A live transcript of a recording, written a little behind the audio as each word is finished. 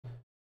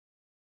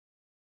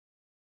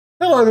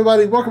Hello,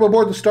 everybody. Welcome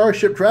aboard the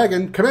Starship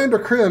Dragon. Commander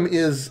Krim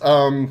is,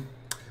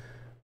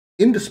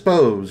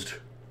 indisposed.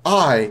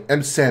 I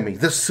am Sammy,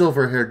 the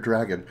silver-haired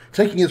dragon,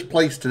 taking his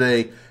place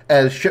today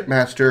as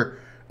shipmaster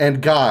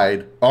and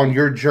guide on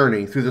your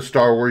journey through the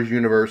Star Wars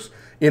universe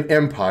in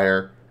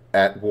Empire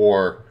at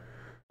War.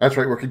 That's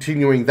right, we're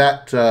continuing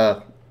that,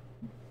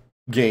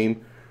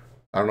 game.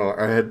 I don't know,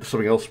 I had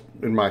something else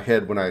in my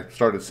head when I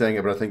started saying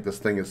it, but I think this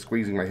thing is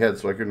squeezing my head,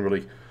 so I couldn't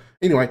really...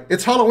 Anyway,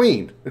 it's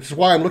Halloween. This is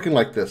why I'm looking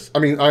like this. I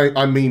mean,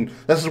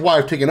 this is why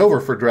I've taken over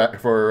for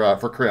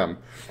Krim,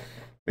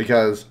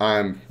 because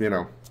I'm, you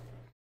know,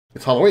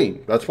 it's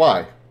Halloween. That's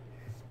why.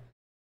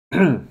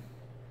 Yeah,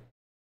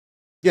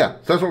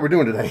 so that's what we're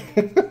doing today.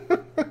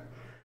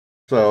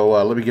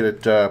 So let me get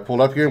it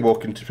pulled up here, and we'll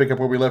pick up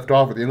where we left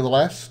off at the end of the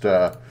last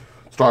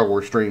Star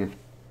Wars stream.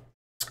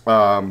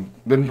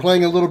 Been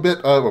playing a little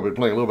bit.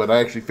 I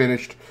actually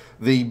finished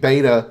the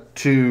beta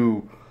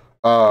to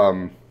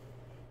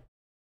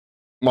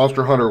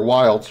Monster Hunter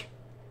Wilds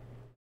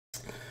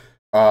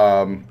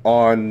on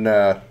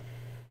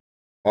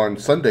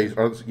Sundays.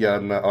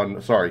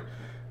 Sorry,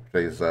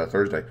 today's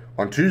Thursday.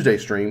 On Tuesday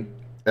stream,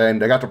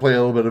 and I got to play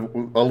a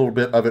little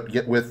bit of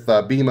it with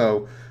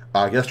BMO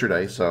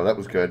yesterday, so that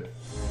was good.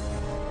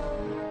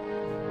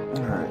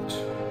 All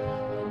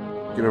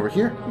right, get over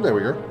here. There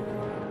we go.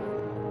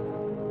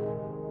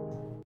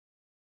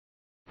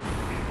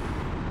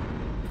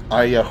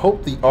 I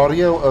hope the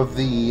audio of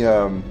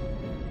the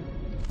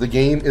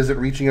game isn't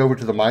reaching over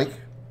to the mic.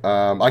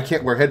 I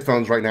can't wear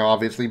headphones right now,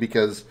 obviously,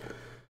 because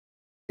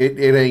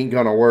it ain't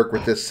gonna work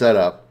with this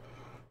setup.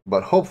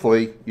 But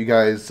hopefully, you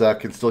guys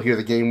can still hear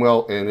the game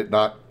well and it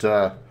not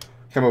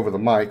come over the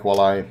mic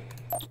while I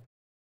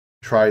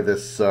try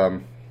this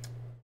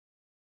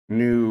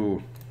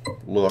new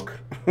look.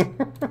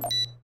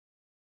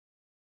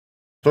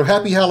 So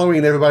happy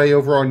Halloween, everybody,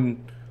 over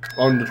on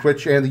the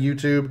Twitch and the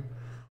YouTube.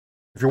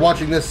 If you're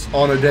watching this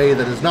on a day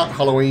that is not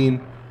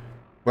Halloween,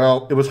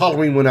 well, it was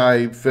Halloween when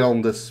I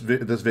filmed this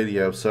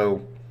video,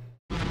 so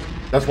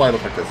that's why I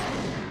look like this.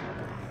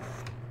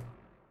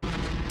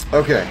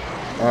 Okay.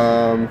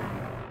 A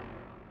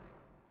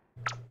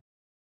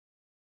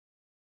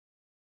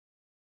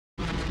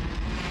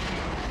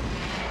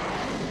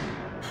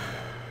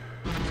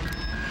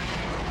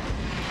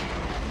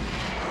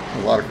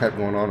lot of crap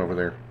going on over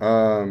there.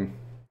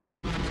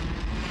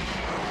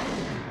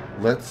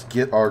 Let's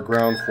get our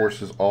ground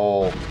forces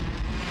all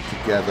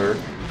together.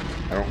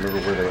 I don't remember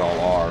where they all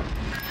are.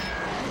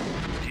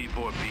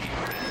 T4B.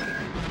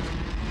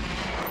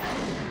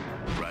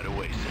 Right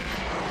away, sir.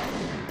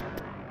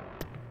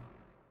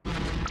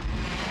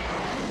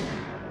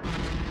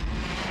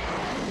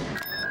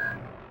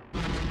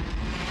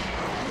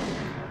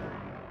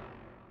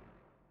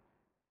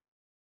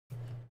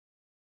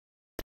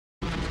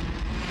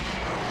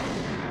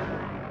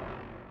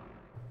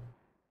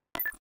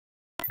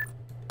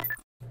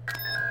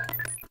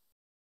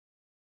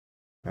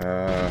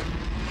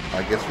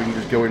 I guess we can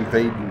just go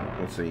invading.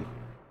 Let's see.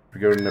 If we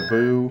go to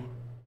Naboo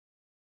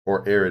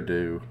or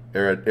Eridu.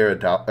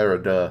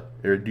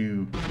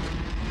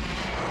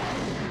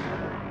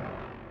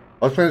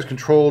 All planets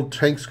controlled,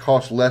 tanks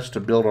cost less to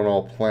build on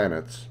all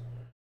planets.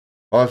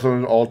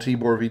 Also, all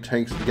T-4V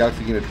tanks in the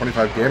galaxy gain a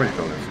 25 damage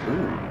bonus.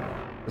 Ooh.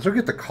 Let's look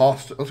at the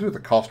cost. Let's look at the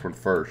cost one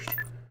first.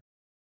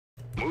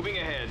 Moving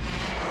ahead.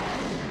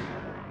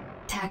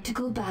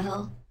 Tactical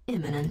battle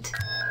imminent.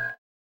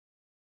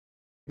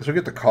 Let's look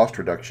at the cost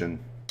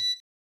reduction.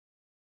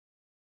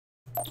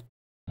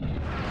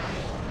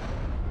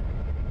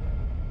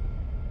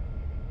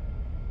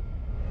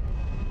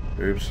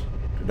 Oops.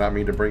 Did not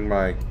mean to bring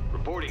my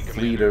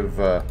fleet of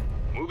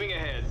moving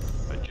ahead.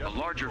 A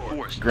larger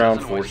force ground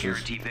doesn't always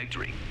forces. guarantee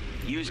victory.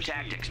 Use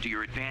tactics to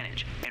your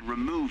advantage and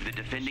remove the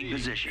defending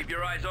position. Keep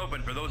your eyes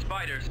open for those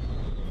fighters.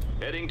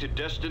 Heading to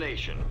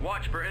destination.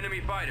 Watch for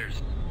enemy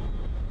fighters.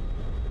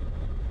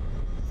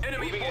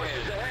 Enemy moving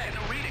forces ahead.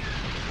 No reading.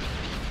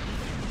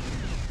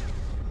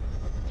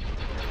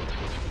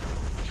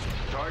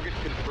 Target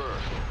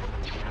confirmed.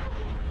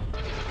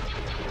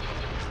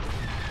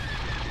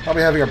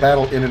 Probably having a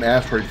battle in an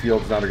asteroid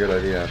field is not a good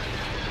idea.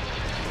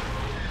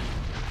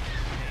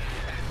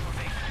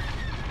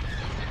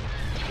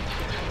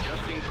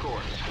 Adjusting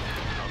course.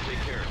 I'll take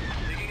care of it.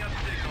 Picking up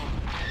signal.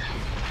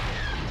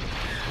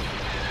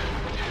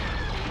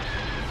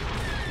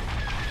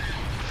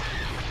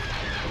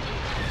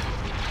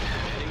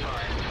 Heading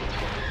high.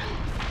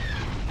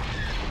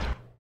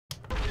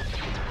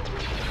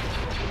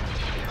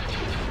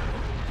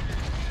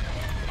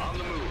 On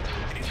the move.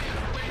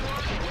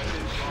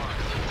 Weapons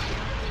armed.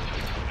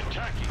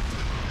 Attacking.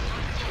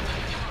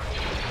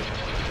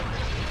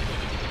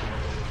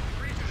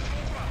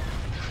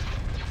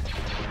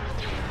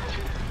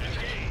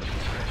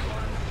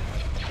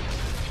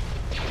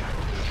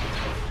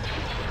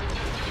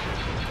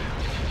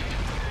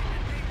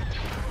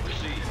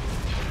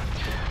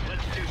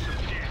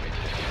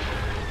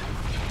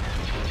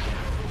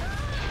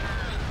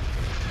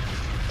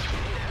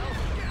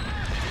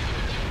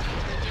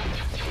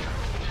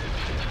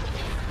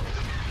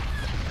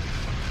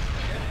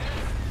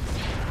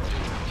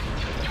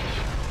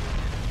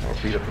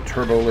 Beat up the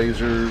turbo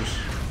lasers.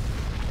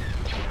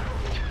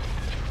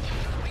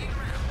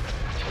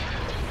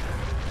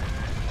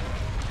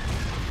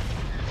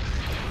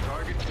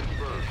 Target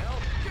confirmed.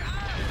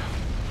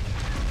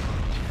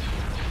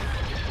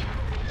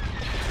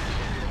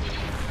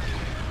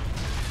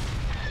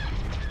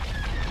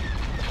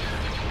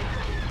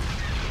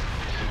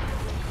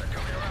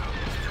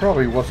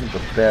 Probably wasn't the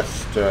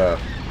best. Alright,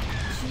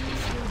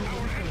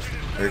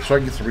 so I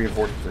can get some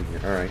reinforcements in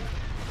here. Alright.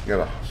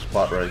 Got a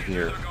spot right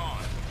here.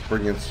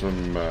 Bring in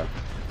some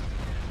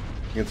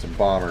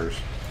bombers.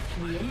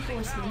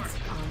 Reinforcements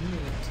en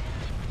route.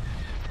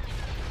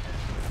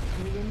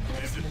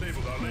 Reinforcements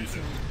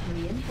cancelled.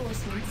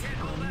 Reinforcements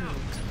en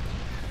route.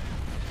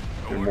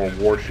 Get more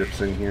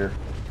warships in here.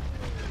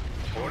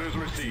 Orders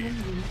received.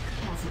 Maximum unit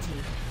capacity.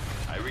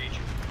 I read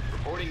you.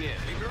 Reporting in.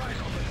 Keep your eyes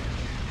open.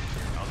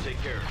 I'll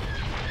take care of it.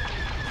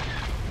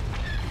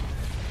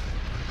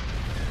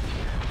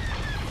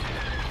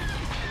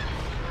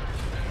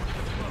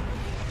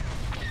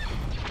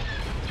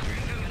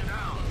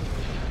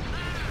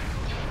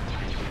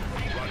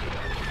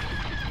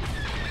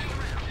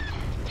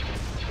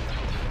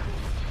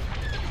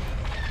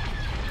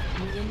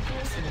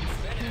 Reinforcements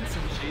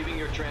cancelled. Receiving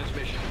your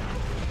transmission.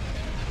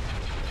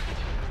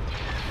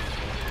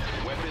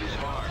 Weapons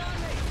armed.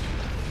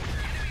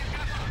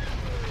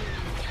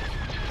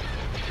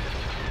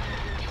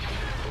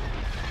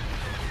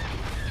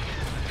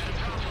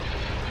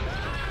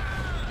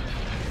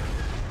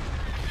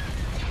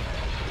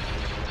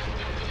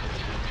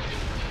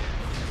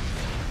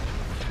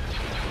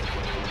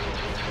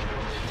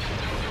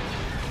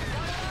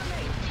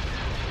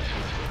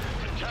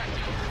 Attack!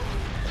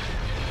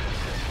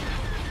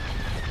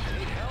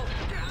 Need help?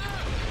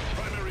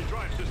 Primary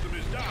drive system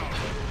is down.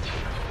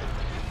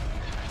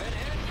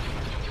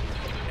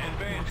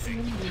 Advancing.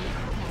 Maximum unit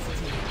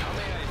capacity. How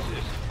may I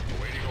assist?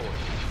 Awaiting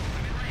orders.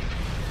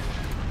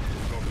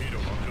 Torpedo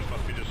launchers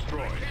must be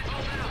destroyed.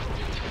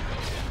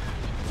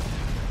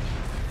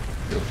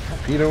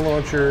 Torpedo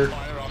launcher.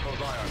 Fire on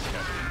those ions,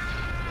 Captain.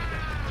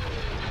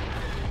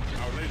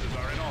 Our lasers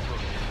are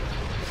inoperable.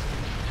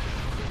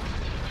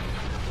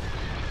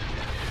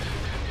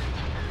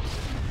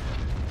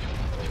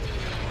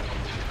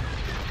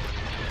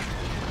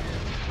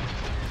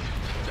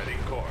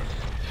 Setting course.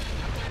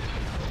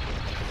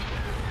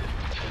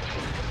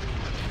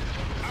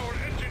 Our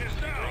engine is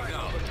down.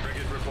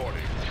 Frigate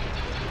reporting.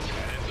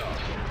 Cannons up.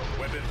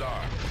 Weapons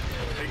armed.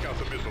 Take out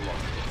the missile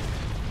launcher.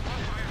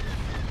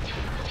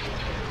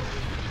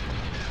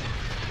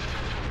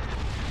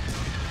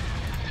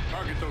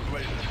 Target those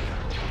lasers.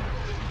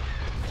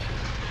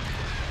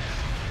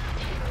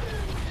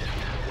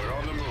 We're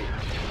on the move.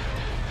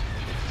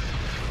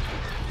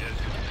 Yes.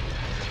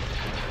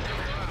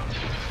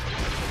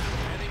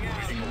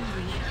 Maximum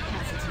unit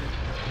capacity.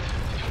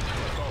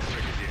 Assault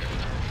frigate here.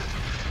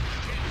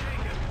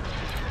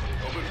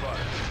 Open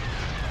fire.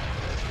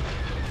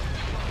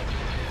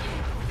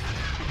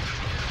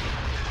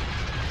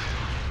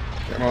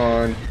 Come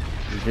on.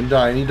 You can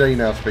die any day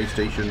now, space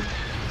station.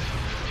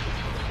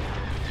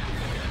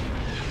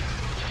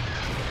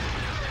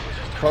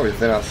 Probably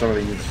thin out some of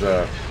these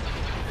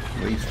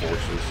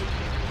forces.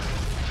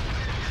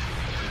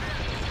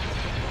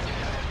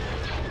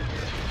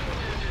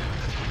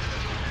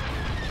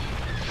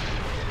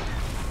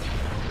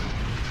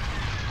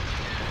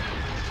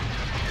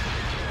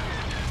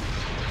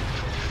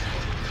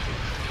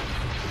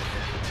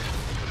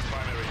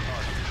 Primary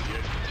target is the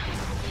engine.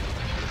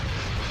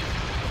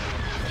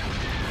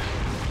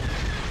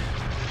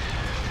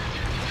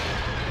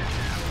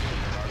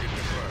 Target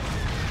confirmed.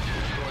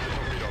 Destroy the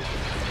torpedo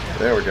launcher.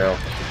 There we go.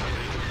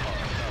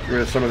 Get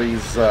rid of some of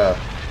these, I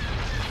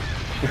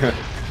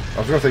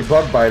was going to say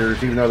bug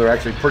biters, even though they're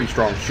actually pretty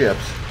strong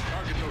ships.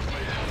 Target those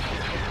lasers.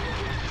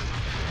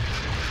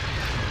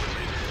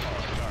 Lasers are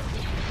on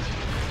target.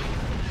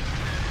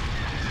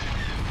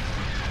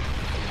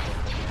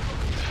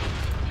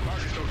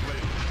 Target those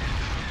lasers.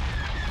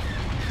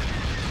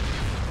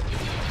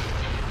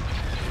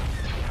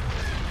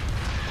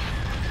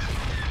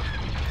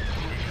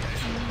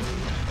 Maximum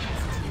unit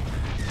capacity.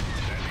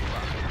 Standing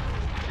by.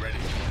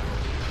 Ready.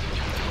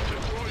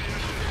 Destroy the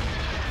engine.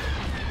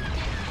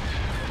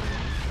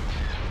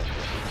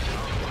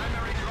 Our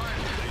primary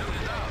drive system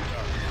is down.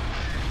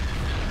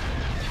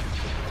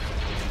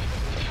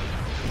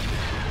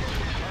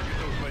 Target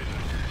those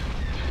lasers.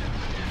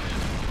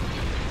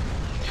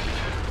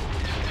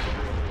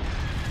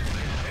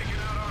 Taking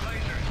out our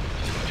lasers.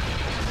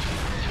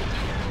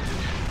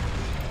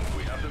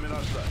 We have them in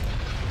our sight.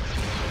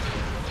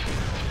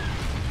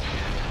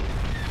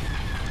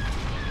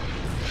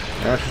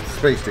 Now it's just the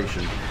space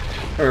station.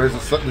 Or is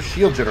the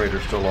shield generator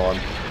still on?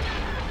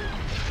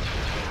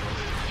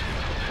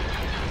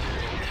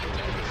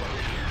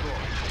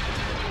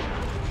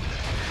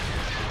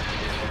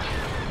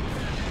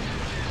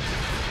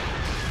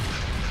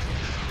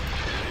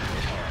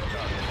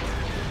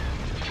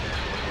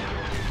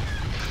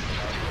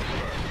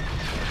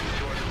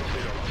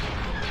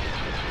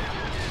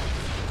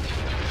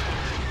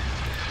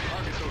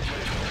 Target those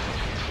lasers.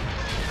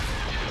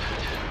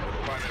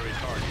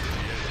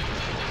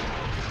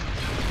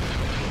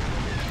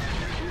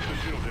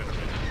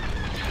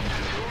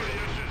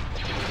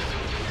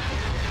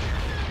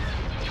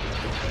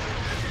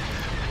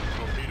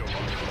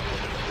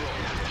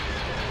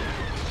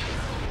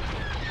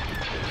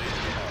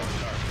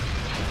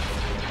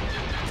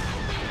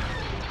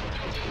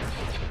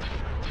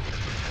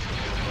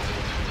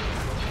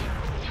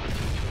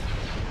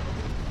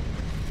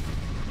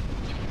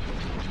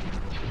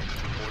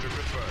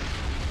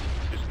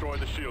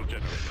 the shield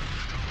generator.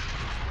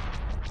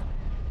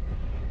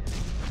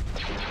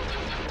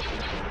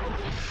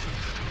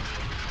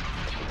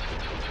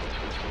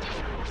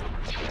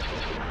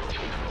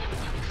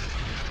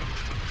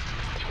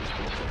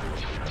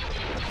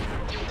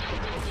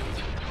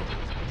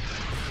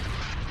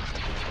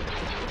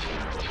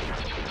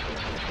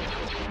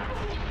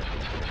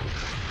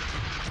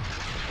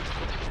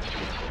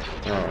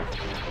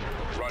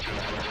 Oh. Roger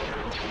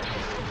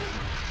that.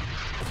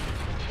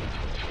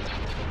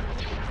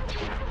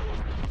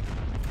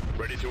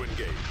 Ready to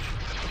engage.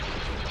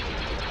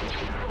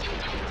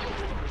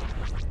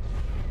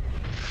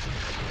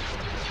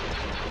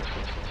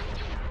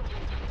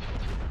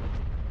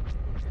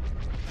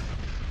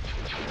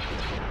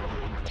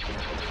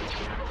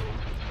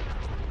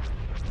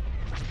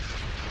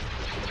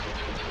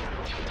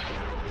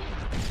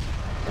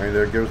 Alright,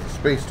 there goes the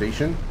space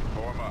station.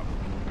 Form up.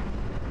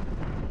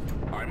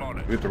 I'm on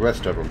it. Get the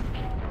rest of them.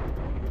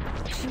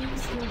 Choose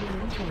your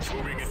reinforcements.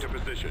 Moving into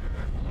position.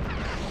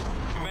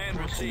 Command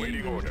received.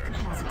 Waiting orders.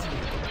 Capacity.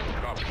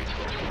 Copy.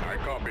 I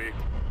copy.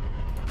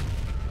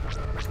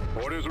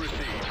 Orders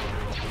received.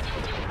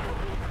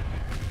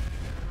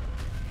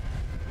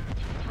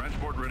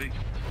 Transport ready.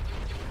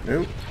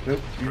 Nope, nope.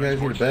 You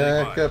guys need to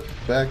back up,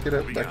 back it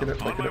up, back it up,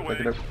 back it up, back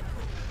it up.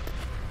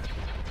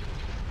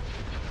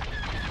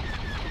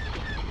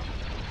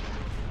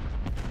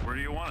 Where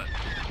do you want it?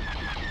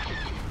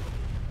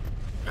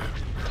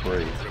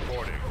 Great.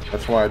 Reporting.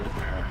 That's why I damn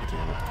it.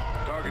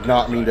 Target Did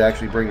not mean to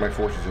actually bring my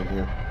forces in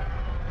here.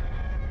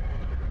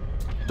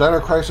 Dino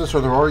Crisis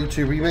or the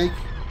RE2 remake?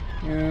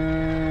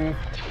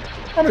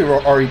 Probably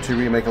RE2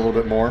 remake a little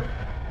bit more.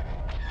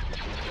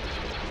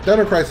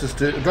 Dino Crisis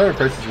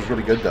was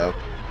really good though.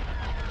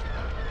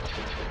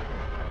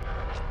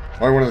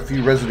 Probably one of the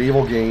few Resident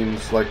Evil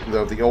games, like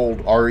the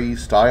old RE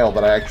style,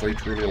 that I actually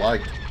truly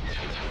liked.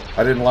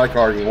 I didn't like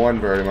RE1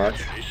 very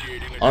much.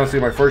 Honestly,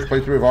 my first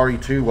playthrough of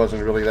RE2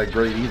 wasn't really that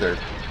great either.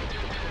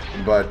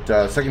 But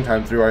second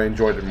time through, I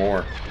enjoyed it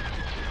more.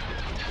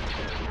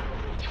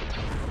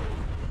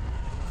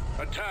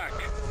 Attack!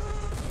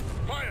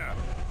 Fire!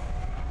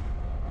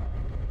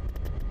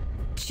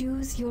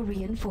 Choose your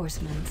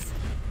reinforcements.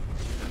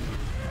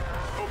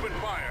 Open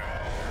fire!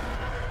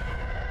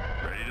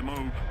 Ready to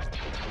move.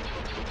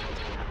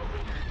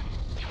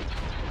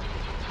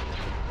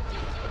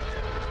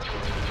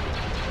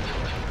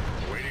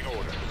 Waiting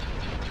orders.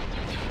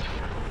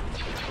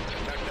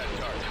 Attack that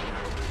target.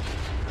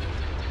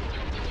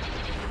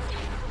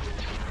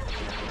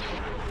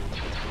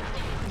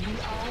 We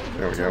are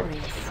There we go.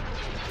 victorious.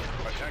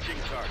 Attacking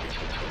target.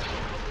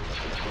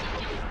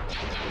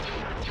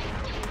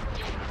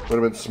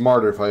 Would have been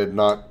smarter if I had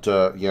not,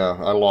 yeah,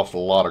 I lost a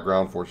lot of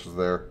ground forces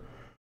there.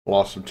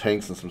 Lost some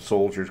tanks and some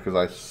soldiers because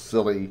I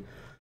silly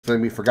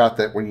forgot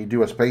that when you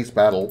do a space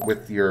battle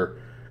with your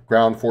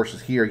ground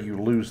forces here,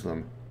 you lose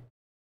them.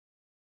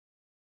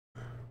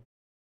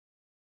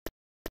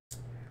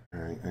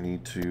 Alright, I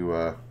need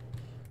to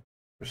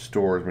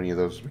restore as many of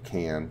those as we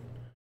can.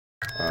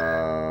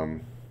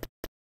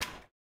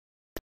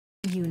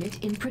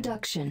 Unit in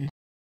production.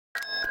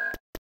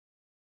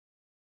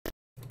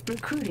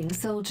 Recruiting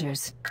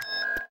soldiers.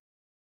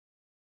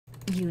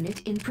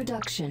 Unit in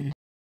production.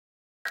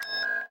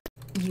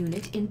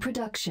 Unit in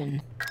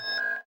production.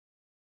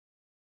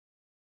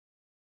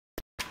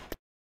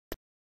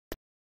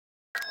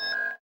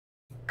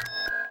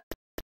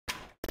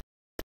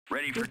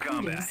 Ready for Recruiting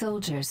combat.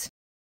 soldiers.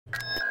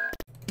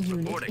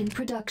 Unit Reporting. in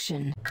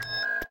production.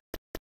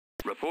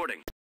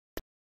 Reporting.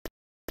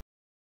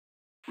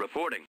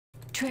 Reporting.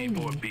 Training.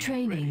 T4B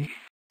Training. ready.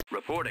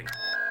 Reporting.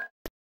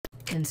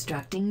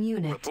 Constructing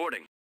unit.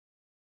 Reporting.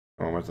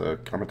 Oh, I'm at the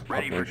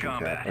Ready for population cap.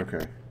 combat.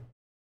 Okay.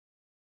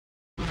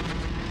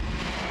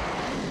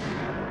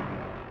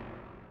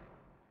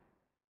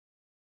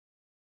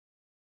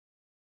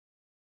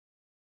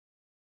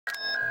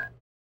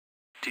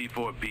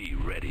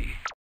 T4B ready.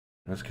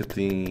 Let's get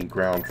the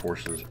ground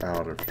forces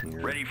out of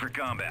here. Ready for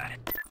combat.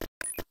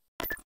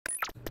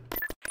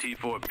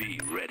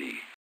 T4B ready.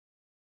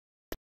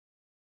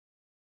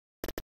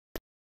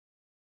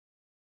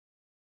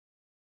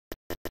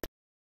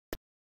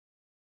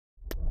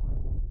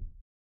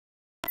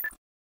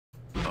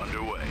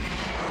 Underway.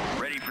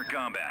 Ready for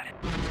combat.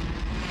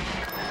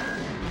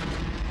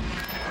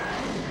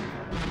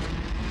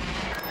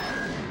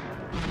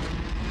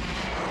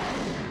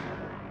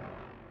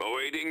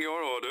 Awaiting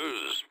your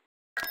orders.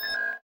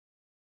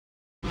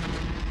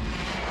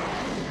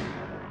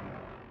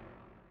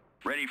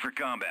 Ready for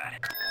combat.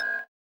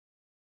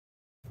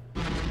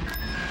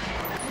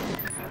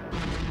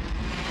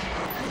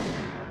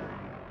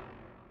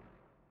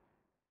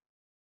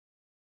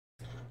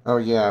 Oh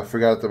yeah, I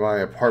forgot that my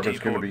apartment's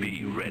going to be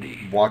T4B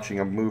ready. watching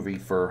a movie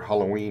for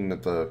Halloween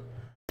at the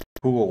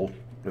pool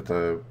at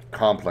the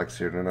complex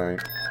here tonight.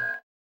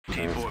 It's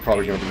T4B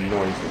probably going to be ready.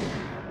 noisy.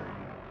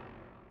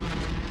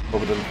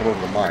 Hope it doesn't come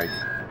over the mic,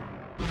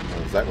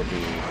 because that would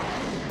be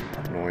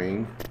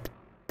annoying.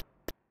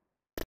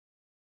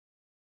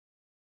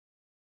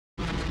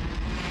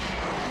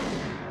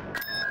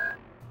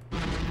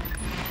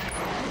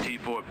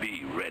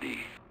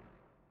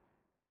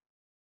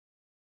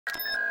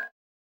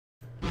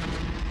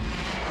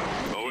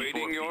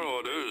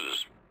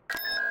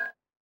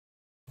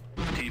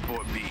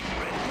 B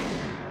ready.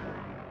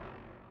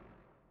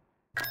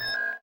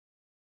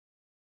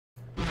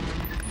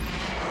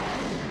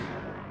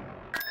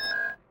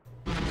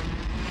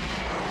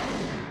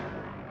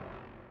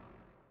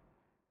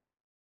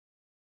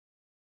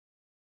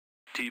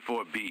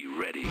 T4B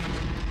ready.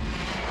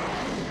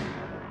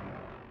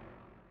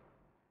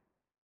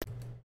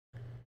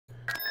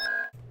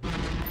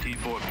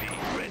 T4B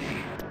ready.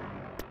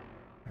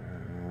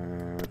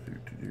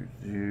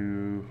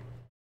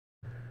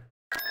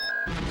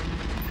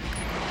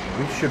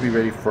 We should be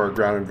ready for a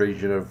ground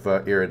invasion of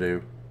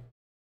Eriadu,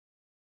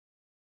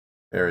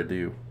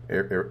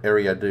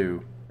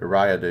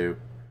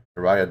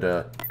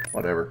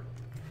 whatever.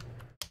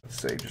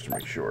 Let's save just to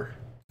make sure.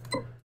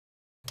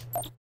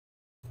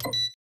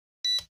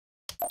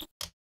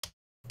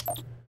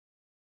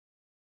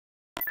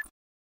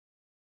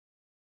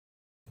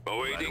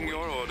 Awaiting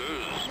your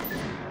orders.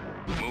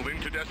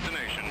 Moving to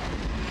destination.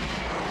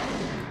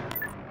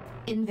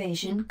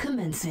 Invasion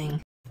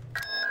commencing.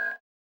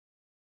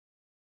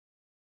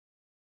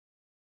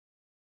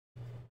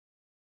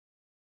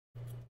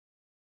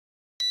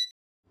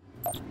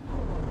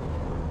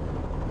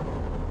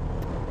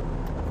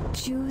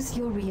 Choose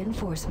your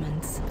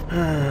reinforcements.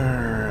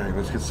 Alright,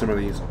 let's get some of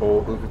these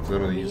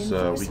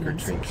weaker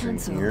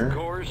tanks in here.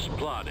 Course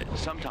plotted.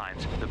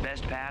 Sometimes the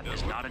best path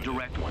is not a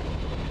direct one.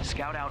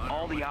 Scout out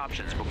all the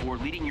options before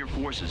leading your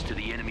forces to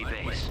the enemy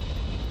base.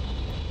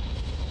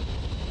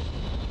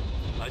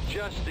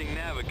 Adjusting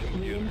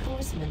navicomputer.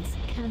 Reinforcements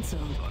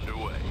cancelled.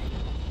 Underway.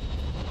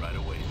 Right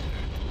away,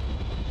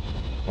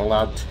 sir.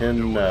 Allowed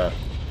 10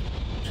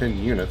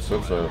 units, so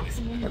that's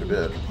quite a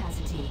bit.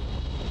 Capacity.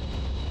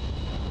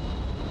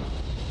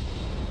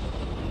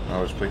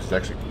 Oh, this place is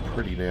actually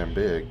pretty damn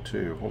big,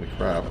 too. Holy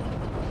crap.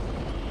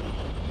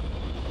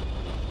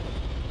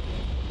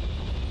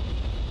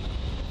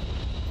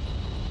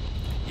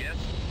 Yes?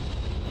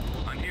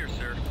 I'm here,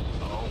 sir.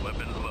 All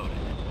weapons loaded.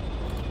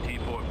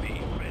 T4B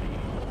ready.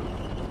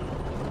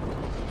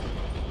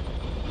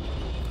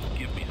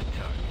 Give me the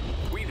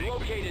target. We've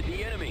located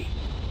the enemy.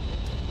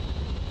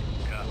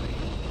 Copy.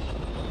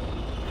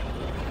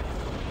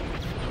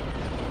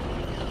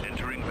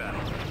 Entering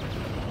battle.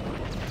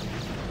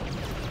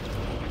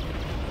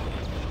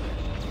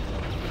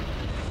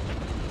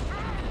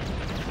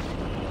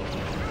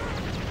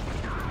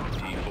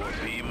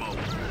 T4B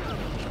mobile.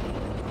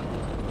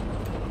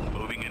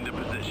 Moving into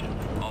position.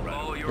 I'll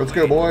follow your Let's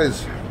go, lead.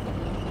 boys.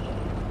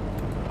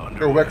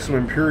 Go Underway. wreck some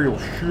Imperial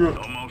shit.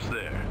 Almost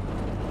there.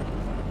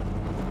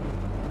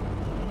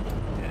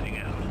 Heading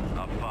out.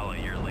 I'll follow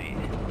your lead.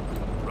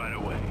 Right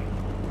away.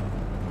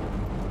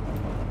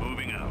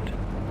 Moving out.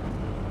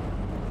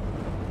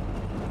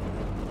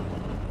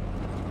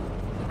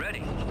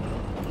 Ready.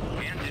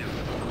 Can do.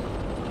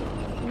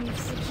 We've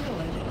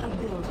secured a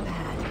build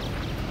pad.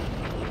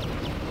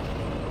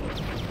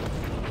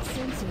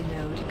 Sensor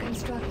node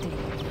constructing.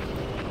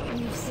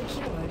 We've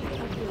secured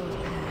a build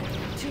pad.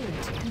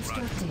 Turret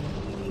constructing.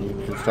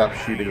 You can stop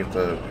shooting at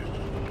the...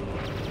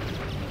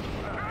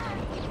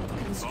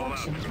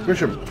 Construction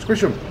Squish him!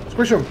 Squish him!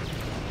 Squish him!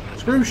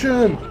 Squish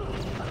him!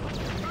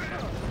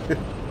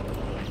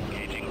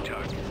 Engaging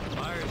target.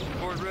 Fire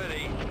support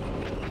ready.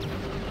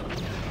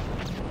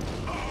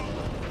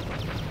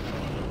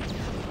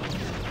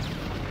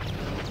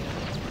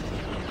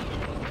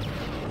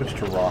 Switch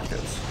to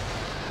rockets.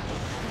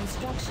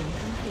 construction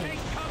complete.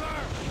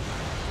 Cover!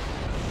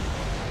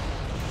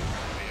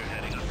 We're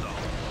heading assault.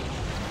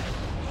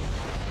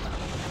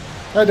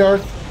 Hi,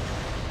 Darth.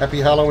 Happy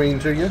Halloween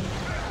to you.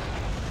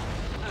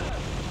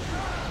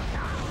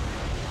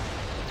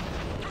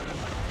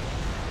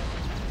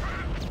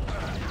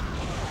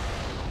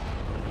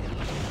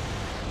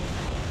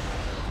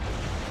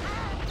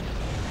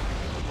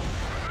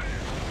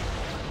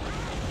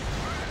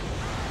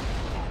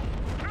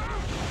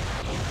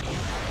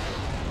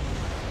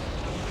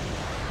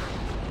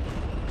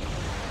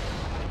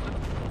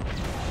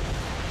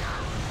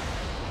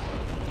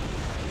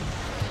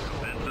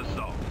 Commence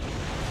assault.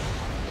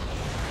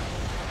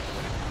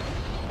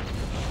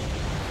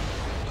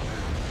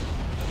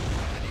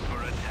 Ready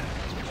for attack.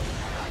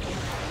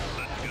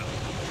 Let's go.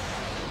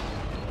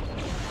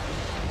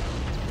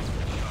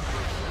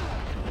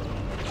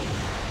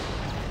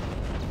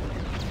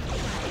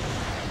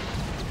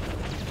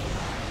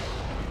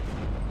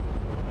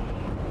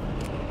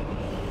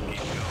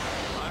 Keep going.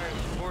 Fire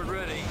support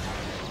ready.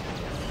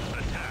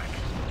 Attack.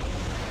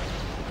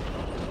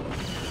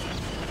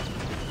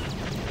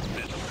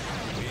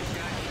 We've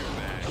got your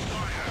back.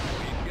 Fire.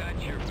 We've got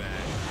your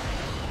back.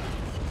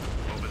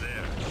 Over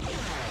there.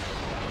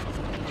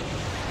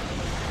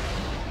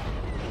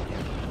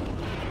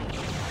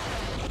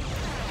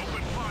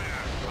 Open fire.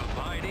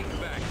 Providing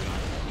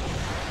backup.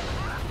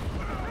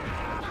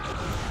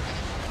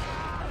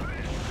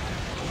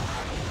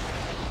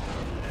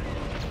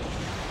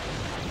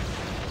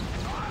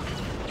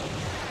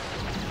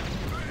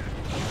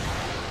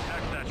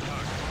 Attack that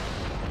target.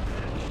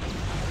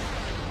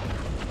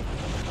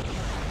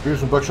 Here's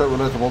some buckshot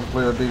roulette. The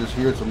multiplayer update is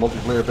here. It's a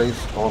multiplayer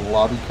based on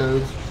lobby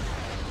codes.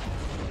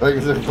 Like,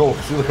 oh,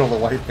 see, look at all the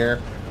white hair.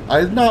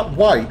 I'm not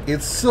white,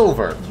 it's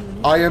silver.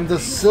 I am the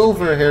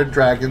silver-haired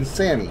dragon,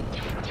 Sammy.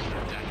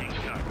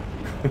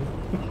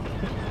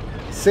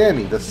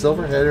 Sammy, the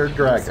silver-haired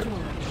dragon.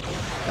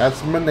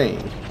 That's my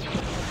name.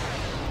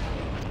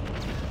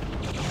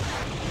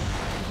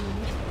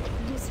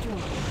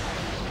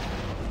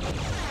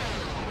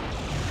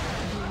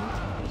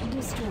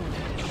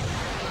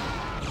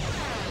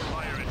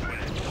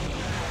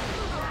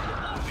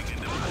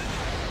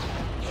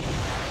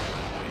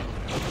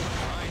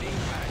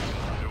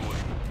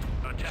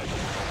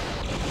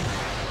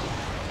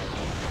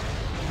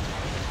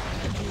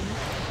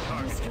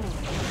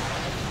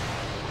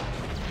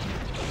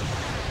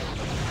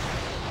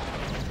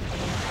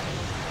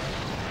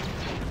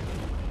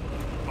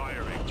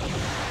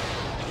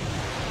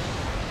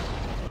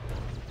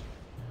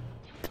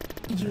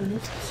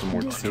 Some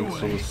more tanks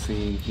on the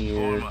scene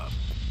here.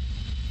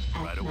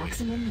 At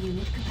maximum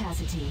unit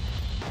capacity.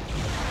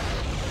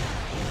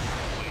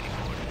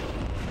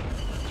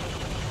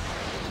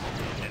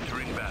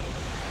 Entering battle.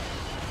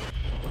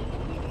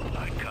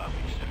 I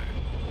copy, sir.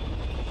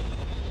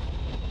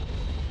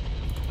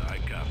 I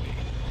copy.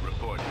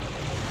 Reporting.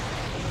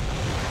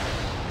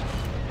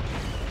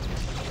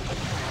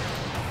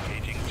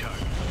 Engaging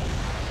target.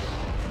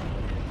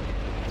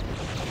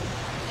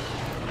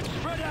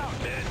 Spread out,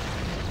 dead.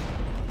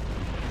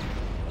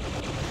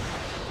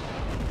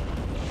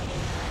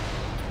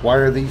 Why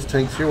are these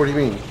tanks here? What do you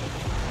mean?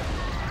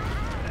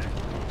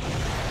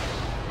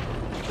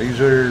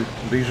 These are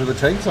the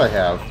tanks I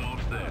have.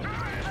 Almost there.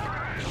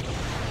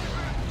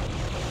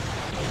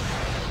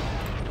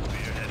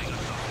 Spearheading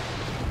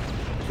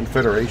assault.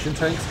 Confederation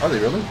tanks? Are they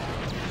really?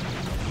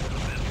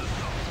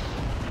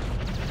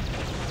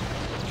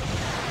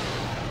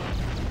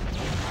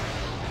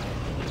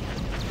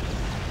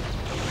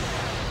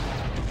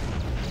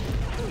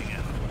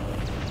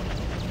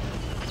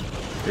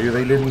 Maybe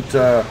they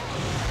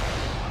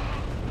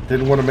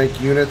didn't want to make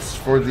units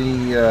for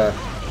the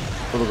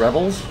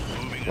rebels,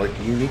 like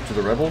unique to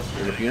the rebels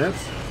in the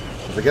units.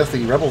 Because I guess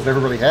the rebels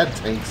never really had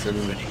tanks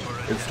in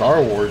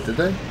Star Wars, did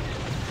they?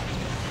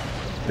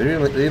 They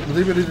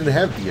didn't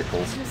have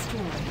vehicles.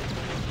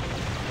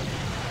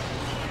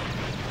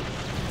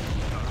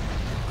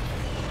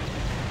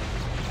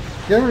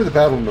 Yeah, I remember the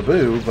Battle of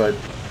Naboo, but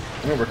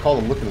I don't recall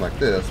them looking like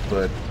this.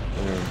 But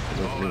it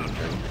doesn't mean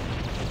anything.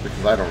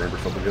 Because I don't remember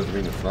something doesn't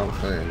mean it's not a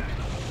thing.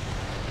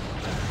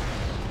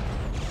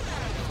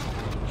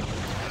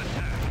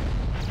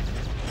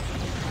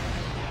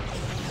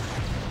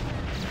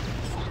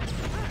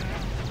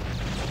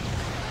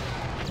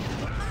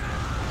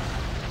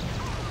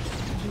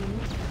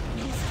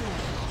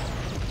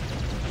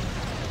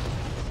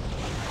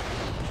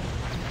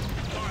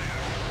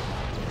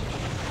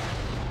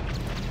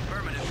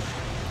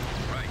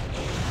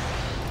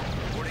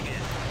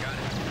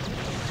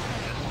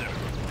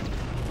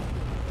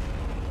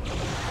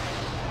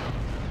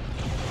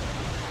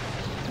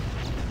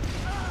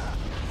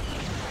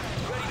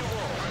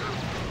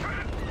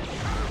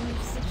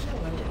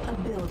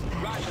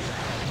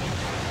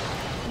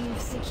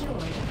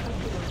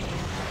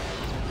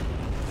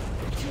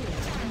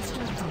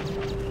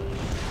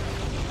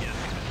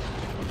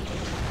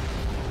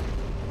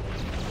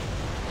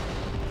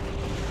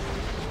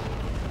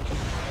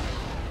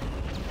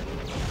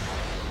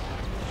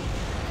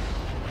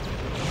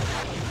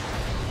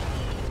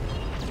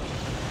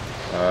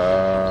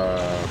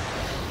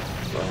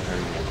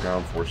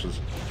 Ground forces,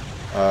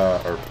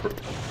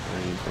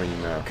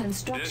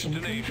 Construction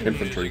complete.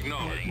 infantry. At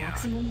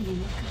maximum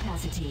unit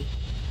capacity.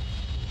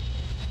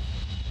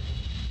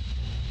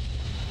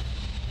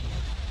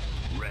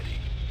 Ready.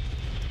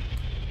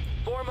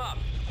 Form up.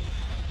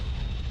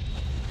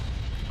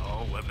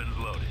 All weapons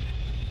loaded.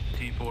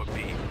 T4B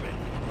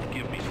ready.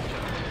 Give me some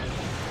time.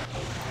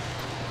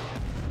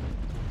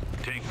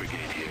 Tank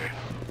brigade here.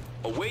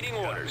 Awaiting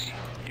orders.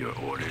 Your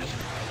orders.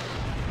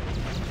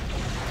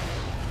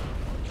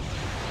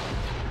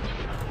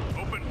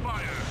 Open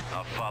fire.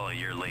 I'll follow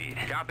your lead.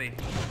 Copy.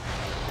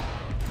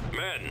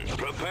 Men,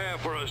 prepare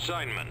for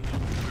assignment.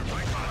 We're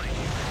right behind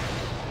you.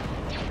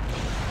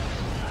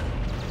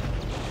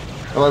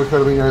 Hello,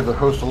 code mean you have to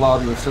host a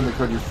lobby and send the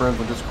code to your friends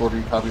on Discord, or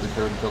you copy the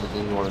code and tell the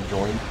game you want to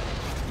join.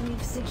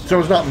 So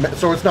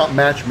it's not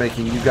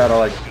matchmaking. You gotta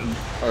like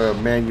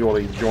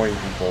manually join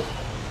people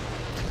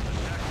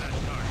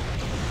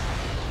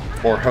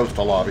or host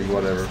a lobby,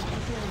 whatever.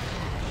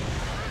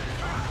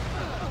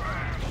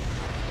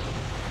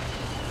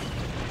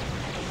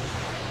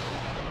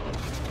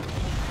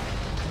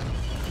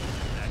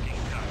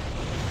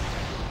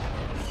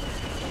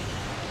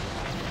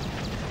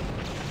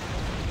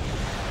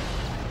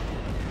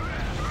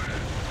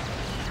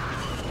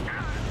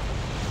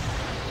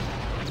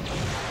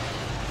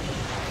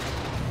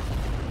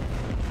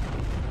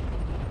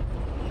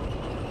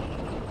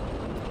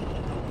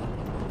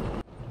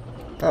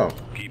 Oh,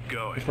 Keep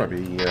going. this might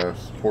be a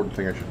important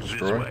thing I should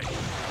destroy. This way.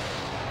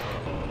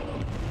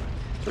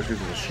 Especially if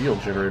there's a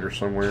shield generator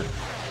somewhere.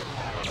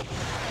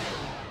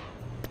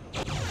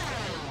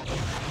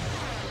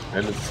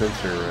 And it's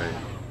sensor array.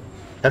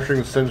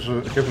 Capturing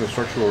the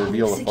structure will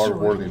reveal the far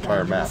board of the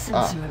entire map.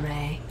 Ah, kind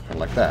of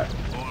like that.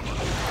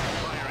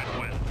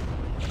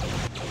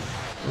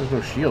 There's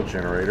no shield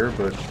generator,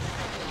 but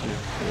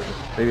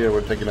maybe I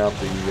would have taken out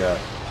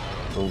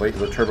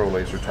the turbo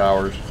laser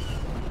towers.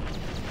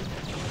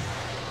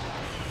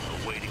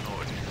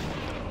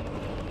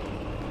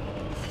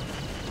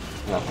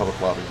 Not public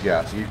lobby.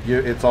 Yeah,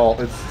 so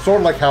it's sort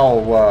of like how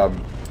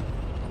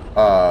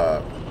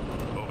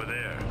Over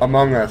there.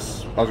 Among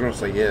Us, I was going to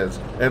say is,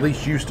 at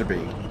least used to be.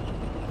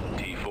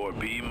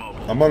 T4B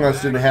mobile. Among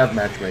Us didn't have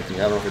matchmaking.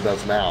 I don't know if it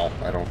does now.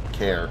 I don't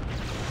care.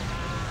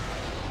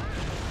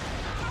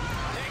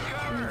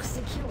 We've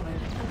secured a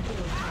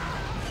build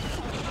pad.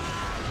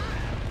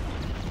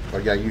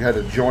 But yeah, you had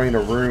to join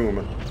a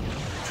room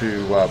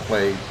to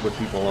play with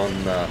people on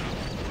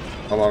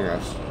Among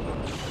Us.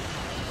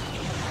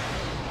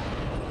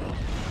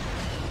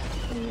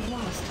 We've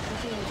lost a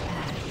build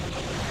pad.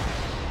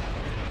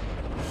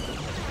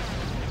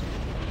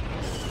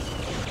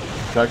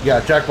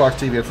 Yeah, Jackbox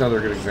TV, that's another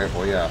good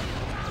example, yeah.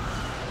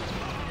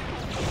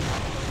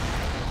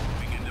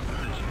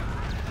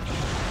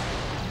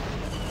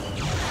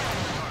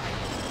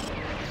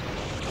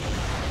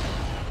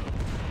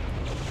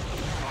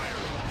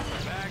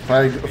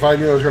 If I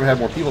knew I was going to have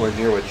more people in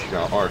here, which, you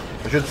know, or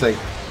I should say,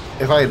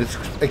 if I had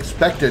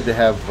expected to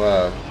have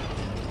a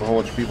whole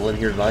bunch of people in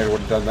here tonight, I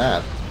would have done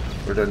that.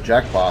 Or done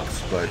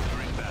Jackbox, but...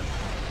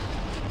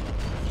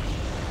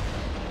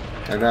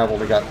 And now I've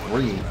only got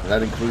 3, and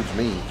that includes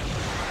me.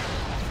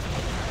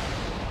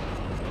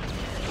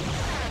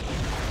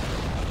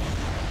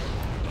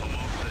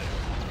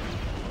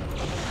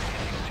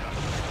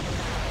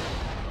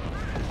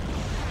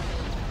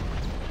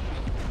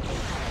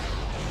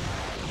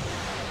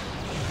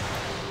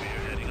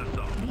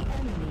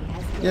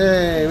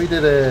 Yay, we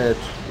did it!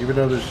 Even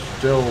though there's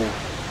still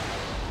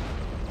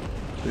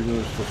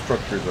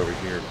structures over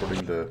here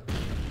according to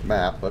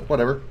map, but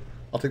whatever.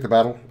 I'll take the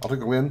battle. I'll take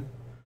the win.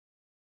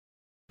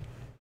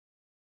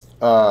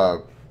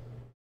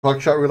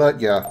 Buckshot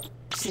roulette, yeah.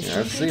 System Yeah,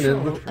 I've seen it.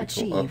 control Looks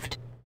pretty cool. achieved.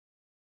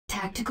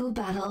 Tactical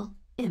battle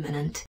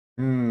imminent.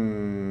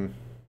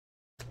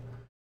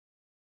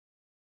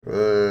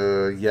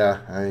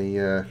 Yeah, I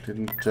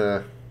didn't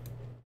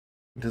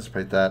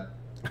anticipate that.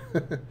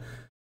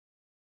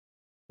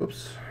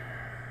 Whoops.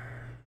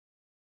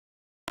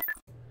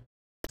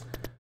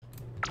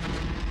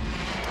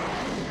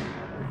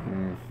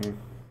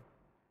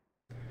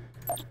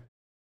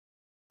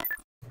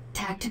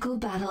 Tactical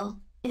battle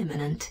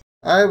imminent.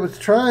 I was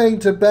trying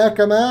to back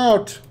him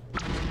out.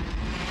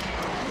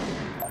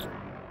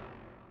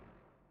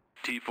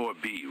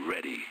 T4B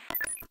ready.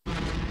 We're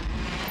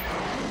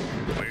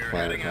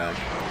Planet heading out.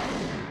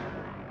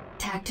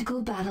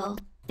 Tactical battle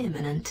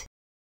imminent.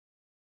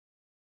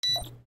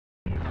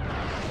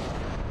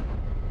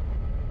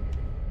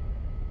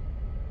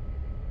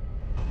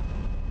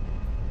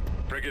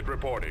 Frigate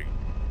reporting.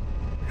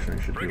 Actually,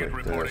 I should do Frigate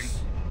like reporting. this.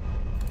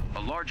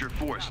 A larger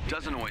force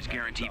doesn't always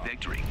guarantee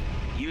victory.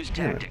 Use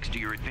tactics to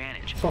your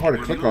advantage. It's so hard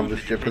to click on Remove this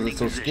the shit because it's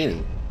so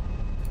defending skinny.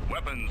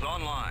 Weapons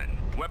online.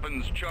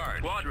 Weapons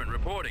charged. Squadron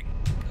reporting.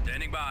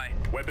 Standing by.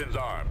 Weapons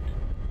armed.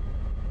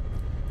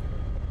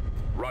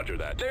 Roger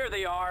that. There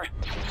they are.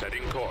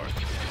 Setting course.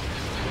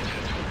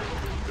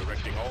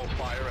 Directing all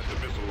fire at the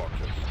missile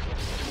launchers.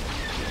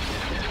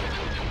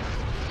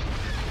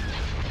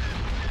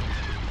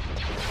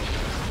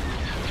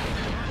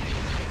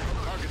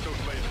 Target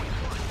those lasers.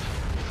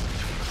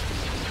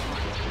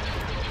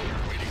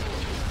 Waiting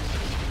orders.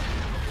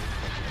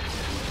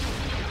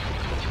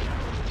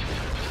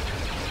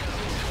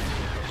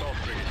 Assault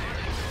frigate here.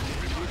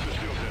 Remove the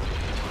shield engine.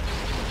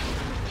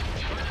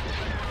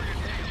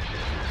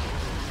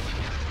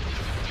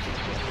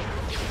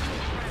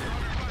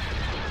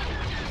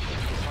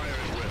 Fire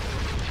and whip.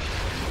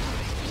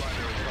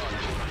 Primary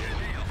target.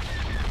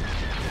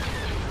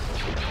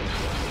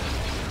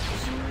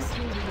 Choose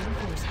your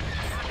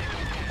reinforcements.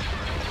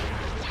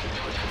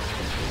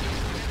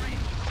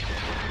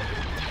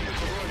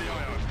 Destroy the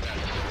ion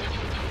cannon.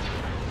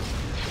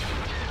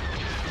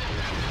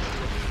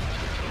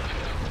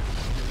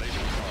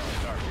 Laser car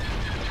target.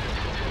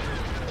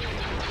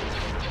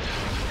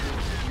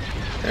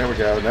 There we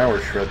go. Now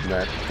we're shredding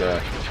that All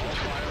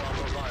fire on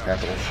those ion.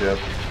 capital ship.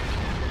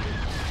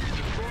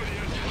 Destroy the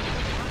engine.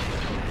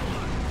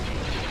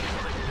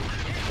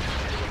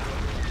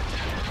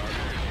 Target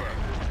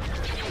confirmed.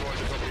 Destroy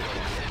the torpedo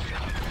launchers.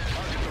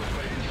 Target those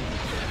lasers.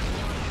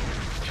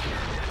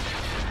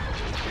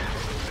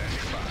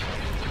 Standing by.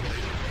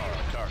 Lasers are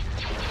on target.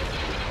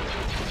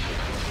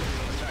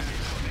 Attacking.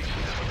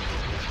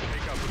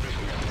 Take out the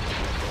missile launcher.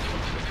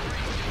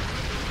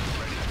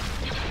 Ready.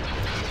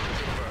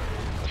 Confirmed.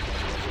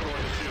 Destroy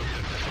the shield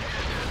engine.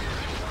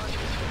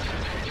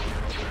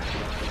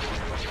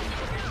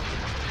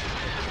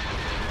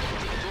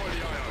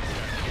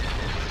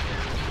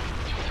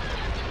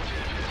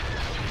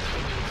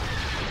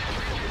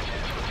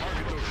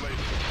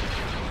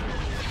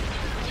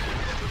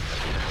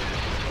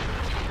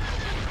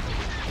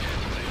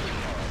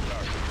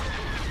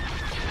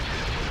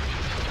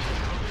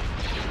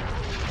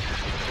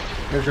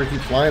 guys are gonna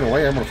keep flying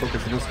away. I'm gonna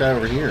focus on this guy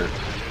over here.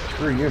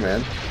 Screw you,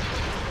 man.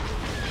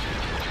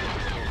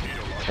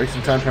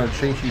 Wasting time trying to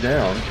chase you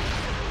down.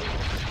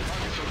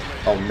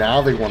 Oh,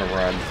 now they want to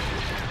run.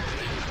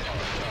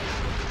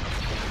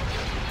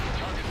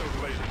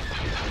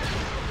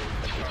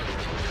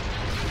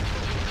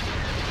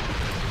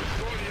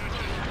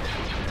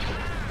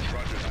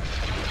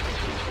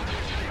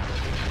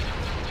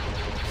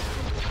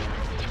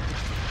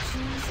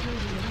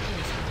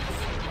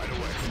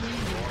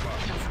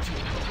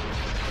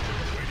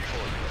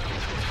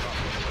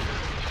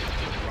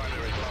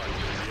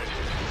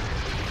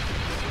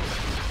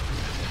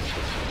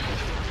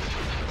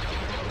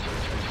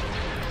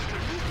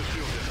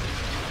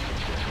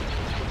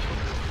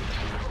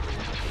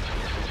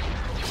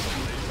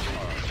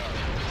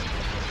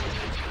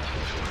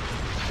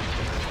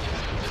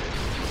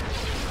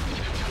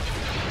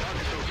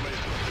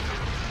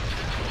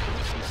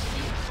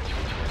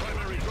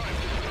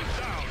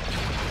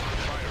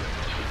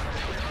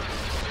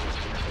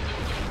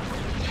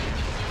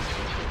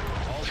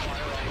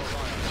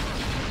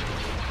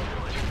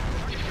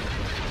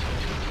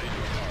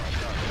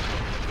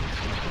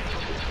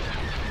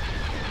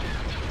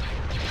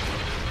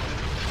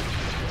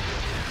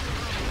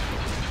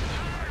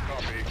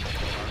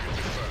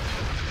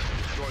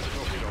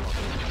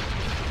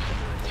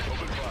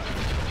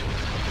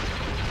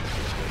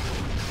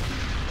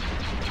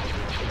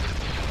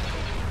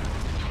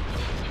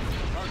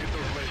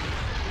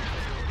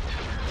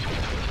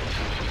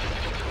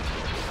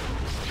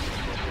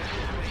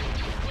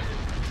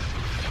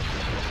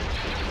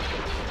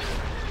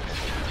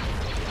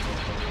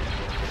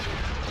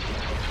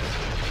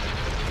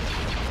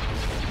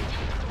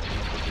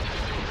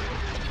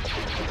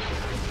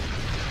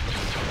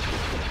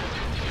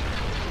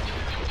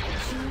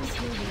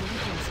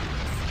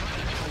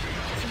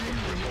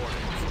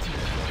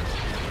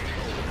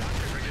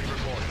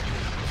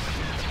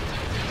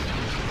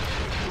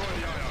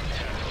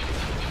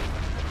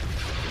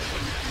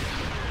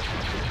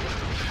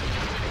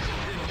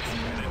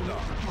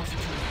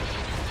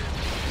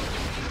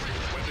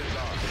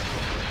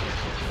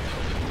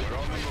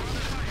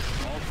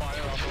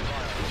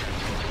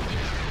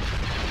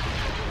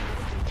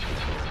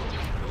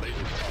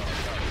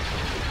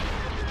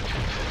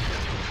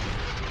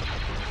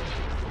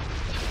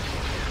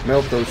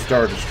 Melt those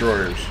Star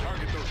Destroyers.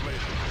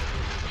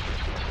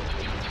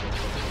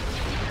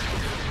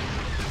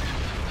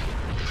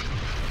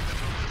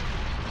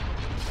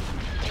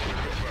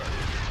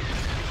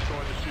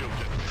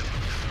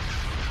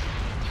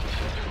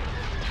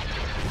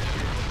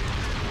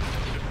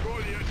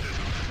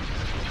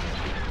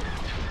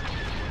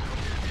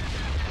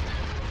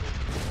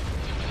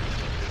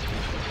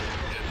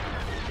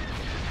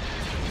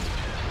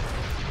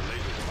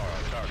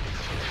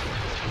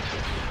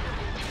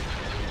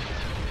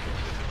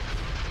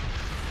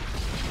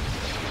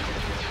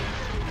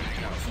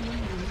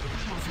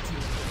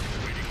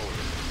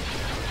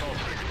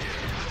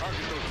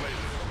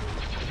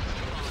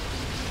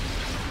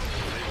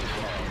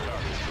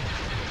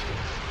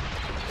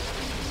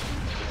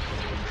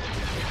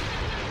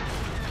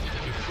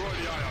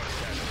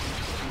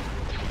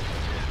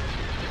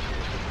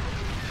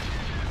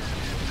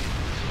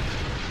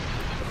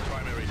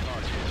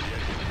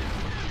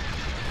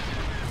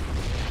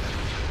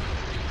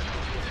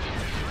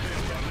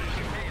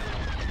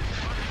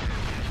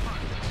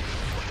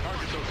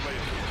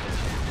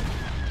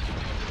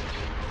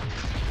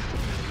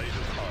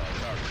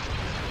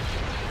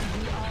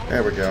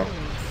 There we go.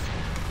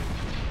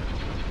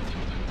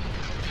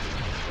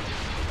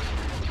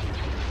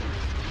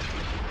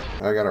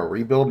 I gotta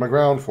rebuild my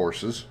ground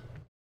forces.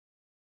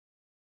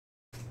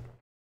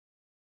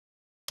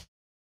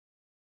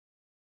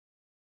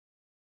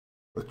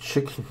 The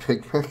chicken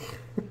picnic.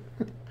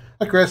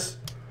 Hi, Chris.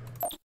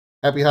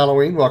 Happy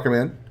Halloween. Welcome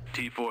in.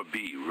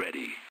 T4B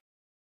ready.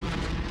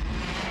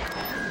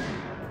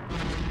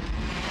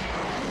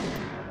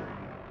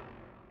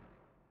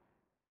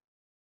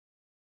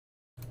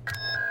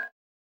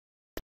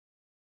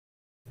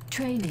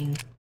 Training.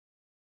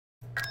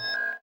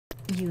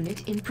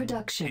 Unit in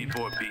production.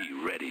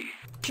 T4B ready.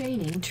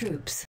 Training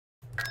troops.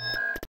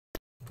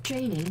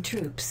 Training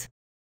troops.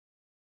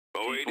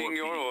 Awaiting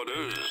your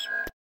orders.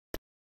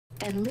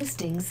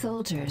 Enlisting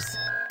soldiers.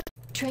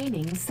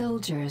 Training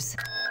soldiers.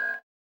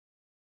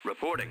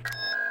 Reporting.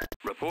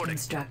 Reporting.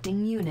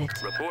 Constructing unit.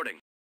 Reporting.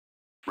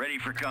 Ready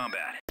for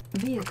combat.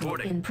 Vehicle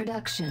Reporting. in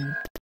production.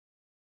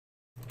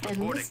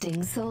 Reporting.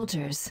 Enlisting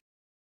soldiers.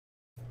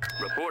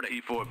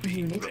 Reporting. T4B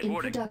Unit in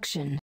reporting.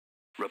 production.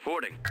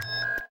 Reporting.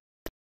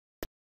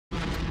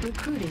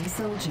 Recruiting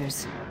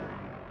soldiers.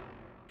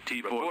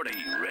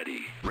 T4B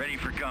ready. Ready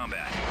for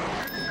combat.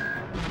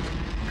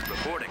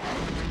 Reporting.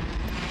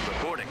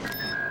 Reporting.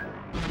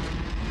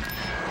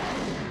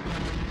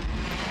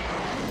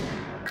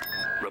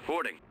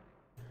 Reporting.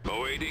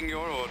 Awaiting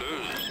your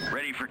orders.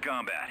 Ready for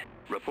combat.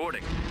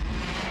 Reporting.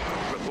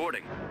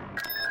 Reporting.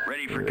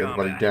 Ready for Everybody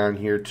combat. down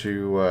here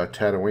to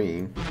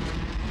Tatooine.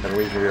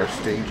 Tatooine's gonna be our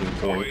staging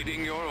point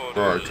Awaiting your orders.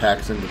 for our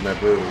attacks into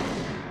Naboo.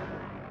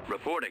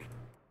 Reporting.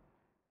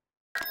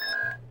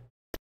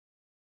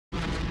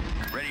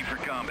 Ready for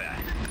combat.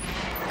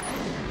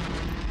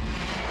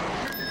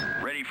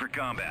 Ready for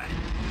combat.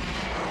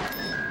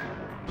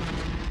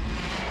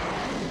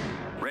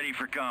 Ready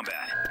for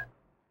combat.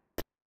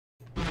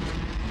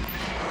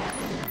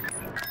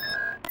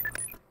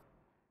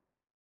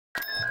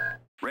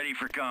 Ready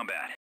for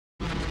combat.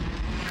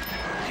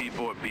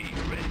 T4B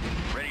ready.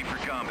 Ready for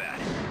combat.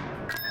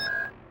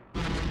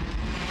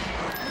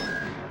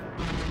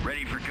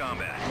 Ready for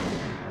combat.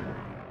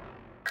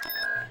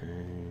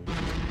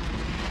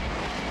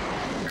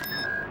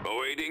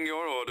 Awaiting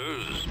your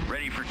orders.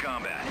 Ready for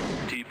combat.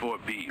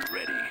 T4B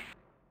ready.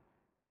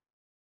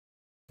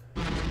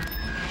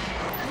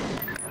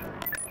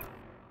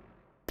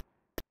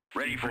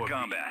 Ready for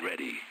combat.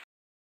 Ready.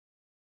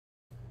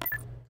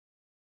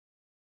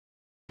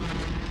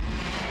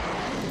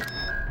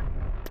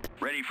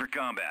 Ready for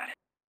combat.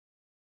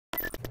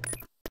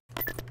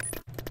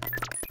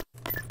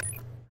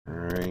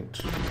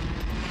 Alright.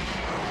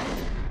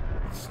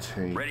 Let's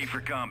take Ready for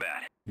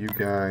combat. you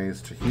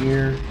guys to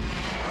here.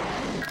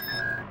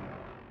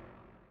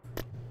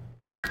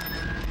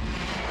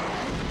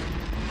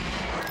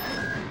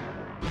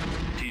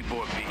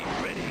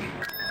 T4B ready.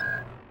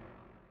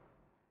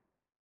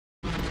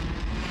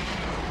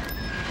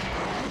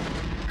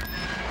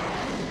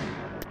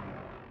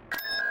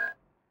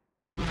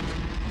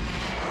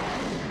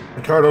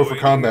 Ricardo for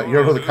combat. You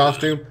don't know the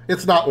costume?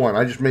 It's not one.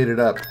 I just made it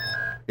up.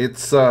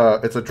 It's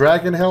a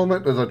dragon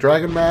helmet. There's a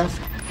dragon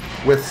mask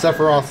with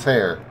Sephiroth's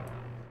hair.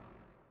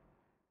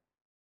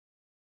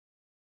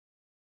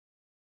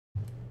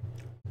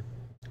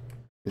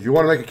 If you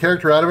want to make a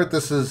character out of it,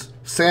 this is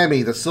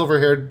Sammy, the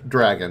silver-haired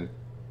dragon.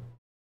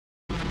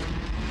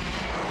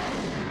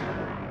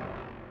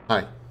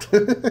 Hi.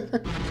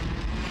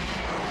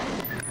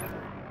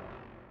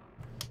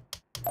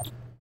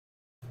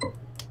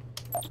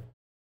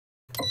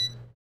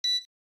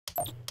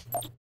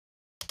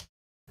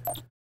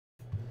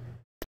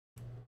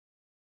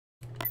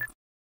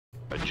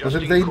 Let's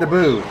invade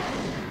Naboo.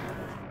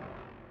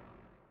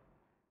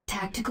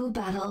 Tactical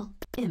battle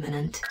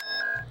imminent.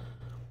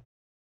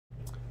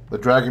 The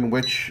Dragon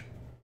Witch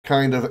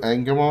kind of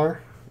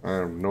Angmar? I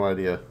have no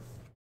idea.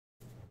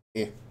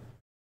 Eh.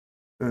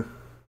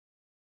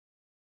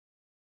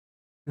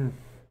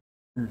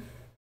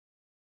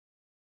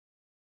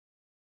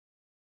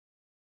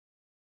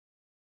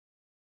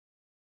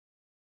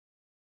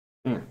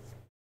 Hmm.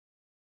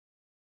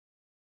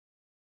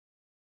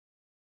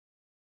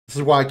 This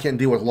is why I can't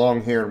deal with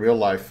long hair in real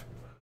life.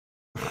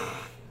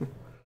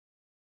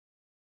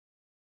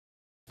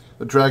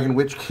 The Dragon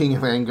Witch King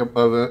of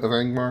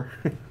Angmar.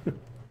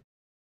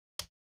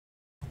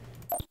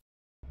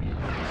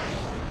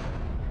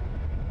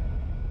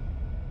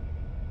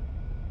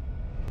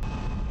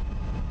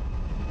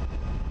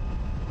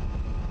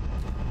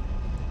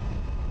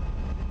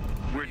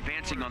 We're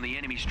advancing on the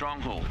enemy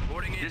stronghold.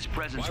 This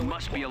presence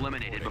must be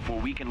eliminated before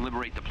we can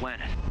liberate the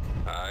planet.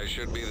 I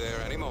should be there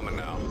any moment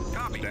now.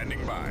 Copy.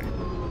 Standing by.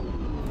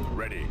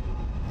 Ready.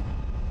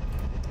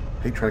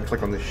 I hate trying to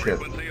click on this shit.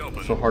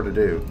 It's so hard to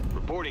do.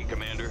 Reporting,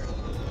 Commander.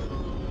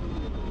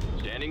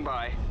 Standing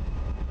by.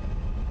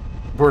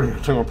 Burning your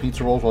tongue on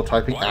pizza rolls while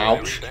typing.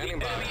 Ouch. Standing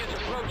by.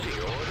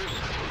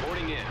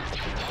 Reporting in.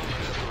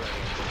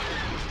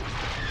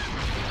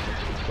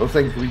 Those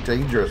things can be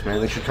dangerous, man.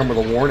 They should come with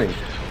a warning.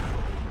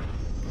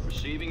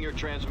 Receiving your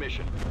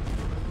transmission.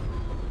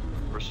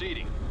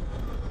 Proceeding.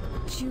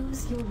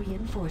 Choose your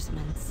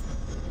reinforcements.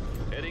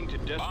 Heading to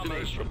Bombers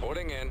destination.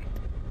 reporting in.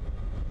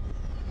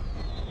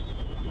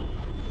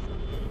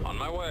 On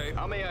my way.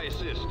 How may I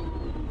assist?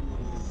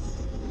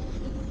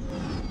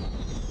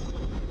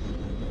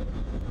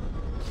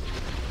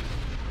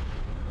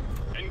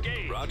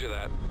 Engage. Roger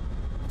that.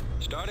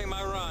 Starting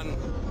my run.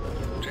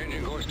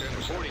 Changing course to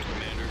intercept. Reporting,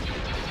 Commander.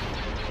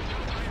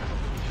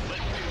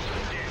 Let's do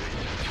some damage.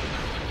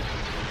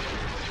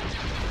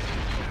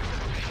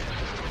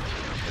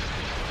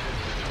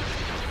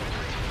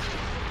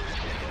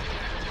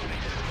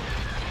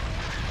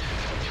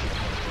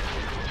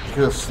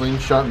 Get a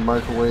slingshot and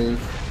microwave.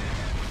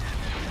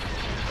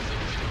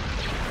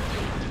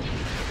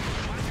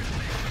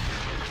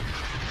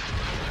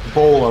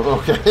 Bowl of,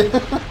 okay.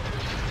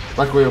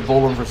 Microwave a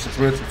bowl of for 6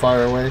 minutes and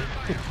fire away.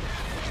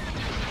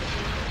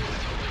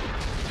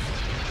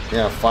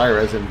 Yeah, fire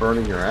as in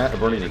burning your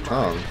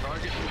tongue.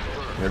 Target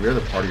confirmed. Every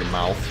other part of your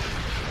mouth.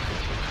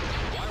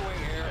 Y-wing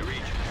here. I reach.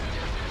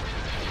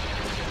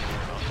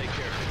 I'll take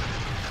care of it.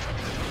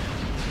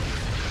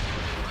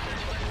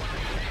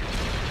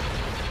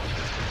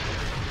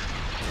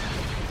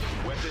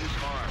 Weapons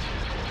armed.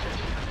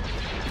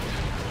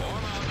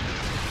 Form out.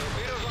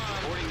 Torpedoes on.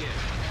 Reporting in.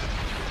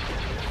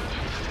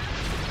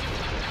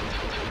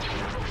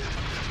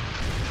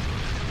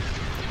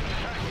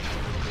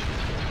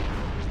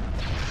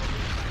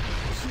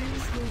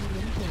 Choose your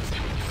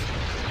reinforcements.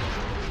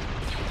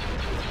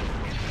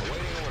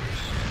 Awaiting orders.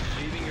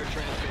 Receiving your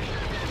transmission.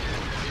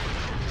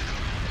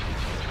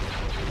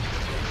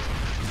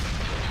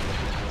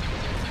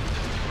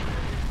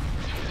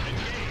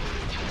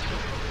 Engage.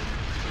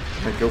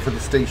 And go for the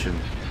station.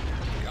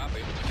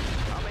 Copy.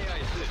 How may I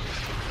assist?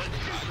 Let's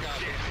do some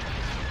damage.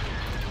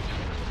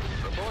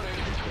 Reporting.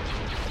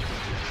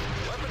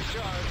 Weapons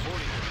charged.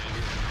 Reporting,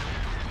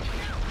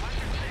 Commander.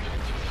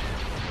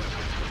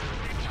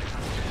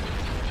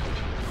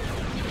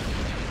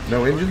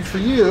 No engines for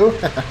you.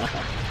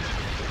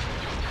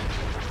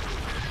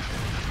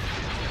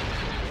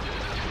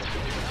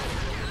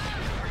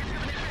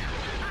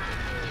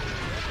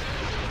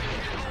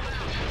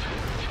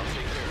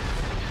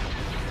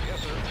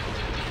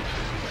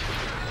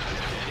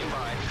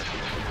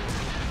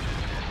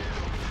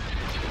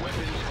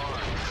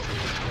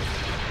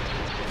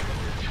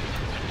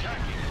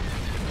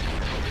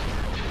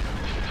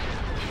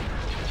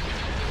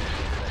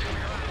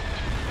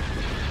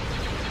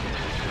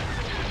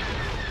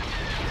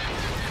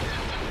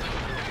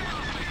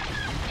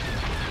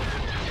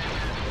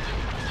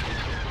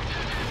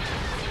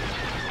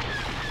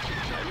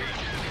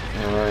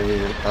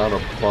 Out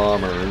of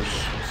bombers.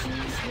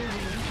 Choose your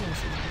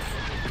reinforcements.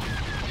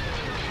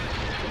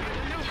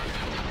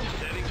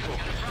 Setting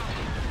course.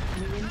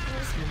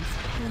 Reinforcements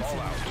Fall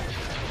out. cancelled.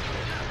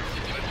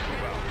 Let's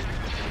move out.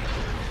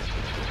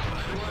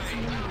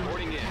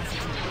 Reporting in.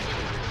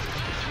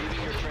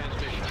 Receiving your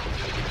transmission.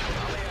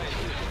 How may I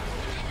assist?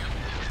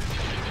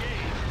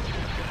 Engage.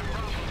 Got a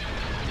problem.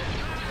 Reporting,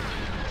 Commander.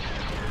 Our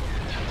engine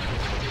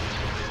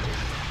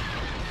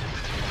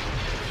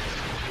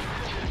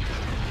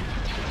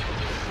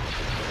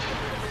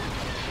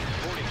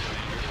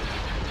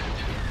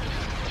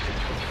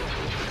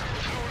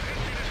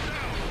is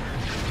down.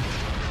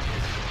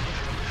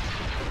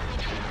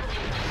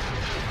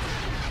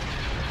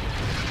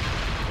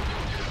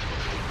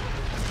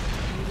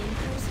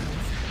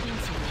 Reinforcements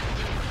cancelled.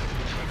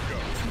 Let's go.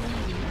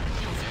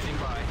 Standing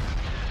by.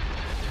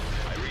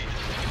 I read.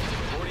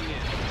 Reporting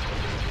in.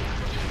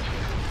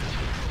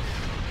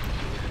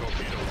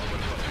 Torpedo on the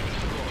fucking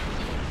destroyer.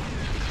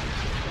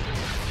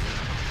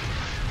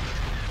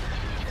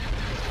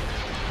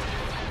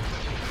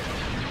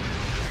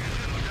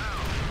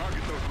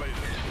 Target those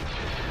lasers.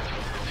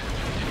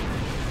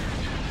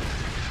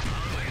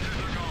 Our lasers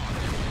are gone.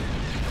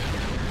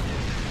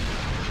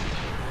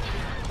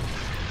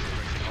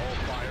 Directing all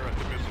fire at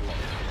the missile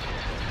launchers.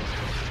 Our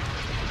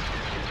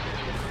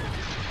lasers are in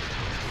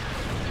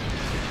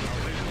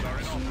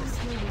operation. Choose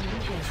your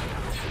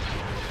reinforcements.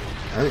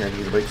 I think I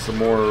need to make some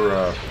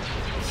more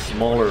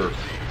smaller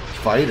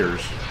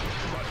fighters.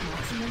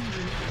 Maximum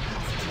unit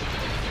capacity.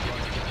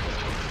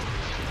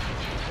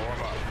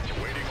 Form up.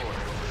 Awaiting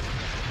order.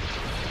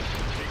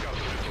 Take out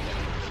the missile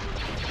launchers.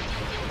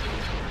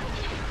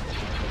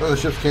 Oh, the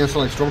ship's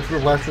canceling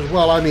stormtrooper blasters.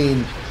 Well, I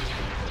mean,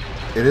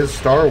 it is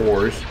Star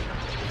Wars.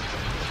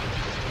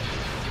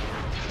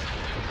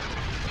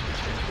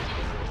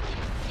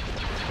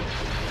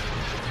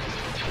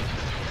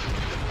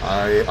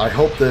 I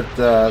hope that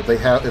they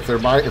have, if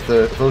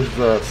those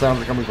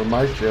sounds are coming from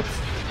my ships,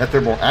 that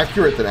they're more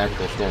accurate than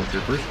actual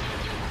stormtroopers.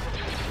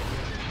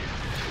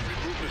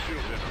 Regroup the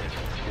shield generator.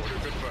 Order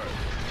confirmed.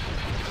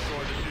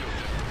 Destroy the shield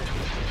generator.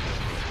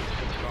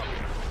 Copy.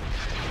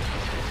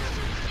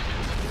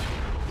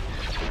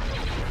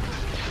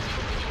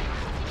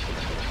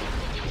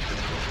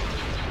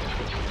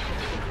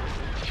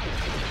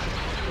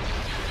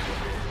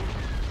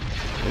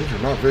 These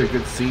are not very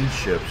good siege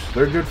ships.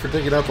 They're good for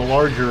taking out the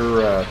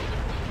larger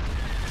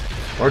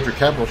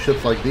capital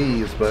ships like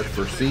these, but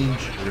for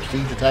siege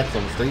attacks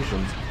on the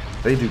stations,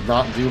 they do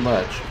not do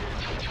much.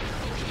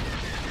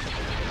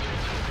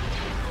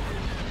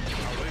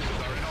 Our lasers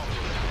are in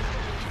operation.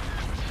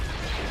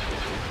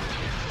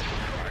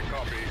 I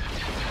copy.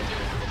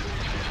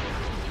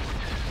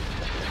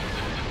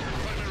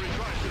 Primary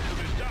drive system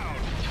is down.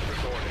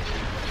 Recording.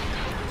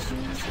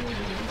 Choose your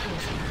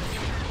reinforcements.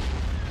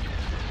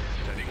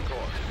 Setting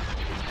course.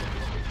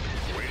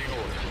 Waiting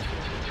order.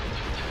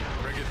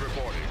 Frigate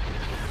reporting.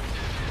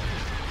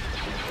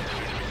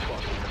 Enemy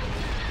spotted.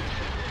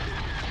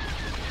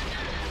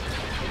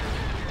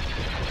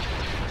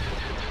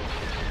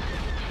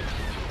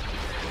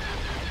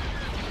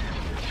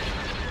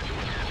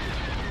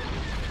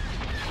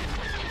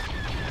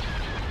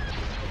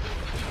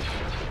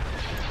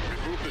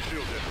 Regroup the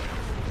shield generator.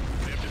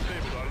 They have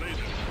disabled our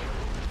lasers.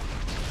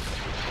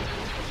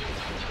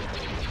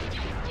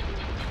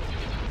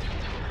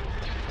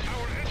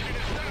 Our engine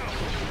is down.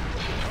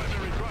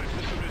 Primary drive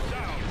system is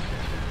down.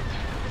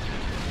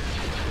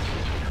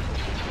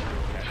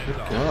 Good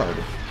Cannons God.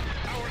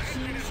 Our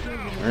engine is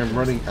down. I am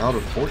running out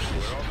of forces.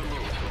 We're on the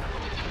move.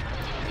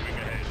 Moving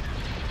ahead.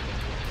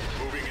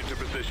 Moving into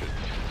position.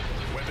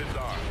 Weapons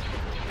armed.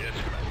 Yes,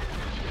 Commander.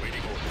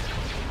 Waiting orders.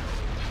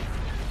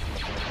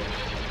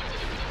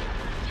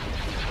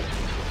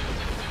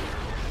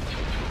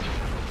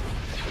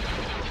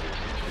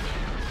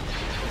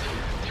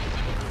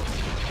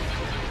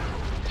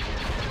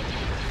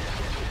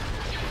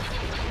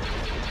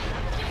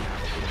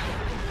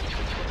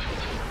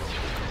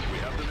 We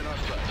have them in our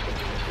sight.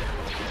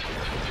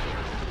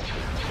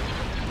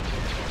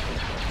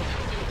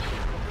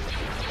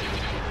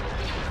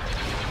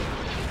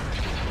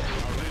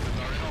 Our lasers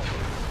are in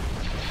operation.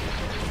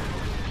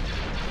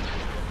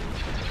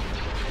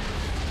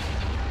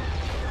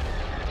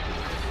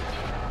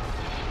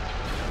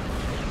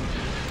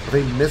 Are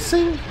they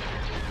missing?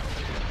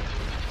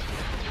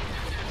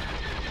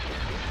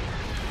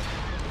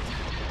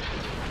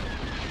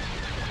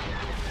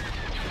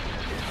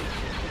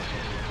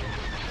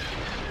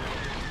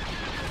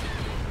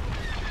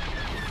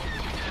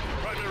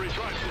 Primary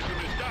drive system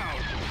is down.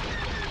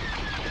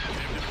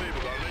 They've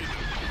disabled our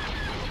lasers.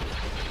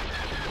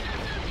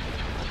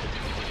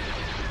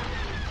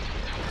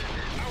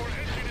 Our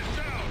engine is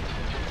down.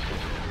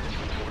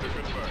 Order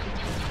confirmed.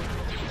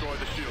 Destroy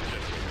the shield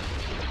generator.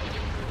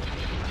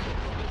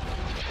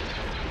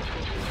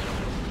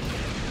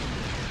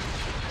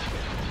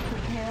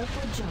 Prepare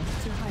for jump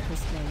to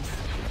hyperspace.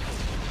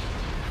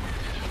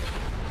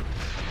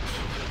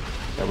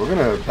 Yeah, we're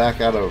gonna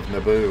back out of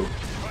Naboo.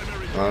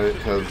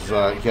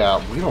 Because,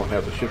 yeah, we don't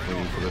have the ship we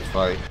need for this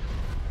fight.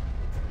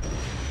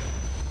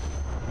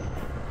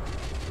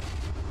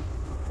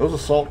 Those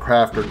assault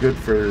craft are good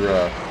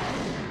for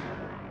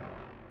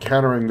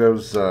countering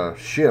those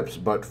ships,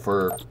 but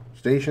for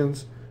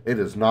stations, it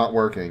is not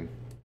working.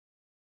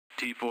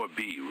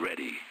 T4B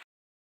ready.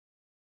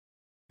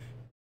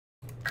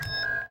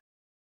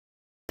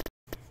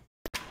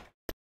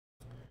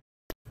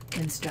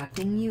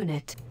 Constructing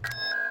unit.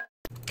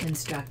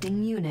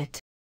 Constructing unit.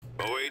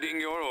 Awaiting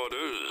your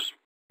orders.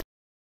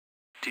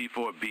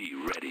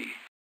 T4B ready.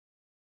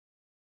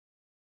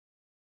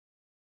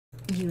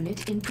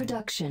 Unit in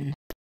production.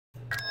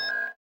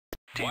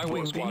 Y-Wing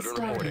Building Squadron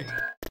started. reporting.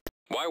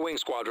 Y-Wing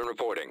Squadron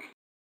reporting.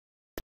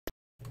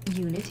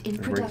 Unit in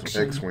And bring some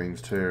production.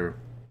 X-Wings, too.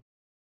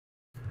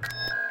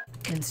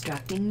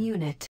 Constructing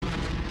unit.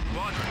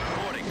 Squadron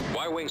reporting.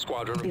 Y-Wing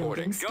Squadron Building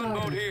reporting. Gunboat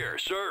started. here,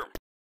 sir.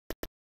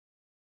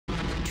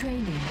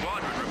 Training.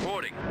 Squadron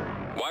reporting.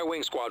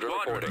 Y-Wing Squadron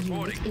reporting.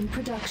 Unit in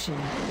production.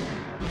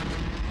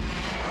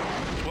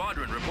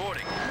 Squadron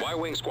reporting.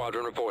 Y-Wing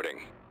Squadron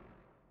reporting.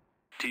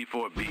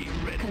 T4B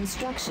ready.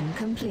 Construction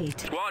complete.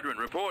 Squadron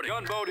reporting.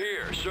 Gunboat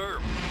here, sir.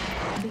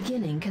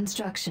 Beginning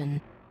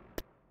construction.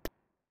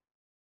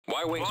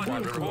 Y-Wing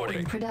Squadron Vehicle in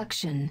reporting.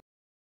 production.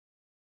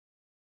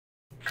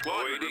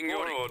 Awaiting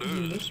your orders.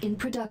 Unit in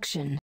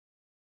production.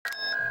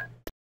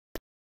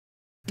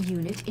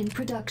 Unit in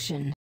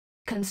production.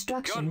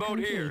 Construction Gunboat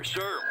here, complete.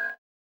 sir.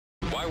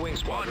 Y-Wing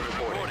Squadron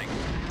reporting.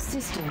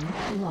 System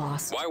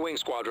lost. Y-Wing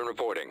Squadron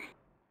reporting.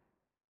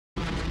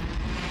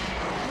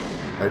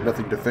 I had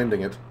nothing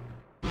defending it.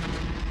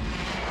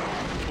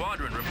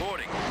 Squadron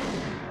reporting.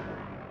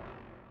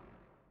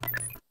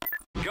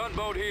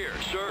 Gunboat here,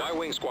 sir.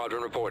 Y-Wing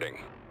Squadron reporting.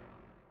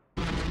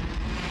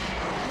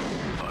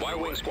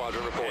 Y-Wing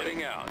Squadron reporting.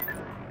 Heading out.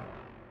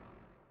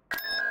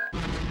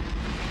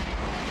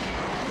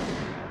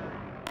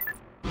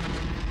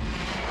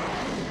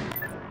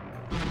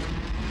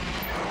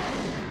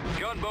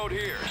 Gunboat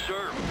here,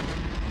 sir.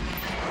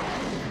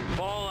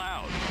 Fall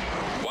out.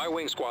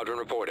 Y-Wing Squadron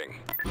reporting.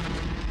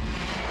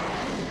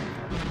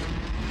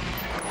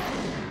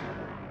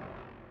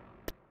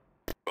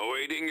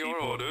 Awaiting your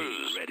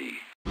orders. Ready.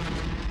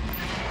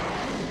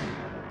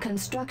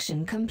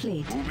 Construction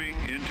complete. Moving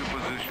into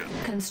position.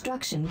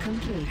 Construction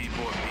complete.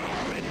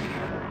 T4B ready.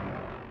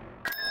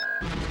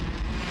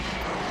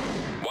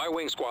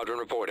 Y-Wing Squadron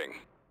reporting.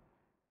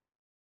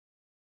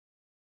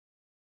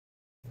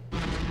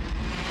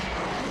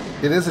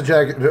 It is a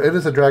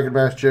Dragon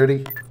Mask,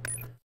 Jody.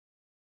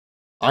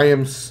 I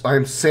am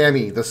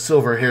Sammy, the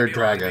silver-haired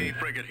dragon,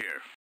 Frigate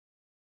here.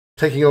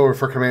 taking over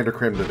for Commander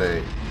Krim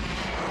today,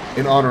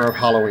 in honor of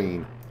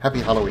Halloween. Happy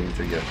Halloween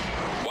to you.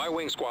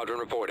 Y-Wing Squadron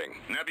reporting.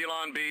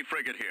 Nebulon B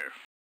frigate here.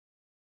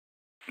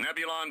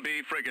 Nebulon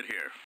B frigate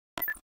here.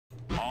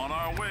 On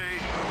our way.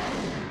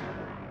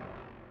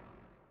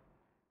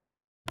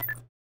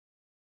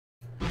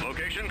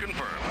 Location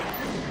confirmed.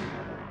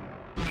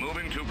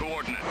 Moving to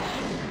coordinates.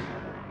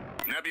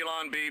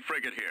 Nebulon B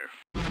frigate here.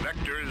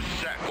 Vectors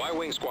set.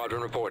 Y-Wing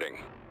Squadron reporting.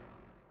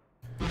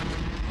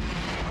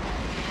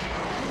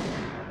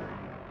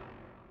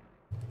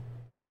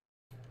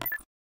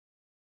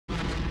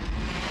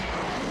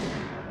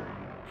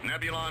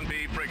 Nebulon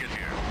B frigate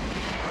here.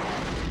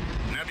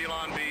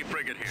 Nebulon B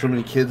frigate here. So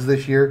many kids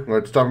this year.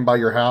 Well, stopping by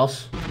your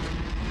house.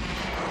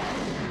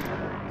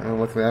 Well,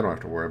 luckily, I don't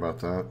have to worry about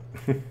that.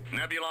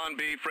 Nebulon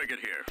B frigate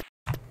here.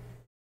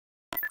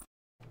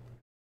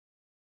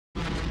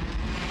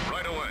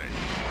 Right away.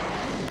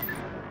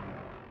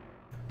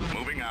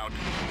 Moving out.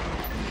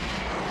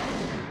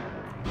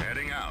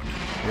 Heading out.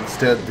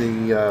 Instead,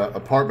 the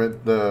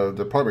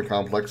apartment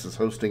complex is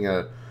hosting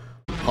a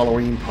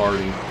Halloween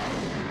party.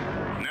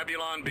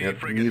 Nebulon B They have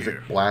frigate music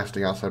here.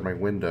 blasting outside my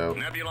window.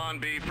 Nebulon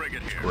B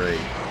frigate here. Great.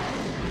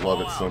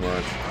 Love it so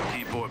much.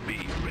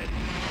 T4B ready.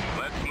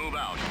 Let's move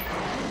out.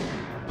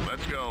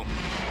 Let's go.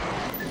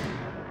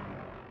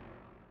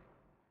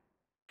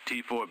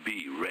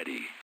 T4B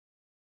ready.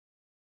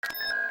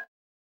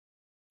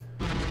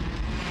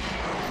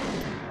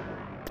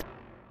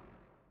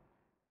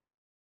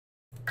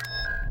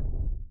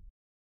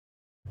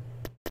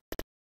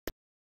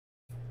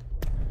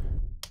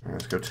 All right,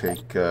 let's go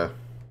take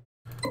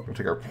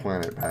our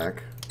planet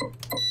back.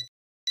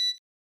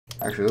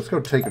 Actually, let's go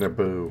take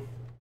Naboo.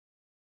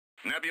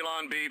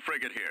 Nebulon B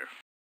frigate here.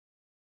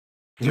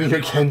 Give me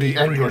your candy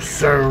and your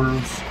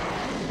souls.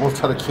 Almost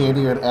ton of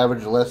candy and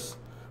average less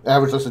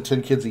than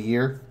 10 kids a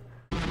year.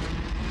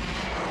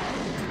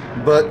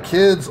 But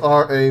kids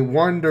are a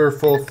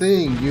wonderful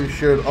thing. You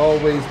should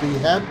always be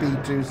happy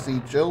to see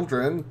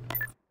children.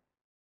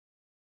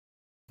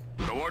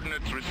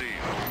 Coordinates received.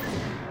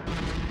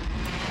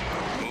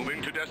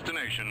 Moving to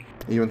destination.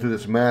 Even through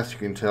this mask, you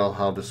can tell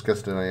how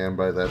disgusted I am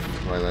by that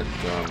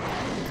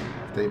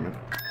statement.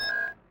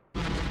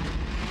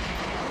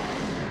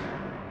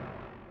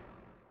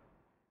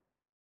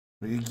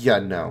 Yeah,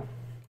 no.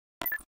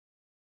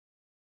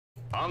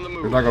 On the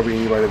move. There's not gonna be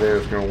anybody there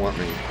that's gonna want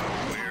me.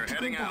 We're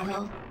heading out.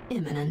 Battle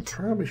imminent.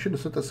 Probably should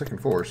have sent that second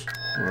force.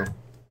 I don't know.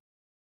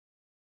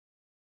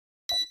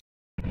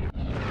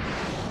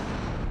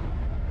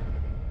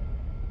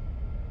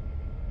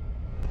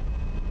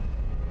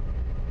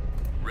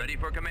 Ready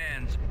for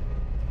commands.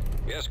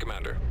 Yes,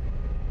 Commander.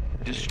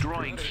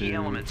 Destroying key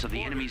elements of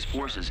the enemy's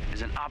forces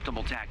is an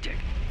optimal tactic.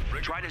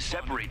 Try to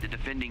separate the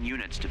defending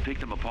units to pick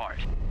them apart.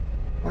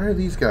 Why are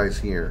these guys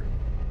here?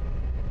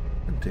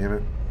 God damn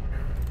it.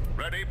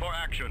 Ready for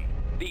action.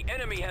 The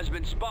enemy has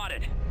been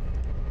spotted.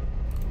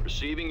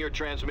 Receiving your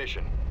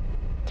transmission.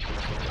 Why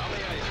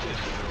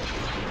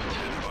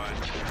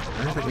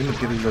are they end up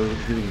getting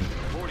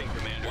Reporting,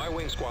 Commander.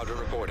 Y-Wing Squadron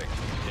reporting.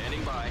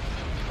 Standing by.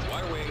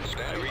 Y-Wing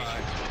standing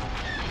by.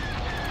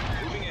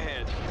 Moving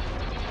ahead.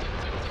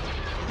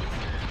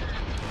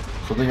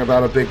 something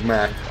about a Big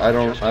Mac? I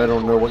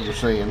don't know what you're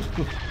saying.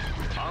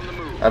 On the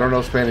move. I don't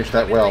know Spanish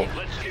that well.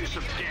 Let's do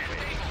some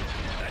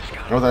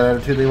damage. Know that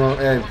attitude,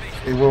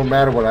 it won't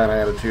matter what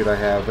attitude I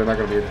have. They're not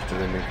going to be interested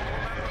in me.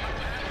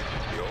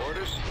 Your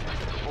orders?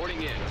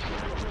 Reporting in.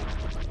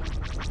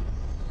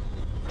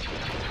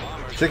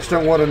 Bombers. Six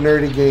don't want a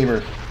nerdy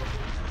gamer.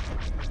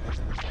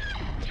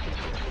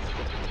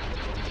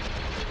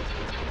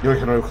 You look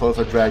how close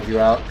I drag you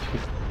out.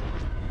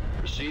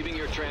 Receiving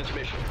your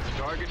transmission.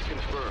 Target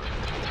confirmed.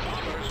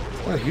 Bombers.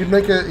 Well, if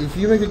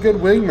you make a good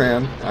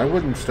wingman, I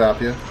wouldn't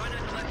stop you.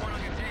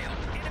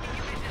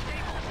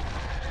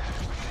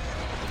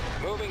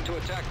 Moving to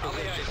attack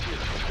position.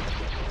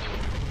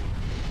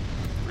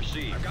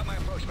 Receive. I've got my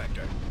approach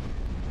vector.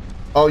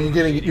 Oh, you're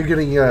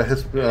getting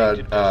his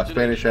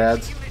Spanish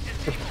ads.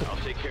 I'll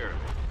take care of it.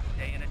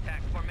 Stay in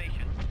attack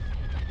formation.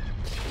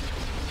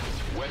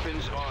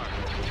 Weapons armed.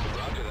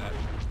 Roger that.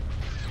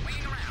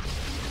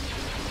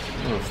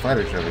 Oh, the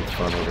fighters having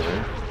fun over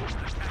there.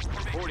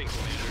 Reporting,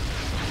 Commander.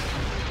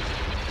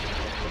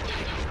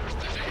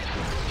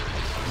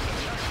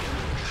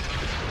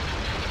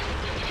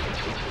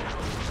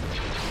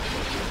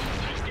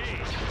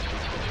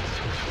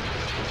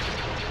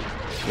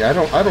 Yeah, I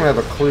don't have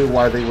a clue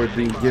why they would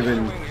be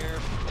given.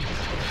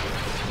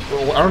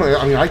 Well, I don't know.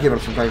 I mean, I get them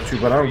sometimes too,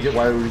 but I don't get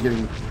why they would be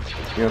getting,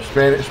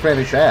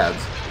 Spanish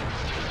ads.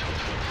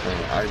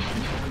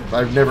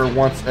 I've never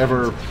once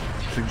ever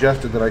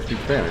suggested that I speak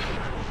Spanish.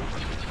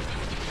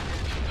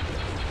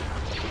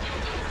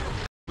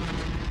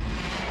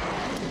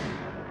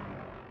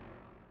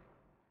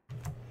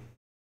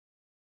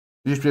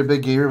 You used to be a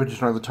big gamer, but just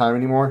don't have the time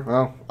anymore.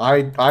 Well,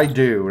 I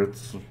do.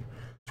 It's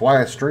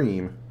why I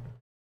stream.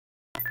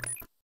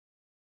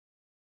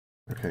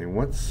 Okay,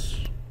 what's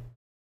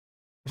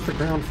the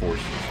ground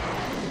forces?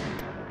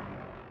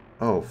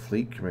 Oh,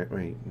 fleet command.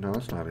 Wait, no,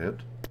 that's not it.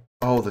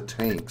 Oh, the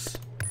tanks.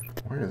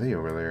 Why are they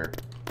over there?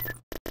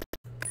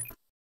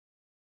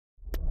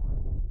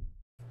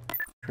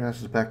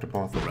 Trash is back to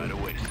Botham. Right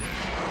away, sir.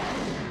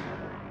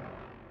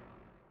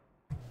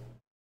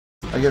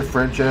 I get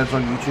French ads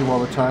on YouTube all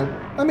the time.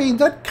 I mean,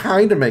 that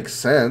kind of makes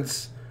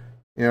sense.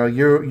 You know,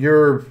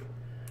 you're.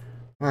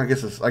 Well, I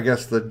guess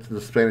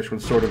the Spanish one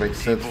sort of makes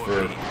sense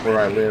for where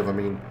I live. I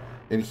mean,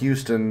 in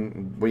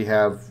Houston, we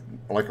have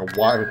like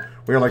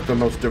we're like the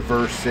most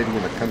diverse city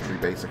in the country,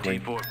 basically.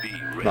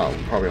 T4B ready. No,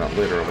 probably not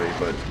literally,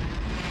 but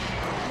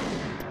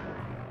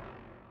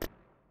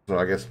so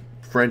I guess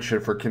French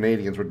for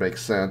Canadians would make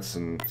sense,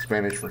 and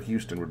Spanish for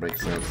Houston would make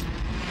sense.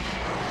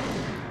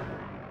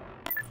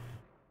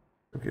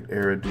 Look at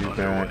Eridu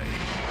back.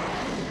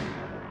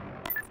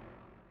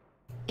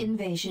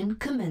 Invasion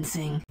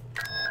commencing.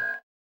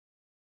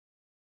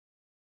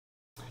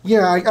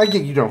 Yeah, I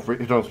get you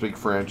don't speak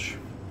French,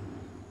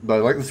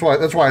 but like that's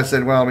why I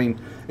said, well, I mean,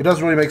 it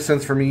doesn't really make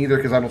sense for me either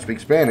because I don't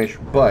speak Spanish,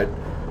 but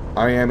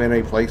I am in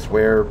a place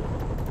where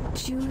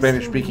Choose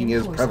Spanish your speaking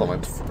is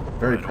prevalent, reinforcements.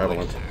 very Right away,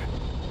 prevalent. sir.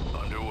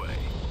 Underway.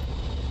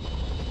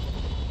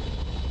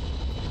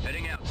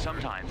 Heading out.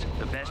 Sometimes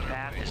the best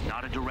path is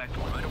not a direct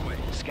one. Right away.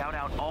 Scout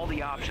out all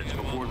the options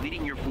before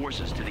leading your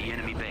forces to the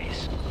enemy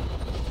base.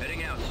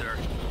 Heading out, sir.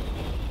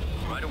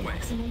 Right away.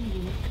 Maximum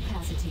unit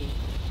capacity.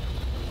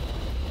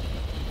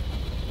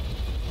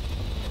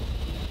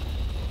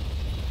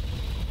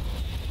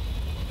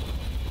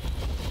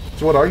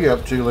 So what are you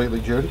up to lately,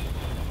 Jody?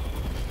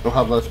 Don't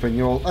have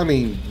Espanol. I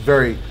mean,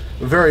 very,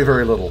 very,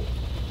 very little.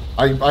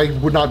 I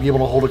would not be able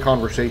to hold a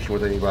conversation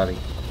with anybody.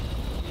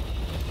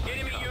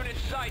 Enemy unit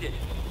sighted.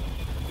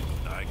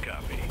 I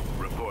copy.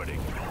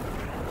 Reporting.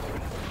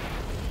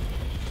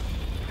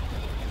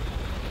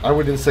 I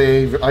wouldn't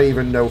say I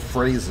even know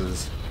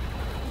phrases.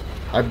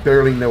 I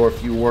barely know a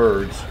few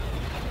words.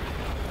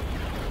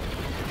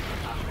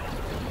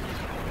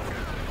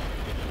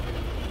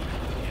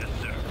 Yes,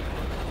 sir.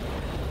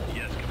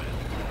 Yes, Commander.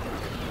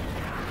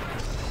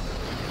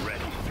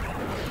 Ready.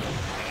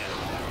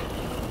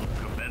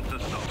 And commence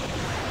assault.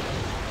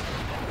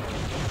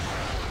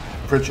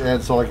 French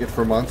ads all I get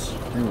for months.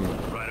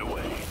 Right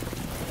away.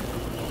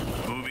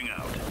 Moving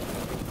out.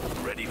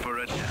 Ready for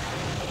attack.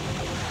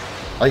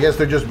 I guess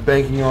they're just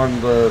banking on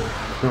the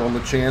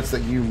chance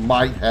that you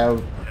might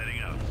have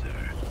Heading out,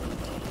 sir.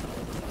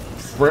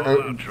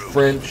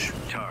 French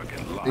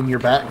Target locked. in your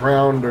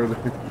background, or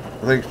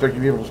they expect you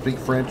to be able to speak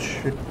French.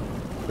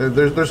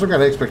 There's some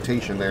kind of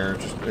expectation there.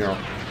 Just, you know,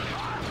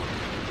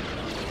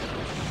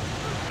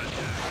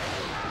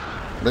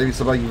 maybe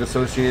somebody you've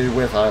associated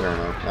with. I don't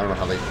know. I don't know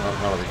how they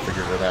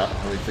figure it out.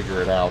 How they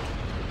figure it out.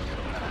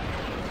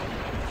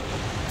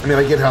 I mean,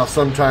 I get how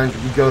sometimes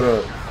you go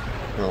to,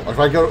 you know, if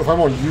I'm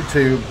on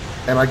YouTube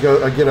and I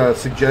get a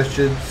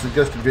suggested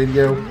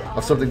video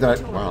of something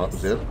that wow, that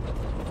was it.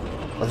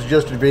 A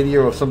suggested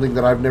video of something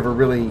that I've never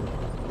really,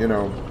 you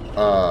know,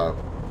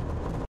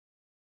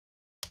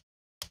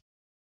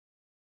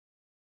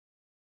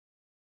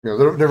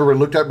 never really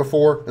looked at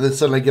before, and then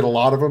suddenly I get a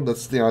lot of them.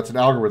 That's, you know, it's an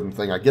algorithm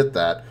thing. I get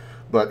that,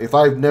 but if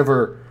I've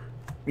never,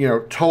 you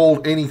know,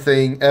 told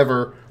anything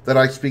ever that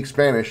I speak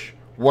Spanish,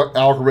 what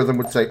algorithm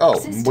would say, "Oh,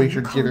 we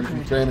should give him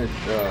some Spanish,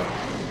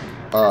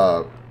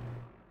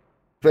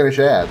 Spanish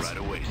ads"? Right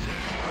away, sir.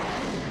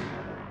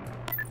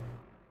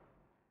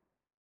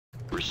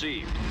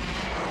 Received.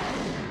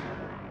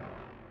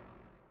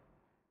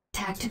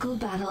 Tactical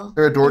battle. A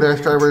DoorDash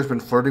imminent. driver has been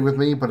flirting with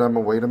me, but I'm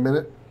gonna wait a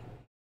minute.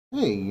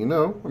 Hey, you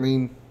know, I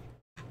mean,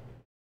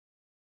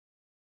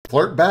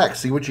 flirt back,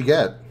 see what you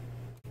get.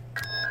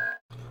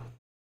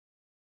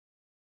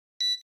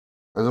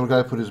 A little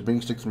guy put his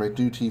bing sticks in my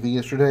new TV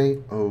yesterday.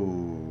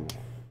 Oh,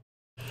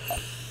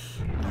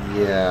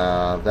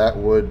 yeah, that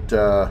would.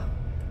 I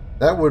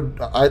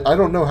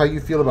don't know how you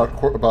feel about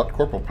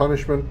corporal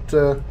punishment.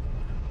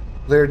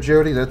 There,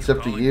 Jody, that's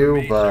up to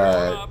you,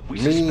 but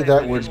me,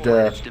 that would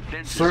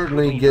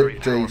certainly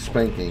get a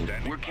spanking,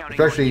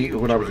 especially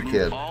when I was a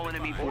kid.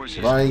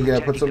 If I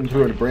put something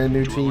through a brand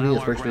new TV,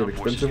 especially an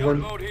expensive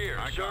one, Remote here.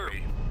 I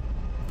copy.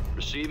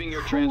 Receiving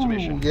your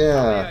transmission.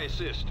 yeah. How may I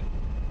assist?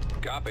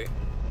 Copy.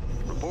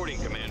 Reporting,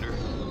 Commander.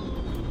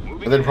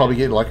 Moving and then probably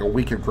ahead. get like a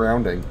week of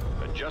grounding,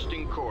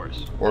 Adjusting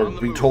course. or On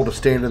the be move. told to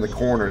stand in the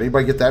corner.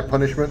 Anybody get that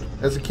punishment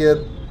as a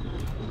kid?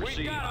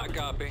 We got a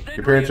copy.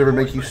 Your parents ever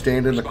make you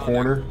stand in the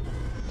corner?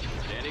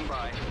 Standing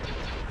by.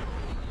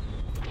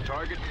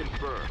 Target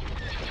confirmed.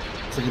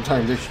 Second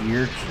time this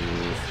year.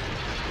 Jeez.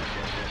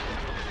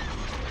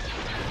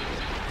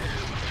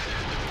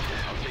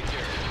 I'll take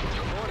care of it.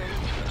 Reporting.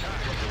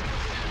 Attack.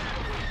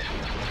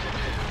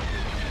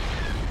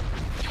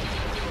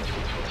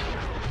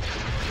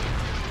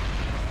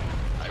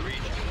 I read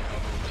you.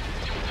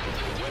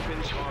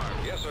 Weapons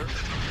armed. Yes, sir.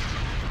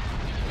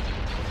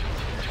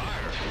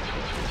 Fire.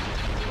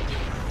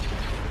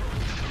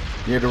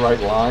 You had to write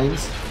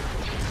lines?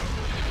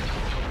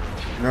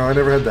 No, I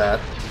never had that.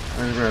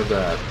 I never had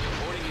that.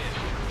 Reporting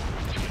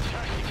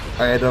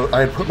in. I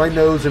had put my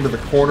nose into the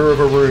corner of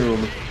a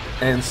room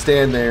and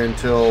stand there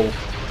until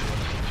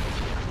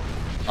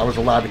I was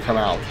allowed to come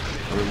out.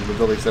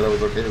 Until they said it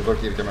was okay to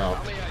come out.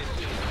 How may I assist?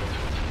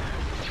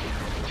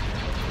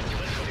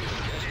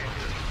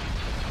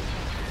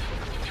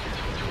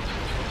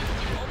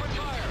 Open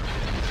fire.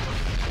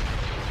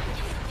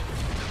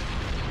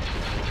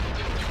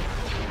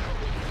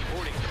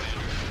 Reporting,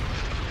 Commander.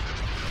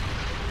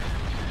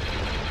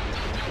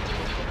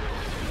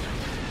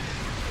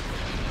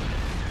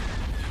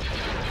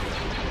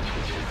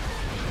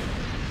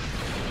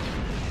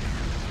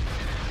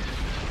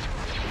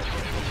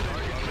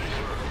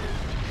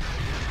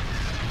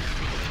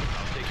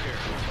 I'll take care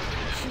of it.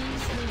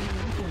 Choose the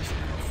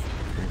reinforcements.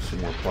 There's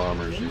some more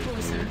bombers in here.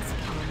 Reinforcements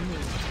en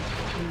route.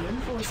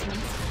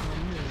 Reinforcements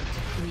en route.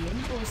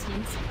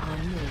 Reinforcements en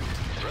route.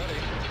 Ready.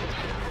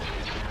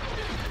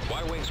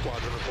 Y-wing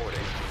squadron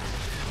reporting.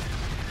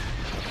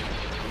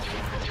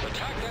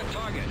 Attack that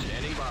target.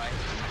 Standing by.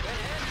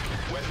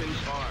 Weapons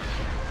armed.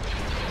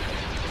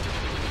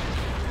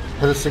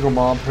 Had a single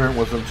mom parent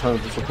wasn't a ton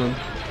of discipline.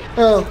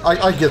 Well,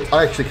 I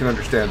actually can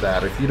understand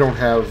that. If you don't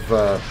have,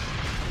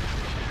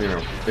 you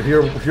know, if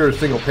you're a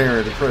single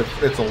parent,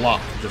 it's a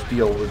lot to just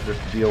deal with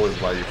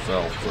by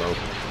yourself. So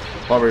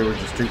probably we're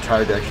just too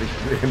tired to actually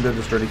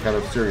administer any kind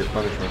of serious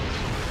punishment.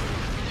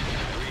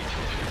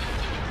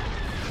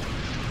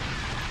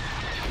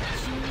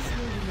 Choose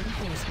the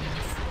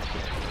reinforcements.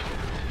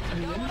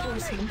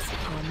 Reinforcements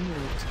en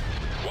route.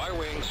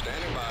 Y-wing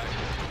standing by.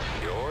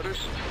 Your orders?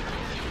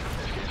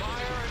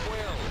 Fire at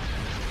will.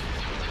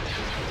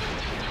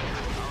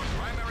 Our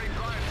primary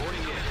drive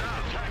Reporting in.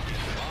 Attacking.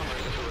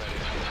 bombers at the ready.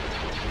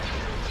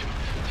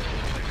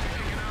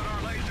 Taking out our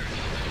lasers.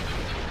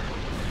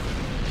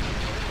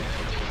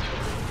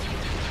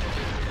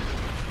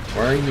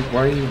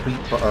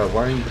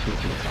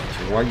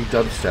 Why are you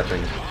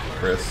dubstepping,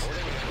 Chris?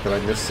 Did I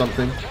miss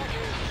something? I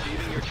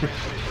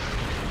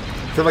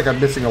feel like I'm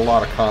missing a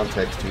lot of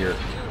context here.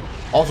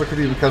 Also could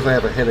be because I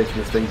have a headache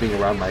from this thing being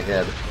around my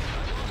head.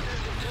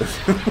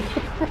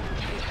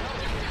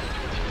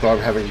 So I'm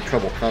having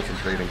trouble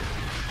concentrating.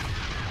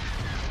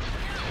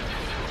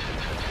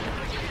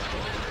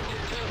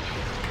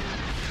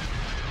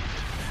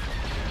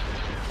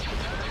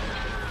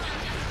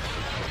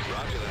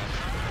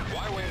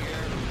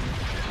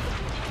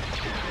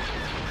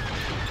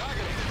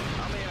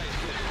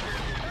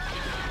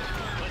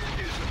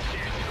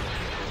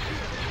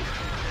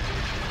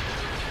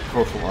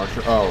 Coastal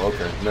Archer. Oh,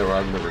 okay. Never.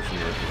 I've never seen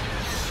it.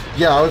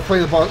 Yeah, I was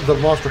playing the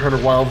Monster Hunter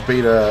Wilds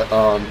beta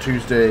on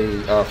Tuesday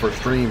for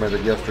stream, and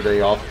then yesterday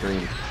off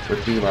stream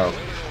with BMO.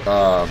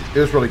 It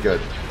was really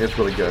good. It's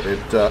really good.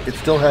 It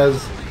still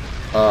has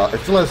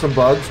some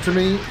bugs to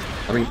me.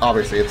 I mean,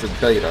 obviously it's a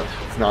beta.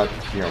 It's not,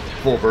 you know,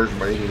 full version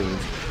by any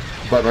means.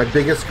 But my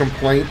biggest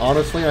complaint,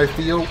 honestly, I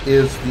feel,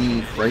 is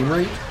the frame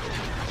rate.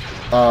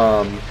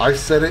 I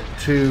set it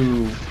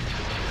to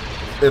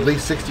at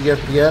least 60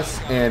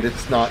 FPS, and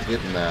it's not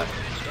hitting that.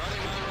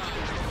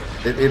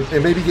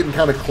 It may be getting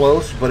kind of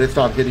close, but it's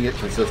not hitting it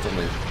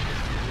consistently.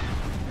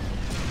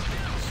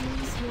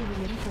 Choose your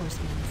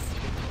reinforcements.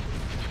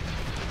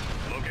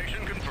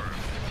 Location confirmed.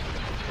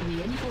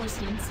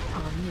 Reinforcements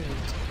en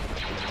route.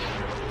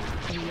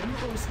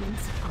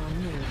 Reinforcements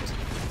en route.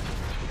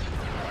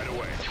 Right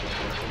away.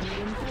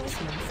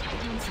 Reinforcements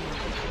cancelled.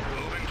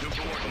 Moving to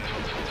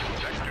coordinate.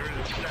 Vector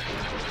is set.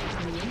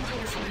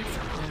 Reinforcements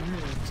en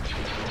route.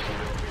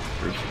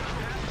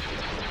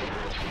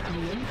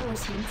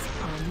 Reinforcements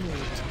en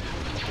route.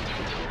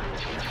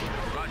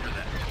 Roger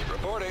that.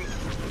 Reporting.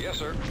 Yes,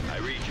 sir. I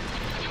read you.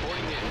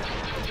 Reporting in.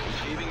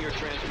 Receiving your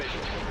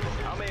transmission.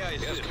 How may I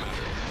assist? Yes,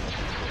 Commander.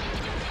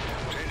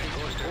 Changing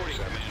course to Reporting,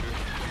 Commander.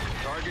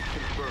 Target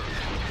confirmed.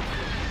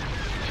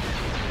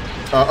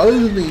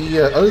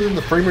 Other than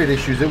the frame rate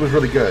issues, it was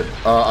really good.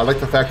 I like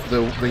the fact that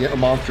the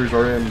monsters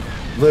are in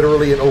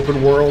literally an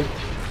open world.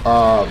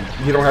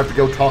 You don't have to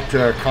go talk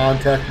to a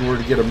contact in order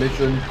to get a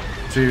mission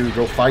to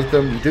go fight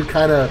them. You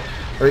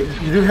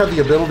do have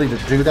the ability to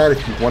do that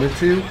if you wanted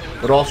to,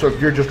 but also if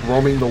you're just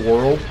roaming the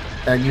world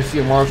and you see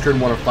a monster and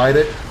want to fight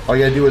it, all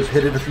you gotta do is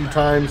hit it a few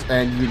times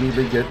and you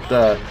immediately get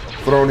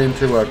thrown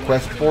into a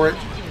quest for it.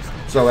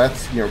 So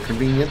that's, you know,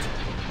 convenient.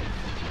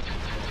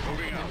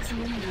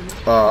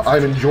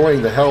 I'm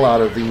enjoying the hell out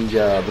of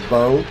the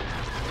bow.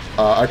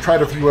 I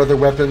tried a few other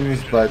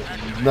weapons, but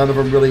none of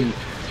them really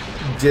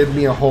did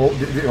me a whole.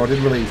 You know,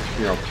 didn't really,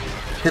 you know,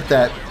 hit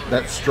that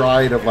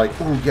stride of like,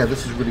 oh yeah,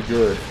 this is really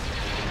good.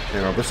 You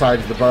know,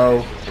 besides the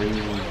bow, I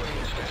mean,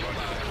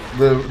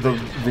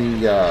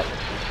 the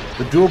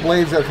dual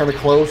blades are kind of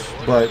close,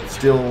 but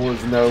still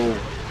is no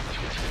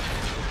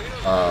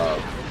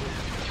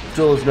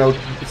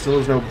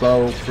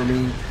bow for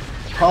me.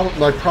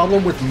 My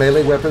problem with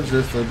melee weapons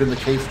is has been the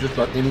case just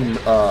about any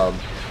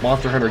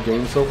Monster Hunter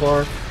game so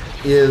far.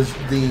 Is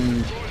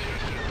even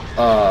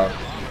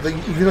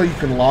though you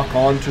can lock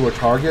on to a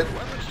target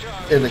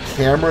and the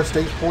camera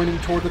stays pointing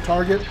toward the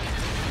target,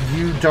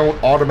 you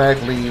don't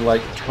automatically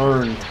like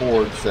turn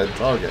towards said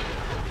target.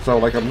 So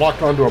like I'm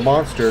locked onto a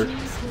monster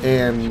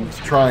and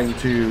trying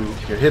to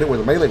hit it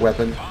with a melee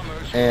weapon,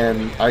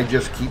 and I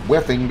just keep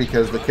whiffing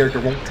because the character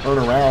won't turn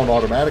around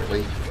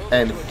automatically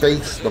and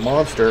face the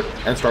monster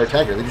and start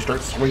attacking. They just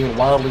start swinging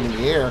wildly in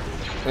the air,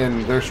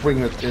 and they're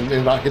swinging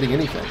and not hitting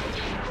anything.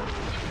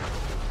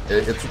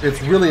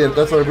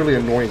 That's a really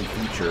annoying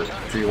feature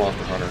to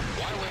Monster Hunter.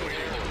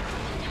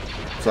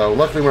 So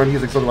luckily, when I'm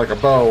using something like a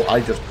bow,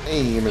 I just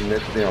aim and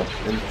it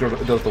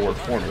does the work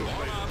for me.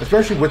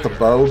 Especially with the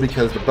bow,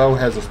 because the bow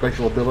has a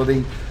special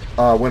ability.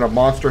 When a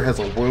monster has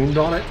a wound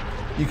on it,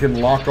 you can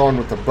lock on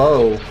with the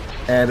bow,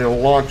 and it'll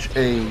launch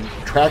a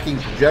tracking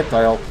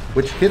projectile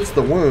which hits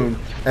the wound,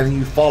 and then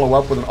you follow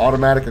up with an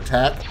automatic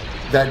attack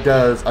that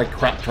does a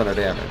crap ton of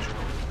damage.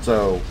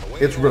 So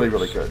it's really,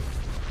 really good.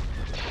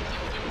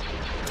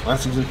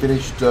 Last season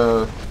finished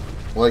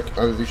like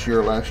either this year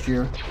or last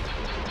year.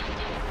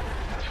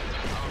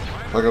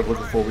 I got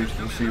looking forward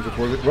to see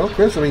before that. Well,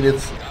 Chris, I mean it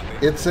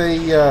is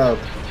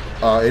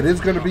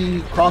going to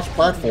be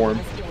cross-platform.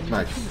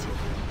 Nice.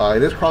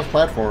 It is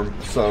cross-platform,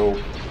 so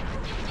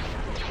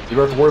you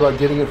don't have to worry about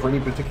getting it for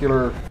any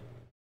particular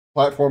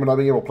platform and not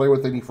being able to play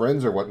with any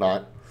friends or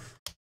whatnot.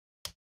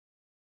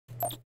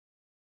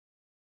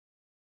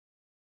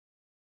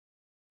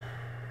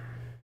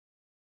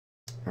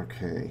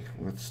 Okay,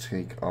 let's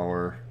take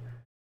our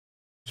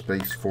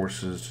Space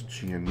Forces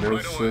to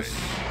Geonosis.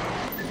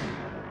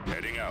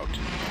 Heading out.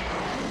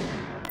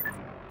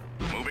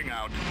 Moving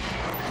out.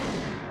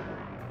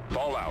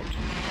 Fall out.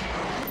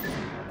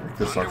 Make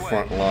this our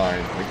front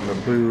line. Make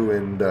Naboo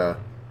and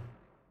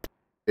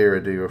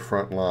Eridu a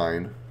front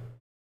line.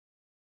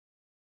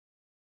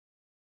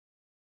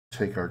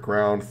 Take our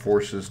ground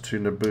forces to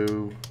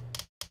Naboo.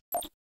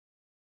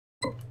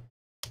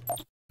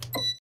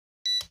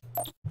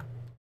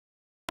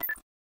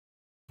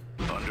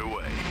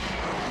 Underway.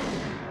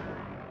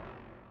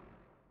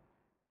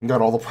 Got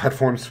all the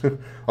platforms.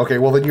 Okay,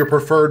 well then your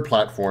preferred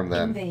platform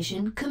then.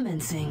 Invasion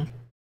commencing.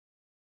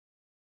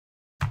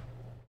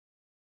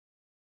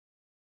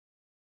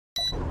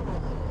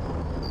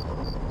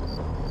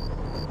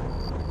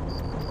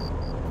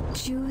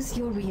 Choose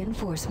your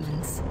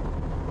reinforcements.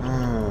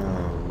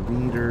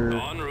 Leader,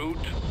 En route.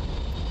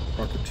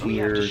 We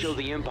have to Rocketeers, show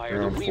the Empire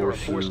ground that we are a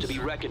force to forces, be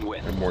reckoned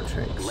with. and more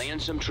tanks.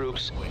 Land some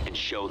troops and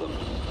show them.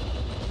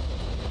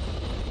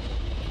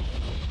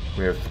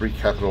 We have three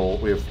control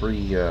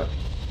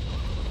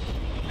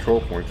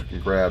points we can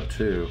grab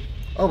too.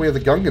 Oh, we have the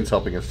Gungans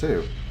helping us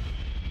too.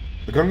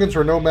 The Gungans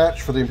are no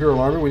match for the Imperial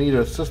Army. We need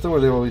a system where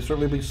they will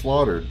certainly be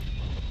slaughtered.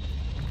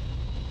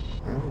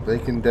 Well, they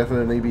can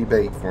definitely be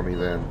bait for me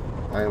then.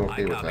 I am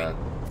okay with that.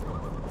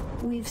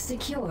 We've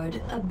secured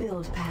a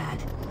build pad.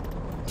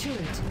 Turret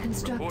Reporting,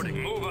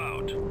 constructing. move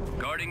out.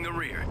 Guarding the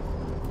rear.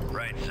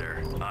 Right,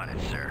 sir. On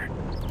it, sir.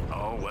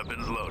 All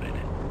weapons loaded.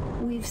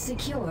 We've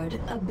secured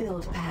a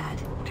build pad.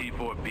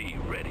 T4B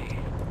ready.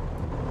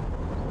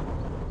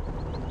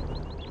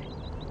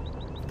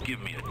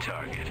 Give me a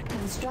target.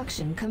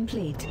 Construction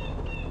complete.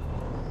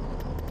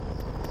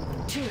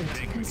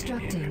 Turret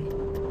constructing.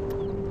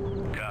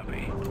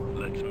 Copy.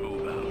 Let's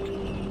move out.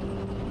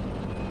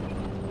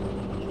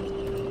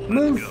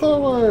 Move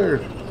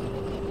forward!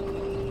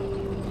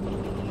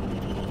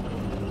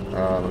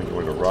 Let me go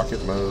into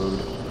rocket mode.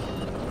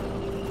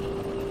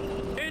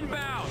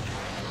 Inbound!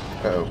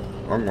 Uh-oh.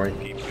 Wrong way.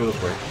 Let's go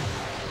this way.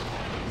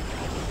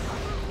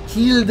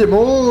 Kill them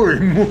all!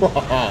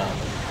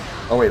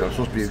 Oh wait, I'm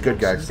supposed to be a good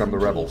guy because I'm the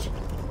rebels.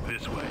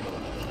 This way.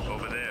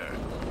 Over there.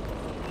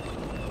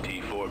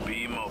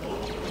 T4B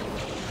mobile.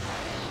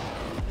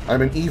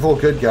 I'm an evil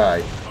good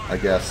guy, I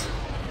guess.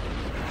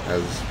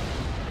 As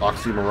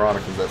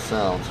oxymoronic as that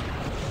sounds.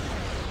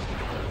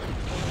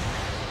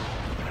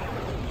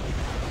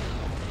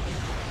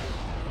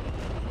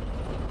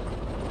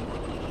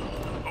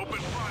 Open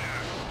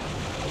fire!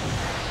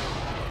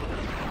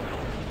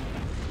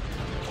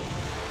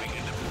 Moving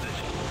into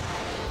position.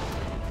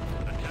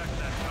 Attack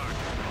that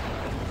target.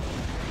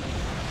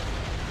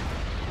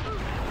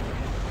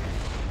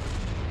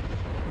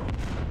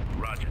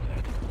 Roger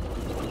that.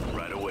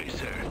 Right away,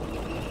 sir.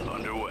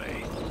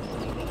 Underway.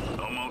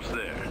 Almost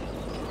there.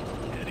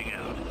 Heading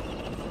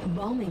out.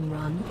 Bombing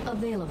run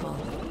available.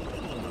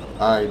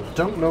 I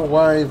don't know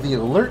why the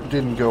alert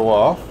didn't go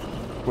off.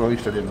 Well, at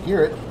least I didn't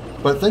hear it.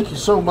 But thank you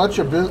so much,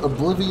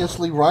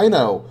 Obliviously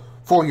Rhino,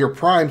 for your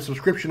Prime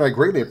subscription. I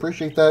greatly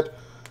appreciate that.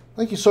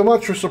 Thank you so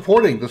much for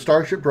supporting the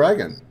Starship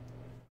Dragon.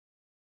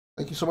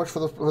 Thank you so much for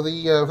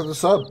the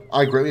sub.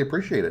 I greatly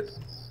appreciate it.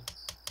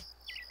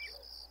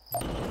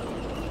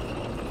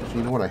 So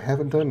you know what I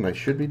haven't done and I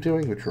should be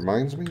doing, which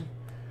reminds me,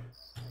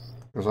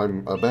 because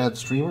I'm a bad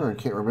streamer and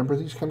can't remember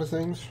these kind of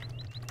things.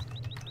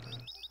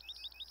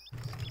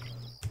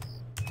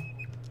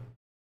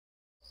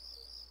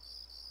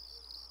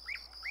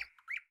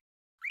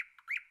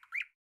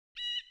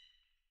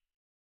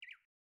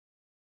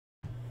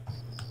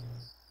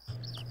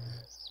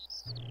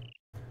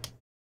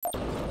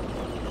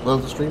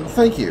 Love the stream.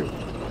 Thank you.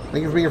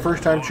 Thank you for being a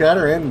first-time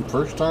chatter and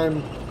first-time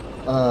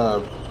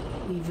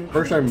We've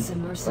recruited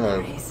some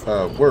mercenaries.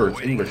 words,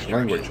 English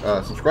language,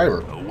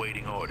 subscriber.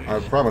 Awaiting orders. I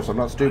promise I'm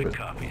not stupid, I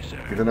copy, sir.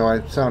 even though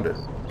I sound it.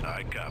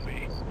 I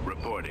copy.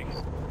 Reporting.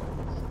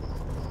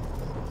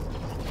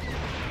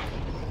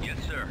 Yes,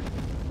 sir.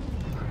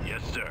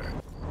 Yes, sir.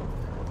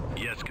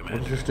 Yes, What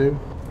Commander. did this do?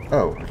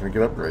 Oh, I can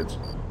get upgrades.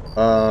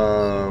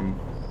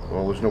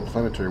 Well, there's no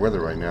planetary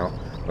weather right now,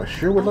 but I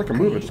sure would like a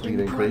movement Upgrade speed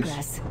in increase.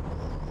 progress.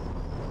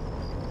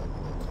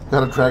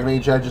 Got a Dragon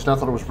Age. I just now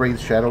thought it was Wraith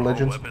Shadow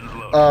Legends. Weapons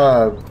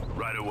loaded.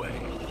 Right away.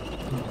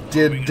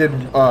 Did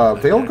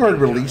Veilguard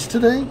release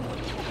today?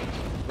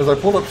 Because I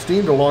pulled up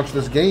Steam to launch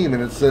this game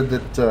and it said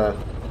that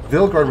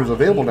Veilguard was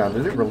available now.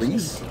 Did it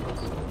release?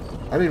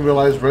 I didn't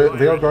realize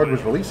Veilguard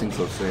was releasing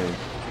so soon.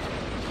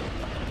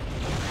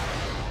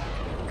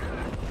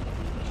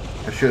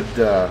 I should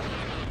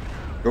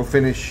go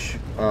finish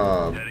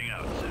Heading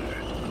out,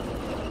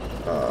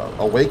 sir.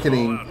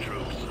 Awakening All out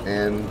troops.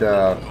 and Move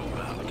out.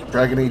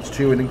 Dragon Age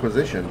 2 and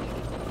Inquisition.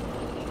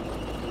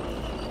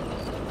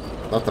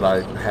 Not that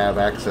I have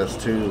access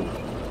to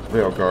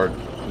Veilguard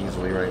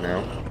easily right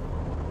now.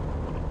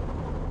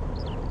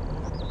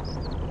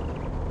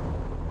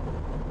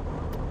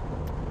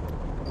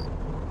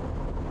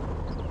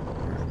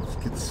 Alright, let's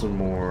get some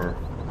more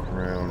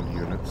ground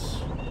units.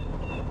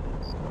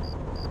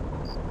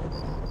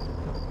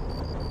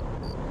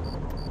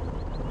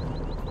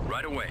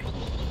 Right away.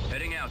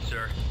 Heading out,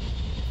 sir.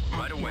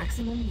 Right At away.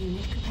 maximum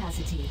unit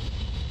capacity.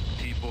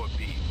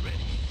 T4B ready.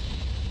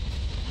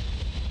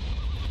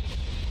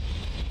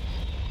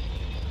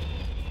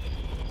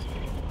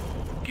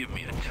 Give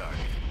me a target.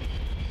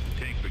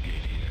 Tank brigade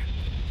here.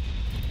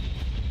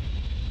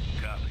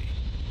 Copy.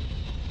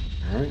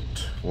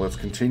 Alright, let's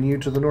continue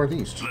to the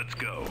northeast. Let's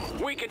go.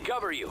 We can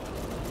cover you.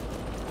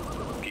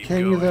 Keep Can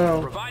you going.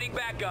 though? Providing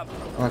backup.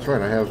 Oh, that's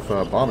right, I have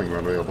bombing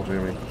run available to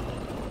me.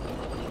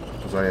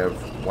 Because I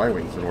have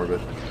Y-Wings in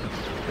orbit.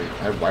 Wait,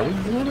 I have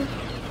Y-Wings in orbit?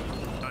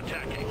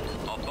 Attacking.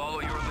 I'll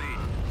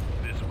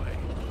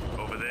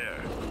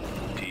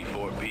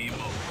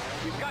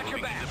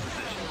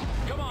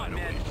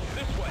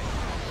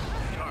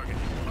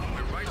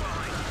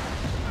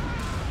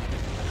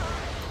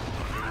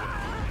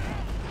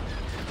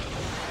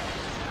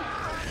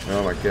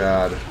Oh my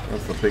god,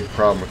 that's the big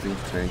problem with these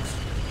tanks.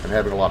 And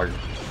having a lot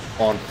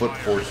of on-foot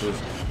forces.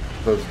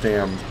 Those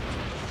damn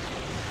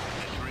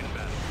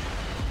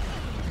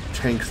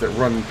tanks that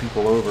run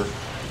people over.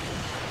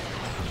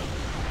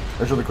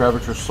 Those are the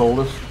Gravitors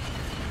Solus.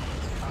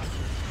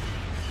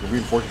 The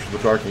reinforcements of the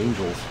Dark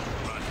Angels.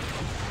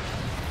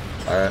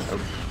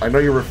 I know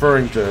you're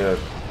referring to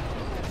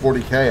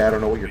 40K. I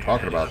don't know what you're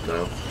talking about,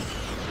 though.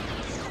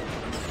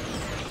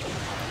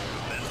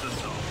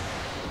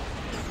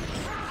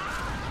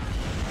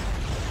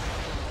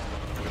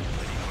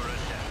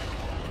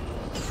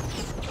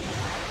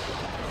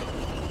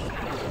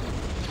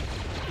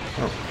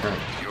 Oh, crap.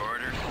 Your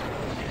orders?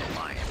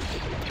 Fine.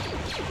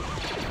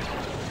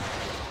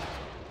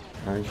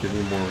 I ain't getting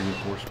any more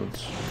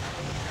reinforcements.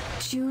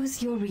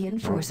 Choose your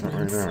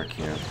reinforcements. Right now I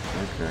can't.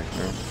 Okay,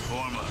 no.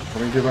 Form up. What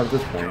do I do about it at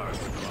this point?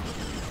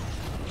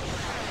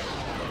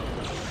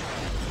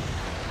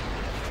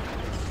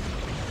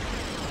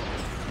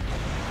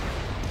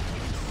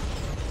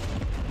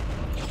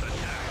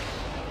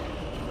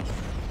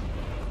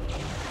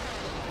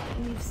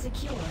 We've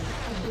secured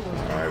a build.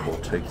 I will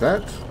take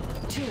that.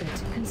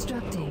 Turret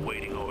constructing.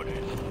 Waiting orders.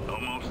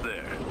 Almost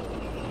there.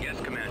 Yes,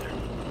 Commander.